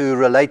to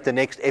relate the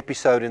next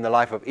episode in the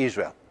life of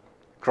Israel.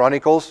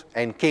 Chronicles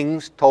and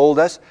Kings told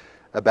us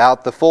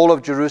about the fall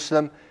of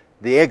Jerusalem,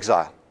 the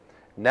exile.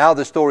 Now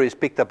the story is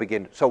picked up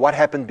again. So what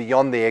happened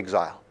beyond the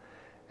exile?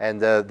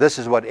 And this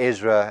is what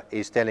Ezra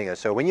is telling us.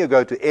 So when you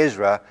go to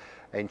Ezra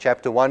in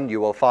chapter 1, you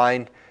will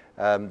find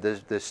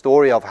the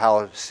story of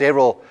how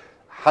several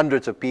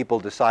hundreds of people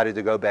decided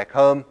to go back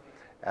home,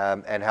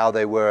 and how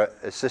they were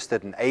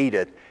assisted and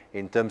aided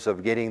in terms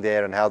of getting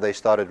there and how they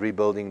started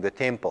rebuilding the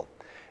temple.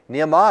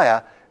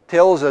 Nehemiah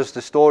tells us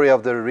the story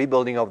of the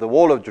rebuilding of the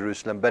wall of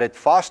Jerusalem, but it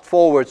fast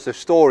forwards the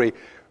story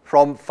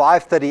from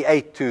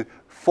 538 to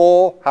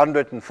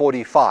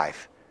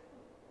 445.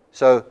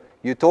 So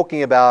you're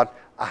talking about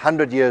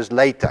 100 years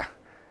later,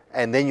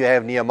 and then you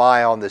have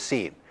Nehemiah on the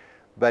scene.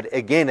 But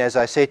again, as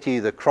I said to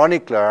you, the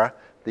chronicler,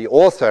 the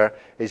author,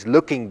 is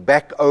looking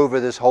back over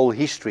this whole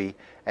history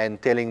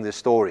and telling the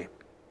story.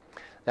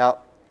 Now,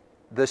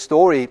 the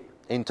story,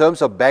 in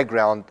terms of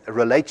background,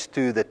 relates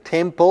to the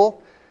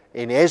temple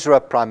in Ezra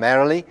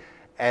primarily,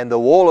 and the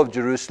wall of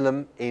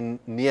Jerusalem in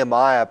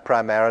Nehemiah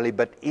primarily.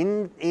 But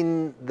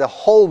in the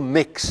whole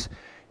mix,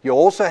 you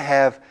also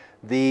have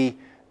the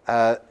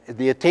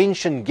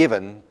attention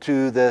given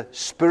to the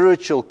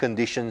spiritual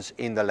conditions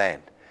in the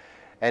land.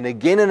 And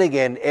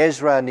again,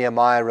 Ezra and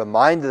Nehemiah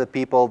remind the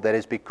people that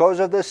it's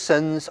because of the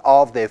sins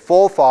of their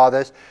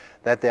forefathers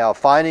that they are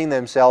finding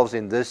themselves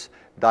in this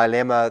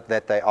dilemma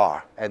that they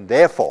are. And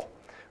therefore,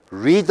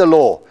 read the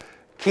law,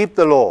 keep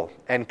the law,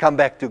 and come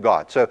back to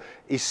God. So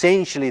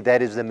essentially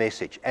that is the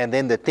message. And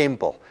then the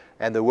temple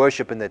and the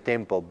worship in the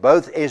temple.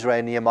 Both Ezra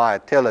and Nehemiah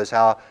tell us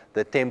how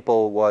the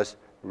temple was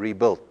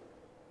rebuilt.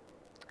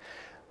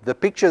 The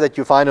picture that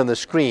you find on the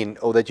screen,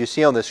 or that you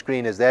see on the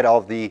screen, is that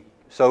of the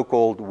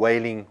so-called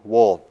Wailing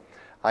Wall.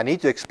 I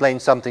need to explain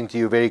something to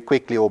you very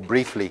quickly or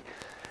briefly.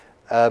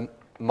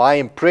 My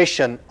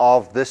impression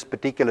of this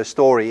particular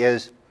story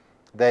is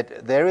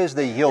that there is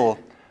the hill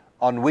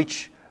on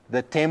which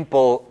the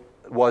temple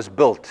was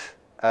built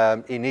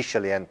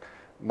initially, and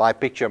my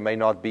picture may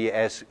not be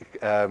as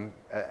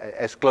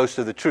close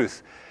to the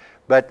truth.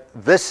 But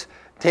this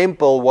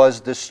temple was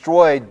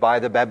destroyed by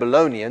the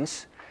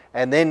Babylonians,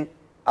 and then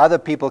other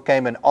people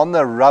came, and on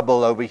the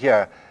rubble over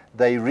here,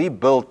 they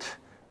rebuilt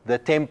the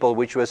temple,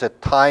 which was a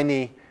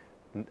tiny,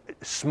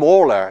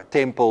 smaller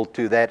temple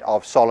to that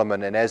of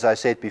Solomon. And as I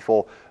said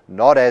before,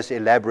 not as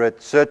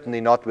elaborate,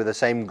 certainly not with the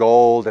same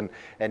gold and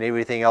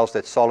everything else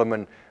that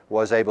Solomon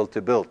was able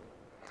to build.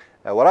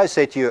 What I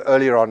said to you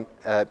earlier on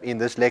in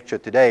this lecture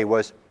today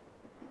was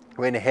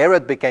when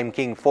Herod became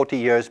king 40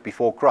 years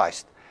before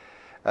Christ,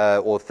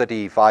 or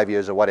 35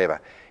 years or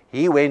whatever.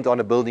 He went on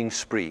a building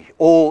spree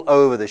all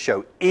over the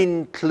show,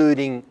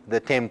 including the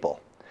temple.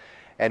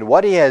 And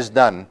what he has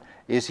done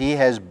is he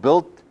has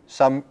built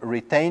some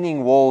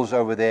retaining walls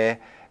over there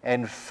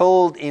and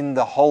filled in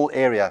the whole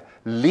area,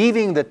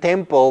 leaving the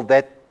temple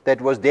that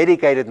was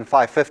dedicated in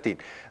 515.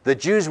 The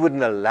Jews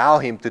wouldn't allow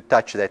him to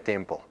touch that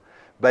temple.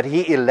 But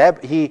he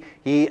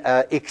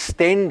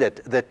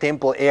extended the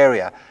temple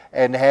area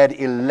and had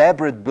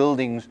elaborate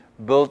buildings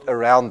built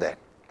around that.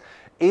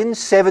 In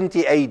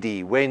 70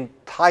 AD, when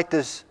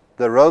Titus,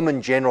 the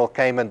Roman general,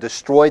 came and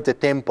destroyed the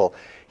temple,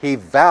 he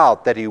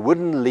vowed that he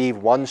wouldn't leave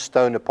one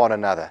stone upon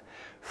another,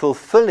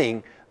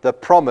 fulfilling the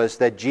promise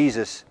that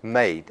Jesus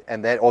made,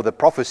 or the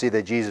prophecy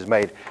that Jesus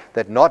made,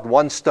 that not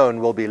one stone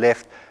will be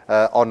left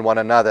on one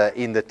another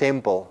in the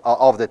temple,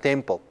 of the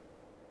temple.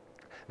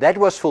 That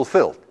was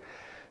fulfilled.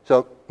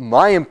 So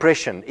my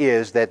impression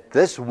is that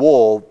this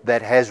wall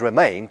that has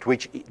remained,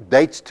 which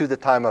dates to the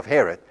time of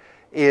Herod,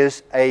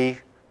 is a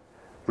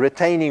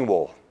retaining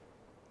wall.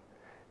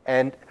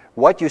 And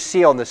what you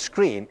see on the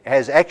screen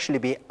has actually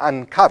been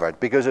uncovered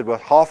because it was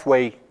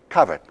halfway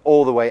covered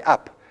all the way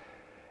up.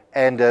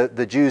 And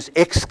the Jews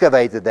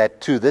excavated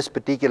that to this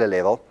particular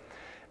level.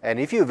 And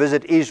if you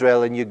visit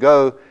Israel and you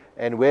go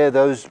and where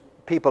those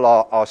people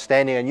are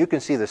standing, and you can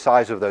see the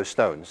size of those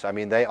stones. I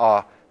mean, they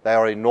are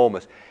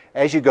enormous.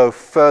 As you go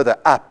further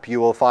up, you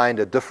will find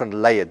a different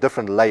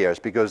layers,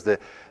 because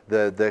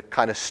the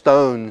kind of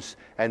stones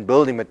and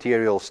building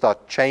materials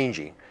start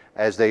changing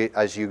as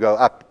you go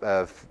up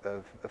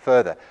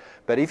further.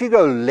 But if you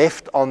go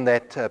left on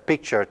that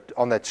picture,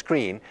 on that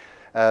screen,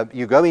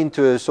 you go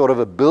into a sort of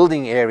a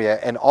building area,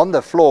 and on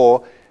the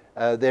floor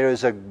there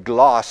is a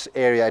glass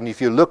area, and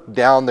if you look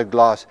down the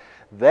glass,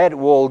 that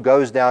wall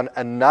goes down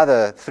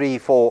another 3,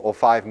 4, or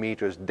 5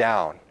 meters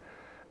down.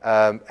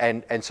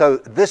 And so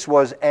this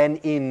was an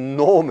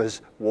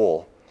enormous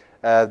wall,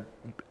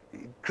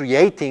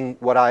 creating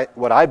what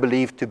I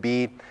believe to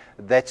be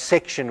that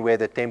section where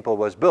the temple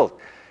was built.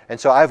 And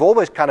so I've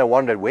always kind of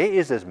wondered, where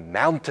is this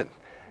mountain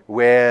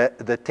where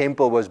the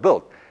temple was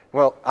built?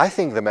 Well, I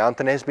think the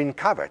mountain has been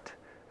covered,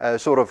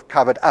 sort of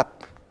covered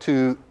up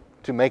to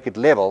make it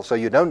level, so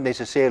you don't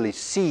necessarily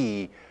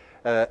see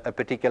a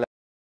particular